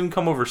games didn't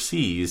come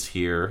overseas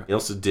here. He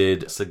also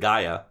did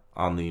Sagaya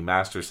on the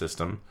Master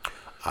System.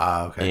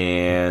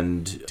 Okay.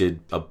 And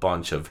did a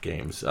bunch of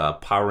games.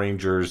 Power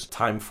Rangers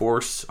Time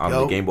Force on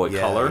the Game Boy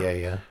Color.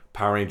 Yeah.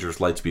 Power Rangers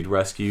Lightspeed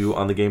Rescue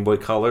on the Game Boy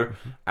Color.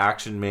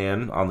 Action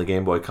Man on the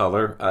Game Boy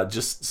Color.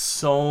 Just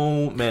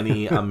so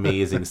many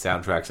amazing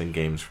soundtracks and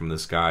games from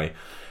this guy.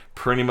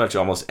 Pretty much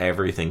almost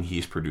everything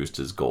he's produced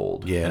is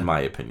gold, in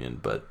my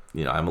opinion. But,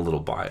 I'm a little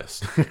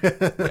biased.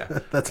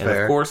 That's fair.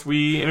 And, of course,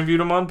 we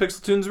interviewed him on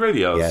Pixel Tunes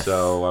Radio. Yes.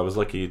 So I was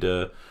lucky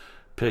to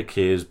pick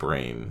his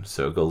brain.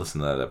 So go listen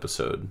to that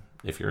episode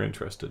if you're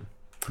interested.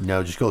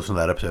 No, just go listen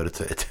to that episode.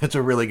 It's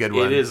a really good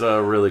one. It is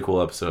a really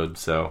cool episode.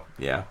 So,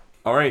 yeah.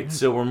 All right,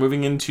 so we're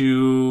moving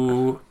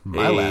into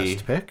my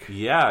last pick.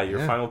 Yeah, your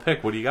final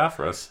pick. What do you got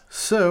for us?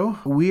 So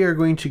we are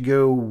going to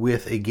go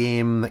with a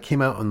game that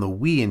came out on the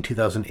Wii in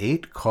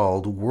 2008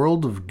 called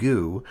World of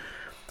Goo.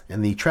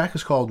 And the track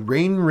is called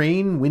Rain,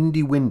 Rain,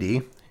 Windy,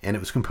 Windy. And it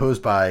was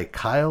composed by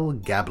Kyle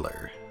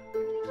Gabler.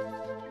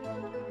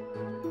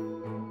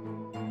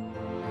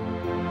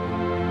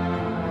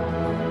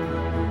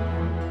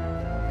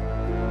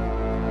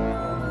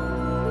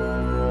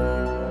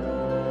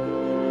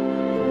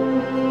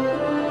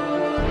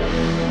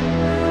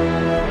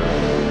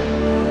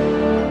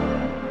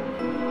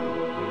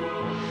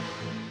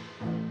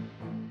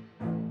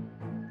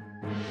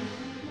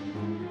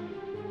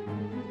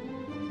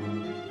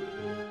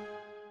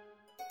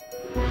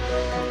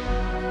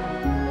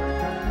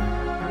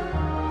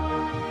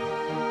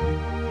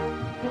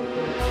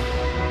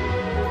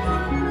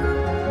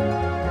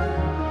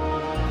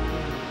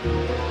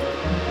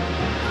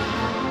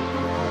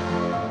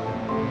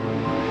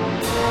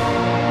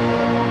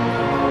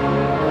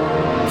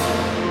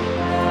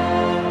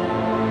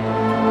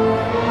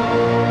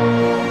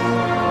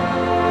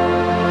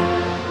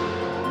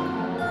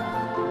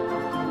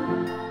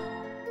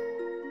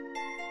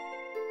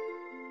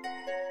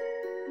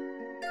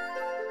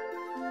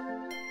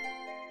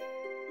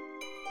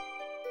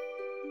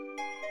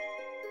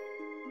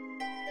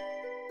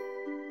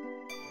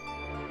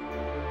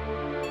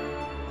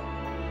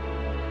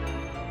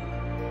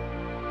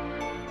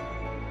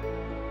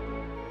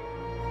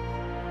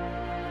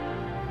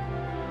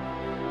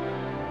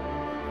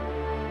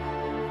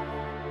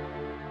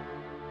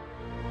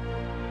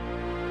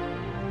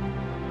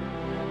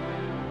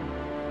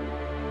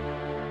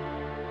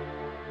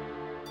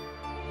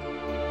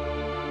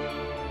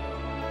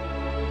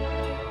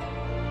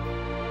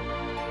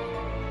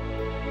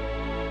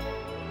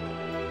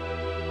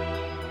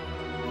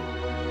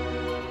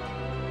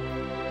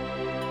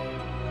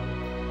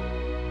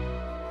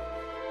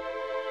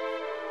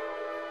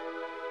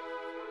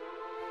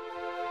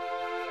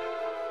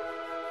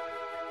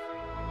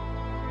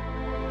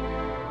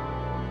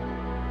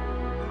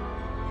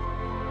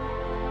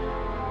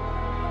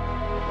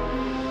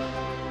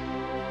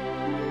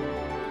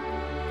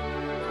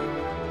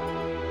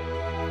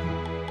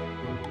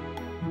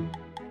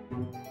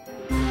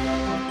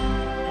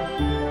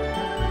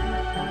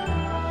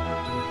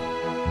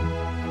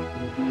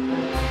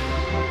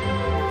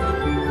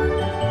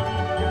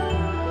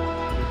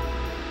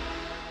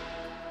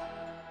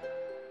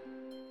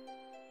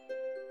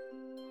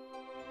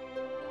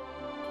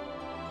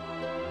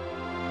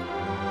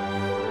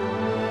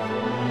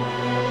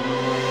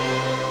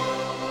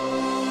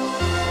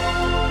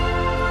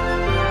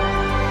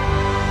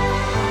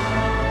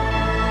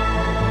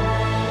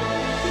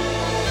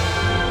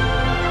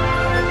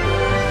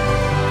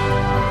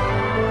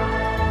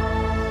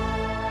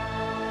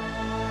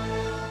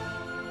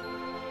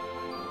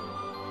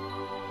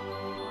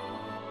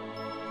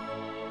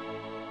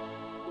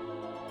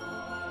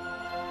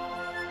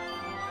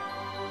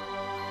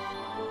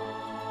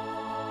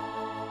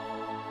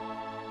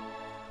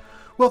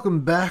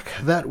 Welcome back.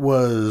 That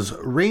was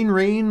Rain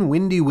Rain,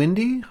 Windy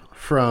Windy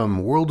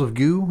from World of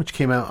Goo, which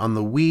came out on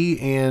the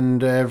Wii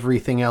and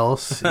everything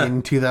else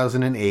in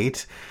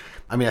 2008.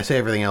 I mean, I say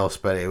everything else,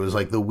 but it was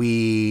like the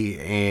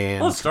Wii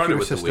and it started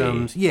with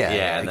systems. the Wii.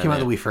 Yeah, it came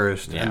out on the Wii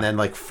first, yeah. and then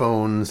like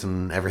phones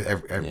and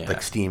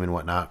like Steam and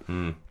whatnot.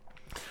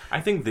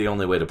 I think the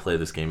only way to play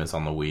this game is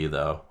on the Wii,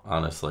 though,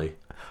 honestly.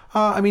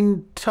 I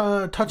mean,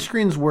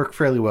 touchscreens work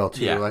fairly well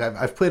too. Yeah. Like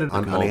I've played it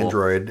on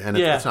Android, and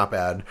it's not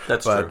bad.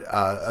 That's true.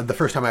 But the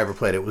first time I ever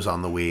played it was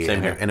on the Wii,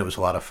 and it was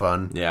a lot of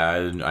fun. Yeah,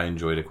 I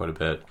enjoyed it quite a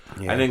bit.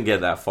 Yeah. I didn't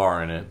get that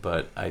far in it,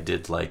 but I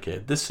did like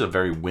it. This is a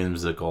very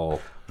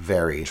whimsical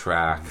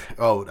track.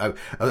 Oh, I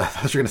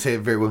thought you were going to say a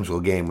very whimsical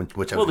game,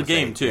 which I was the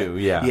game say. too.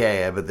 Yeah,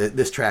 yeah. But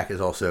this track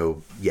is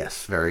also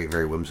very,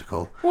 very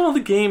whimsical. Well, the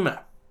game,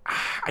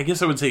 I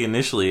guess I would say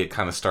initially it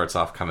kind of starts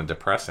off kind of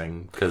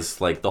depressing because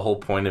like the whole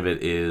point of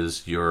it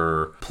is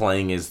you're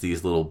playing as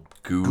these little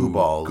goo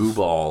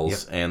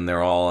balls, yep. And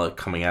they're all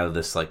coming out of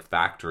this like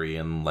factory,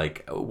 and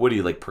like what are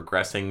you like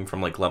progressing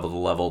from like level to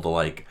level to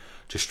like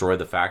destroy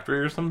the factory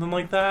or something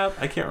like that?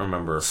 I can't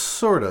remember.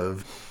 Sort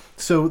of.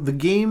 So the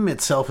game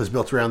itself is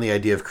built around the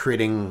idea of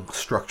creating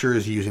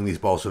structures using these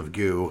balls of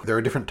goo. There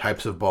are different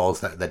types of balls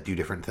that do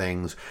different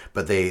things,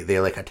 but they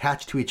like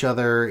attach to each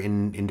other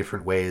in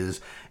different ways,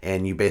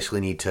 and you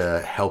basically need to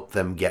help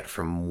them get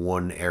from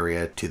one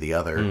area to the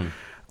other.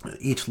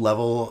 Each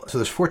level, so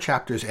there's 4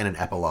 chapters and an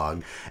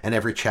epilogue, and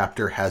every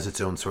chapter has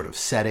its own sort of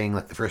setting.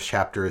 Like the first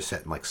chapter is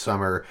set in like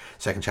summer,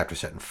 second chapter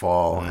set in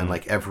fall, and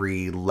like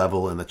every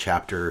level in the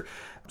chapter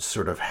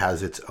sort of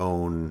has its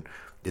own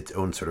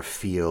sort of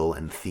feel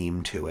and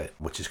theme to it,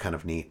 which is kind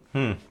of neat.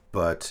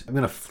 But I'm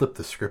going to flip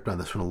the script on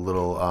this one a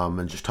little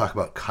and just talk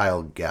about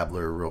Kyle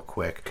Gabler real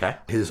quick. Okay.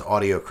 His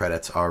audio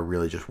credits are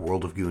really just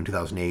World of Goo in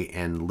 2008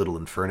 and Little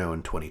Inferno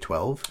in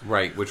 2012.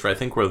 Right, which I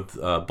think were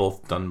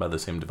both done by the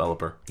same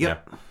developer.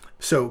 Yep. Yeah.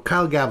 So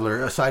Kyle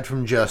Gabler, aside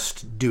from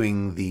just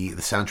doing the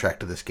soundtrack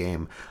to this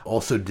game,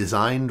 also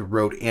designed,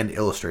 wrote, and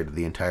illustrated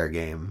the entire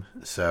game.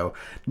 So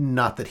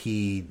not that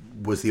he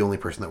was the only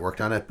person that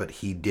worked on it, but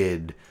he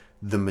did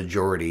the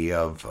majority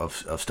of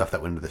stuff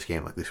that went into this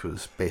game. Like this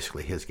was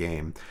basically his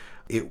game.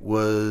 It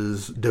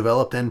was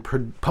developed and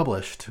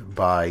published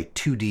by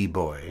 2D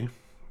Boy.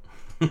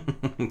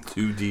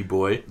 2D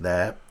Boy.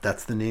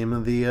 That's the name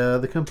of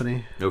the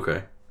company.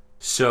 Okay.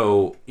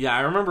 So yeah,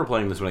 I remember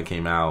playing this when it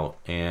came out,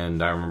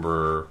 and I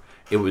remember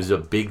it was a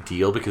big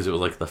deal because it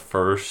was like the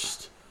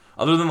first,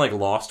 other than like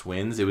Lost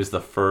Winds, it was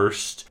the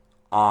first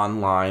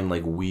online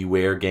like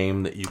WiiWare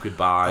game that you could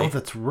buy. Oh,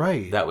 that's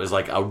right. That was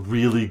like a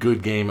really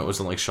good game. It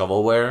wasn't like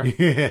shovelware.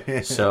 Yeah.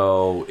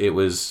 So it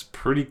was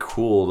pretty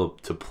cool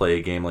to play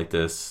a game like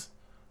this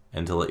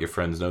and to let your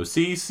friends know,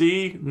 see,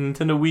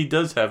 Nintendo Wii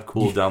does have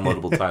cool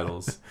downloadable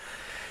titles.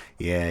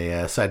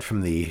 Yeah. Aside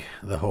from the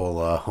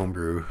whole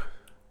homebrew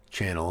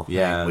channel,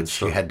 yeah,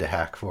 which you had to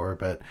hack for,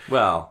 but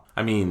well,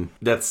 I mean,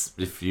 that's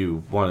if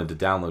you wanted to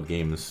download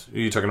games. Are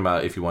you talking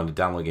about if you wanted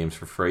to download games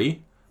for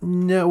free?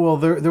 No, well,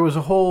 there was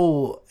a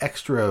whole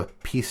extra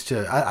piece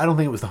to. I don't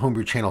think it was the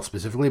homebrew channel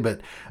specifically,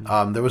 but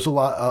there was a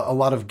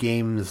lot of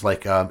games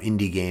like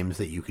indie games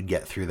that you could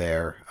get through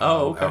there.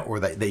 Okay.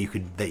 Or that you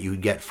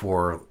could get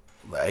for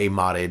a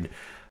modded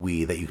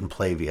Wii that you can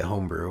play via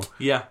homebrew.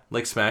 Yeah,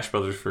 like Smash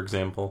Brothers, for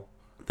example.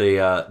 They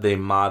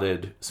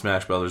modded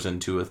Smash Brothers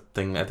into a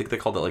thing. I think they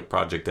called it like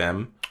Project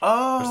M.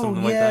 Oh, or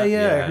something yeah, like that.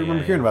 yeah. I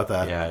remember hearing about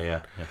that.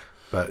 Yeah.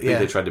 But I think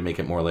they tried to make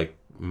it more like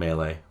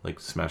Melee, like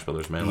Smash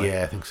Brothers Melee.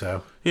 Yeah, I think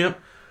so. Yep.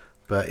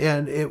 But yeah,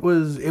 and it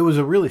was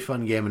a really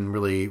fun game and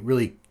really,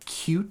 really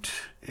cute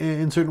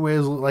in certain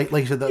ways. Like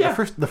you said,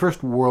 the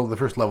first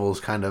level is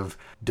kind of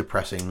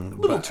depressing. A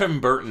little Tim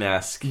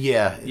Burton-esque.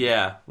 Yeah.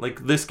 Yeah,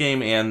 like this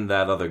game and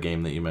that other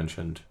game that you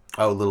mentioned.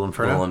 Oh, Little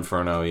Inferno? Little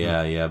Inferno,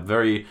 yeah.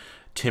 Very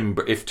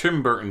if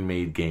Tim Burton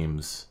made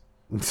games,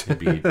 it'd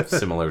be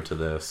similar to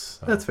this.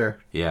 So. That's fair.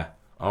 Yeah.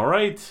 All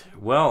right.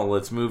 Well,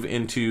 let's move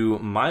into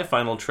my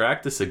final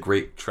track. This is a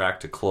great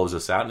track to close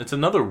us out, and it's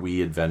another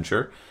Wii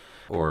adventure,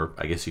 or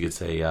I guess you could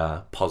say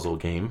puzzle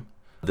game.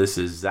 This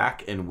is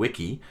Zack and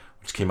Wiki,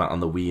 which came out on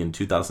the Wii in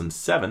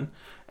 2007,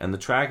 and the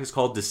track is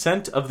called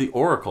Descent of the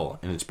Oracle,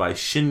 and it's by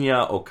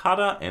Shinya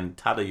Okada and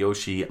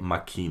Tadayoshi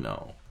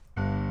Makino.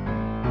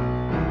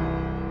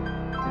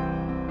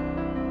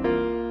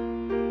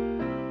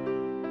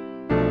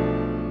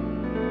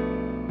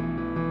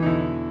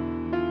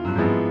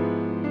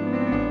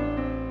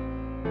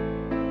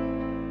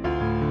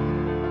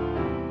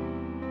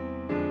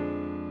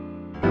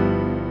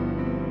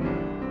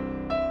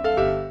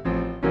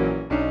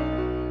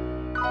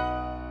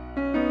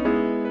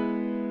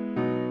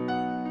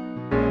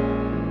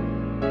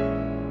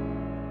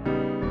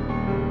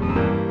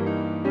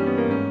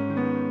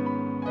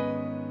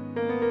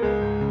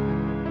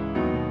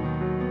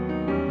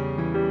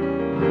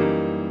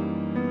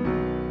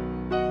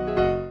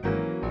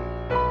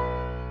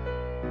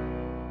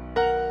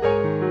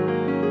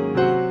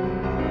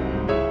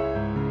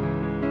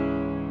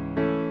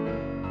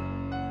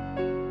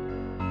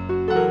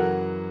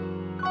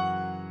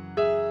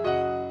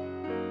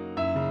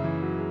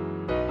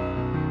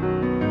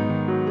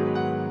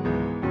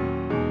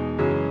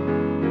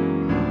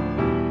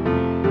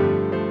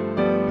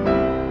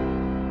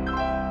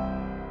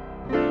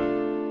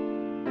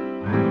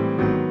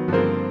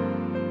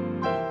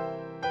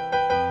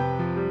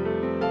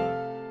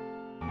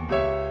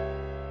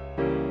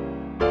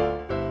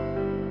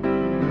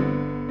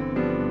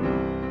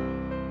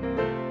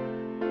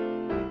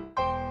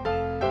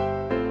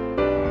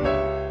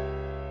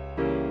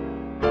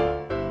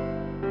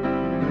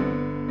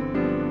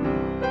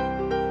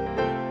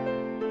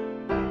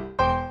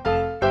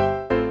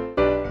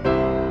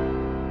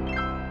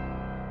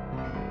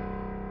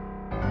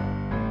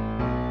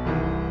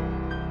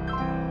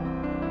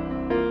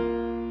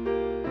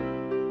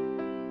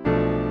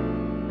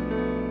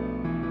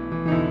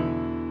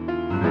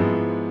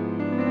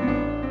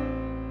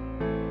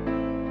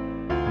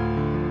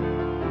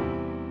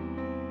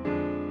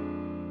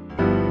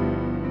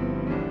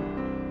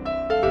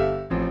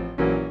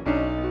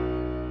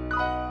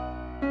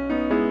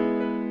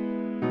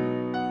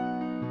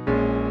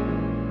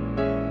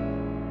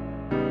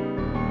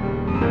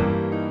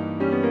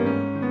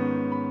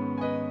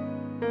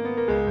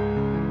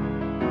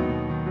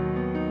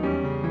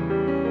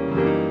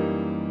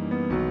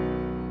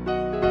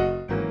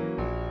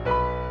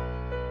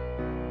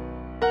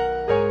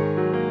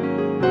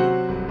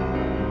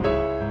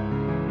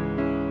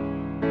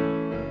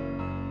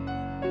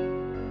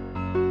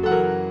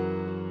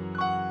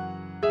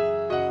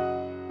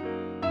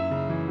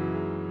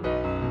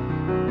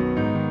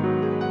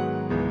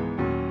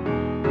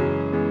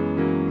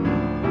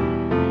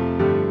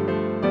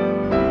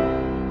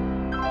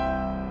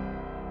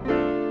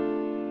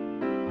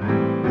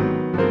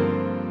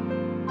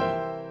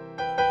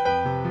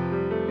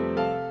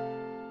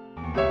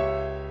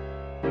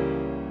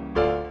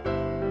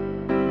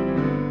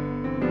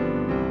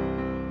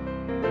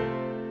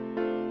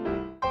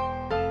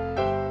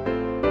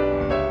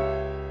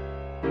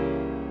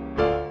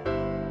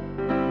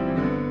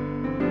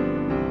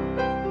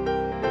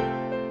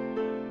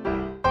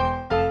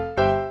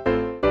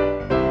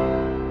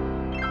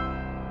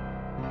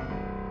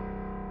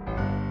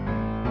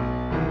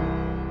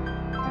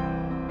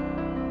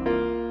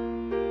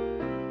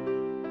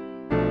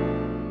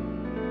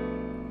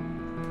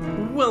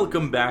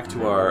 Welcome back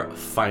to our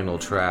final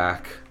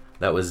track.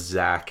 That was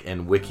Zack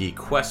and Wiki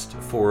Quest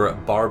for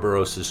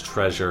Barbarossa's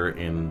Treasure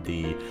in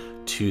the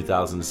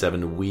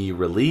 2007 Wii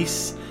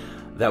release.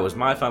 That was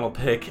my final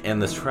pick, and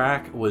this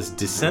track was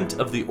Descent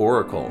of the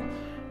Oracle,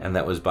 and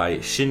that was by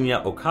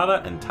Shinya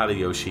Okada and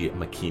Tadayoshi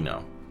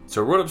Makino.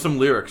 So I wrote up some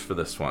lyrics for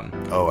this one.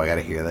 Oh, I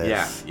gotta hear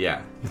this.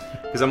 Yeah.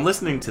 Because I'm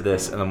listening to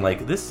this, and I'm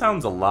like, this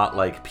sounds a lot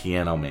like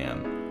Piano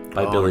Man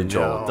by Billy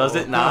Joel. No. Does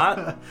it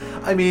not?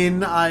 I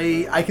mean,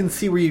 I can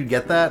see where you'd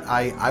get that.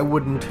 I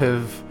wouldn't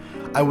have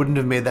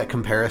made that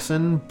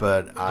comparison,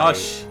 but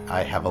Hush.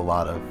 I have a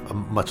lot of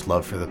much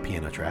love for the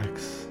piano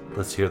tracks.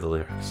 Let's hear the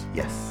lyrics.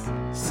 Yes.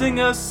 Sing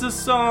us a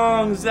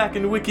song, Zack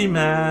and Wiki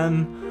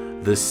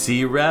Man. The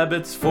sea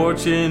rabbit's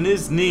fortune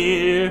is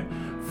near,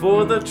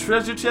 for the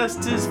treasure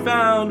chest is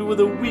found with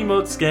a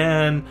Wiimote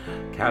scan.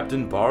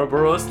 Captain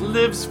Barbaros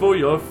lives for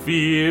your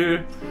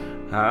fear.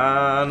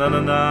 Ah, na na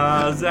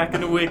na, Zack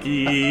and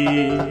Wiki.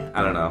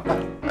 I don't know.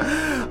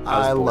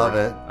 I love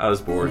it. I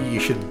was bored. You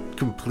should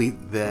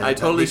complete the. I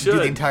totally do should.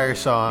 the entire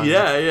song.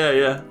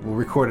 Yeah. We'll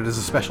record it as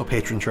a special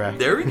patron track.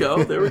 There we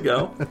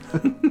go.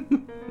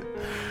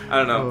 I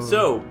don't know.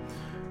 So,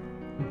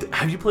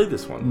 have you played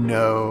this one?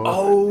 No.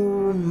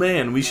 Oh,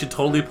 man. We should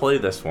totally play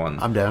this one.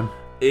 I'm down.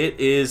 It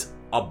is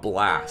a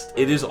blast.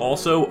 It is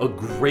also a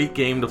great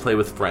game to play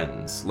with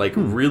friends. Like,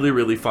 really,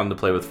 really fun to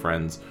play with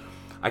friends.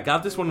 I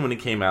got this one when it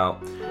came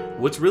out.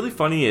 What's really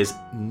funny is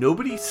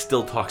nobody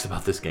still talks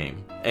about this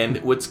game. And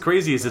what's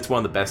crazy is it's one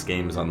of the best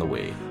games on the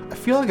Wii. I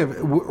feel like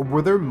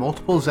were there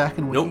multiple Zack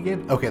and Wiki Nope.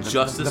 games? Okay,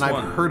 Just this then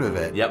one. I've heard of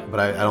it. Yep.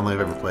 But I don't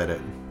think I've ever played it.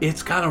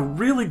 It's got a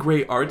really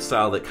great art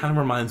style that kind of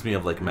reminds me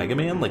of like Mega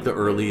Man, like the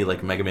early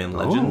like Mega Man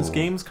Legends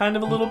games kind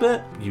of a little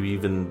bit. You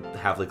even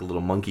have like a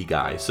little monkey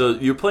guy. So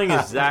you're playing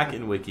as Zack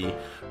and Wiki.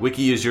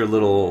 Wiki is your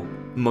little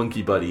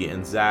monkey buddy,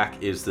 and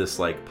Zack is this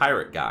like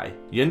pirate guy.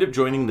 You end up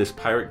joining this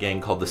pirate gang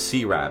called the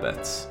Sea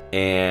Rabbits.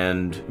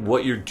 And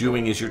what you're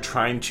doing is you're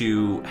trying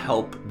to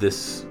help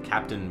this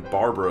Captain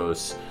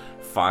Barbaros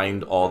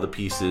find all the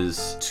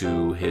pieces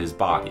to his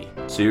body.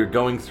 So you're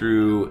going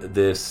through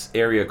this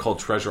area called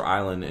Treasure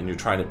Island, and you're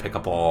trying to pick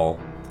up all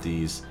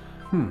these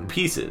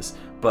pieces.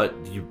 But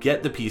you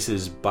get the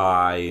pieces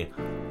by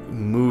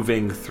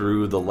moving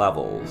through the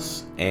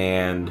levels.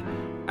 And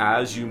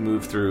as you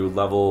move through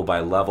level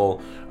by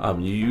level,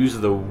 you use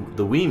the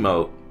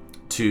Wiimote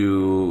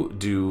to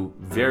do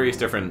various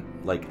different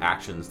like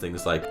actions,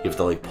 things like you have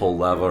to like pull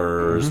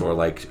levers or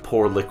like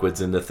pour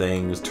liquids into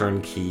things, turn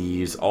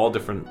keys, all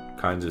different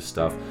kinds of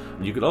stuff.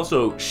 You could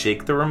also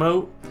shake the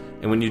remote,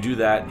 and when you do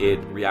that, it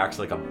reacts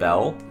like a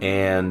bell,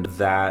 and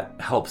that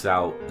helps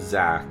out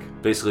Zack.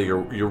 Basically,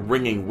 you're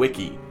ringing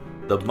Wiki,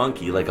 the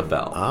monkey, like a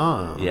bell.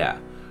 Oh. Yeah.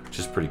 Which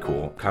is pretty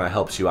cool. Kind of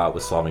helps you out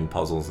with solving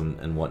puzzles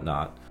and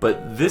whatnot.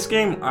 But this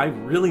game I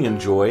really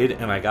enjoyed,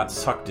 and I got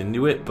sucked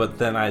into it, but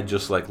then I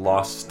just like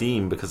lost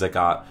steam because it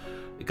got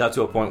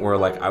to a point where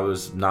like I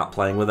was not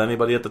playing with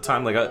anybody at the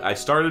time. Like I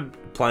started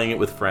playing it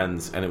with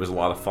friends, and it was a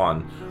lot of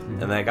fun.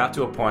 And then I got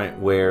to a point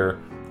where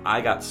I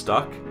got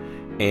stuck,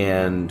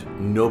 and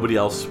nobody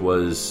else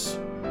was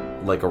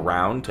like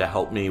around to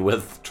help me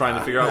with trying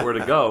to figure out where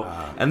to go.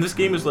 And this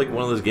game is like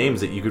one of those games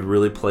that you could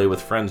really play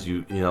with friends.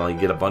 You know, like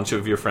get a bunch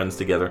of your friends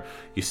together,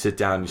 you sit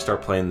down, you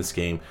start playing this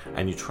game,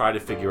 and you try to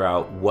figure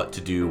out what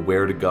to do,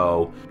 where to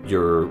go.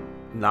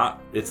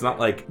 It's not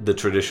like the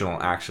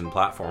traditional action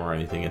platform or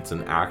anything. It's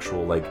an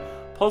actual like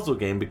puzzle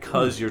game,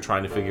 because you're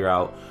trying to figure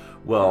out,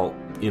 well,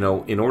 you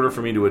know, in order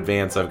for me to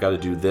advance, I've got to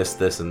do this,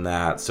 this, and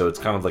that. So it's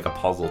kind of like a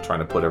puzzle trying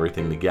to put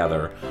everything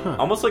together.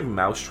 Almost like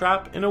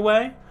Mousetrap in a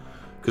way.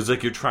 Because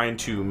like you're trying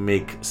to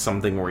make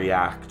something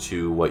react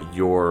to what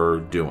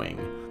you're doing.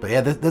 But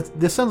yeah,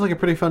 this sounds like a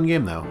pretty fun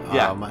game, though.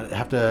 Yeah. I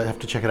have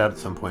to check it out at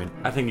some point.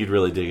 I think you'd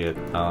really dig it.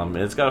 And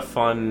it's got a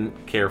fun,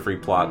 carefree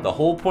plot. The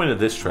whole point of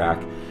this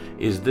track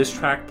is this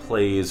track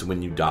plays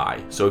when you die.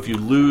 So if you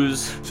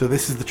lose... So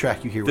this is the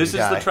track you hear when you die. This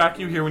is the track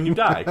you hear when you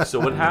die. So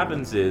what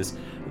happens is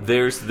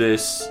there's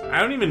this...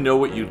 I don't even know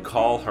what you'd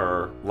call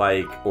her,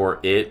 like, or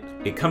it.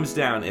 It comes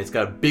down, and it's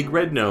got a big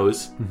red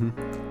nose.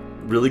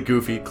 Really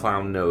goofy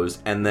clown nose,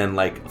 and then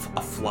like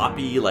a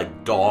floppy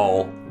like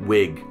doll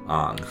wig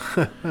on.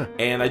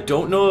 And I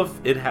don't know if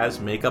it has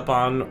makeup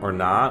on or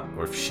not,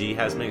 or if she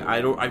has makeup.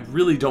 I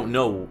really don't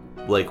know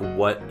like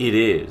what it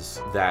is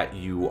that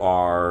you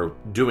are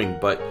doing,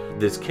 but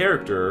this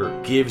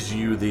character gives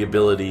you the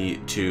ability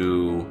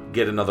to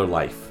get another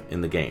life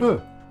in the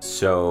game.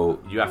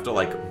 So you have to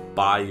like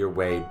buy your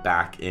way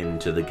back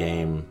into the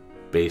game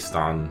based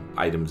on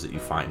items that you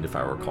find, if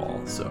I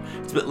recall. So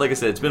it's been, like I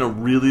said, it's been a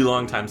really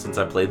long time since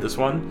I played this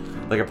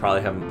one. Like I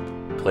probably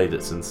haven't played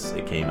it since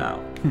it came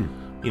out.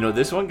 You know,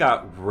 this one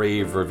got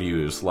rave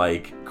reviews.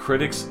 Like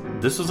critics,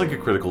 this was like a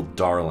critical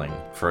darling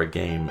for a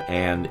game,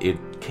 and it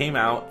came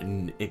out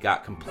and it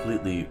got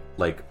completely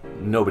like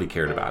nobody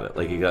cared about it.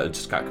 Like it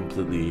just got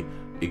completely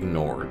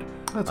ignored.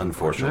 That's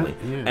unfortunately.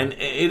 Yeah. And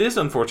it is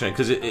unfortunate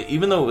because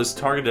even though it was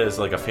targeted as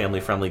like a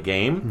family-friendly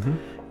game,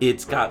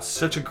 it's got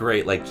such a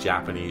great like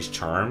Japanese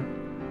charm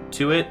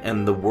to it,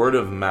 and the word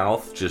of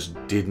mouth just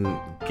didn't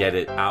get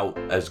it out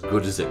as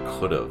good as it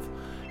could have.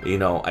 You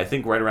know, I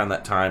think right around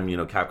that time, you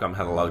know, Capcom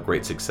had a lot of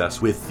great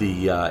success with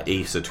the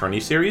Ace Attorney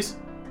series.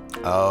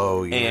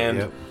 Oh, yeah.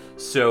 And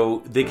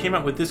so they came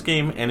out with this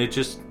game, and it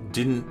just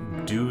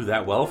didn't do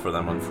that well for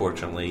them,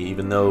 unfortunately,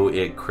 even though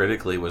it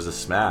critically was a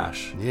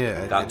smash.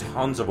 Yeah. It got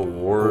tons of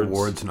awards.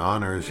 Awards and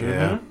honors,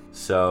 yeah.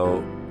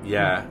 So,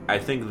 yeah, I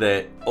think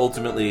that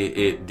ultimately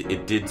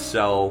it did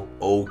sell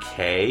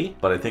okay,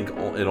 but I think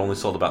it only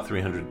sold about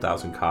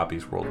 300,000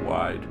 copies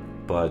worldwide.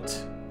 But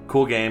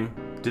cool game.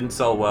 Didn't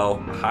sell well.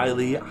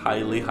 Highly,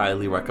 highly,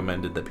 highly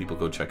recommended that people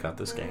go check out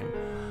this game.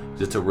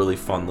 It's a really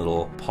fun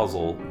little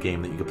puzzle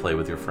game that you can play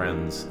with your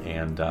friends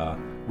and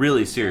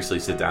really seriously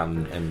sit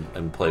down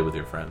and play with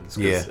your friends.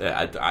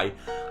 Yeah.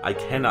 I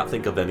cannot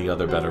think of any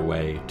other better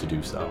way to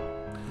do so.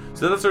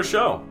 So that's our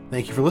show.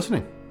 Thank you for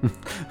listening.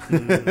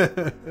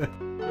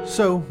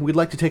 So, we'd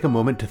like to take a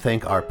moment to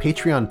thank our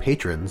Patreon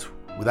patrons,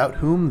 without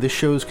whom this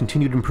show's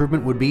continued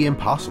improvement would be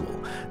impossible.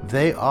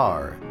 They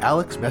are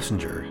Alex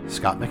Messenger,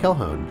 Scott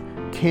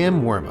McElhone,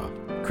 Cam Worma,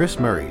 Chris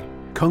Murray,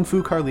 Kung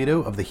Fu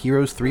Carlito of the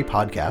Heroes 3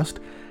 podcast,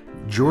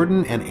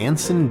 Jordan and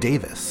Anson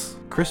Davis,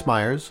 Chris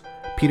Myers,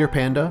 Peter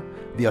Panda,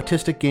 The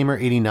Autistic Gamer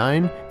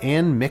 89,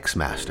 and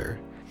Mixmaster.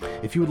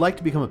 If you would like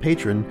to become a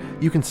patron,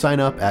 you can sign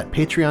up at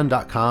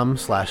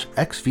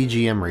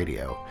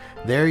patreon.com/xvgmradio.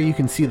 There you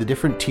can see the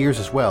different tiers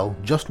as well.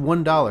 Just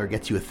 $1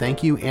 gets you a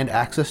thank you and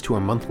access to our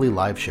monthly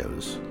live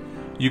shows.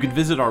 You can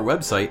visit our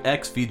website,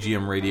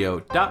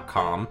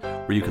 xvgmradio.com,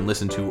 where you can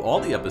listen to all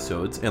the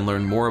episodes and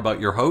learn more about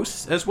your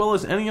hosts, as well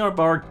as any of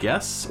our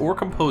guests or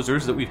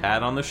composers that we've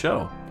had on the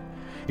show.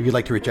 If you'd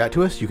like to reach out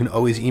to us, you can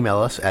always email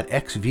us at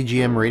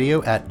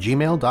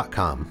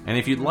xvgmradio@gmail.com. And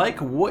if you'd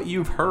like what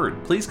you've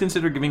heard, please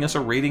consider giving us a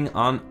rating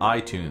on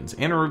iTunes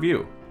and a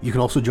review. You can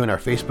also join our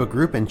Facebook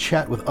group and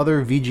chat with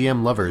other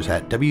VGM lovers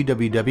at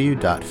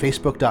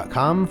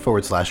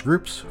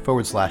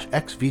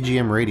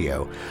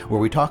www.facebook.com/groups/xvgmradio,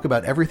 where we talk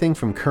about everything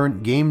from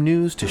current game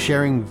news to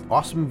sharing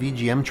awesome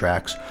VGM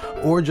tracks,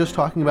 or just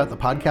talking about the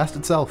podcast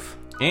itself.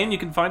 And you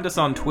can find us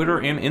on Twitter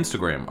and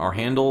Instagram. Our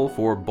handle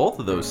for both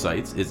of those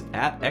sites is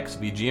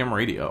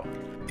 @xvgmradio.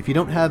 If you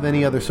don't have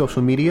any other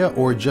social media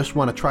or just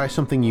want to try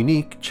something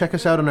unique, check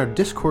us out on our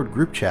Discord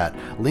group chat.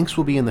 Links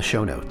will be in the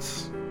show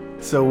notes.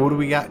 So what do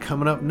we got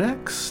coming up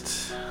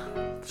next?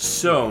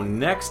 So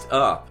next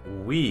up,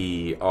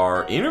 we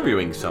are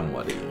interviewing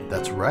somebody.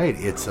 That's right.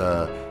 It's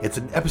an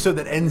episode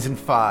that ends in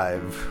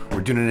 5. We're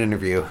doing an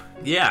interview.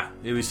 Yeah,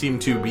 we seem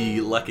to be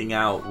lucking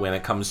out when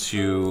it comes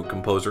to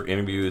composer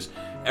interviews.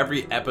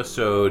 Every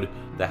episode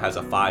that has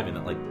a 5 in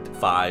it, like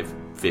 5,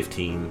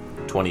 15,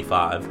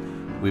 25,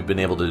 we've been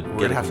able to get a composer. We're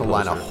going to have to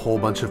line a whole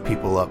bunch of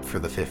people up for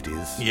the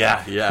 50s.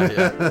 Yeah.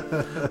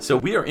 So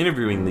we are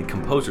interviewing the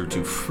composer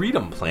to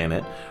Freedom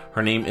Planet.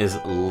 Her name is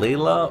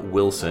Layla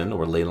Wilson,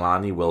 or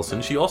Leilani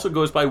Wilson. She also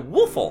goes by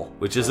Woofle,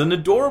 which is an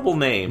adorable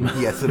name.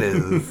 Yes, it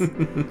is.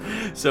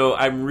 So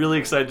I'm really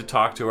excited to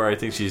talk to her. I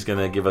think she's going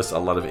to give us a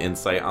lot of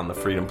insight on the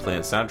Freedom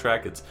Planet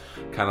soundtrack. It's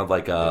kind of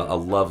like a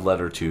love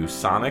letter to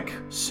Sonic.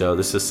 So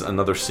this is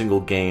another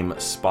single game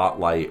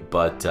spotlight,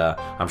 but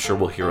I'm sure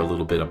we'll hear a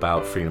little bit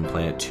about Freedom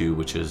Planet 2,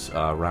 which is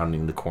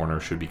rounding the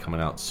corner, should be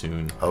coming out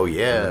soon. Oh,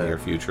 yeah. In the near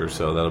future,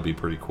 so that'll be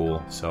pretty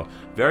cool. So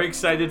very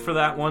excited for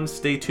that one.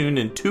 Stay tuned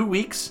in 2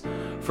 weeks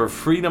for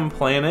Freedom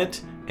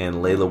Planet and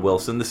Layla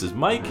Wilson. This is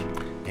Mike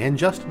and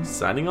Justin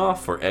signing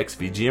off for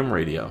XVGM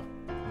Radio.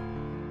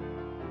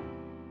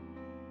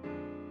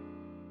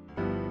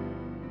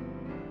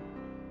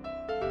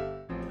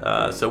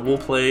 So we'll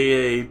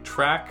play a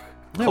track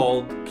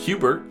called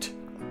Qbert.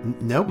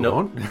 No, we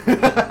won't.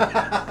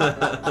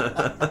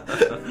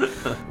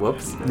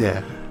 Whoops.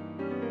 Yeah.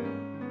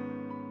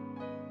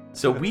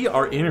 So we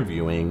are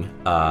interviewing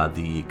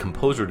the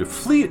composer to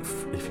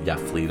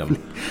Freedom.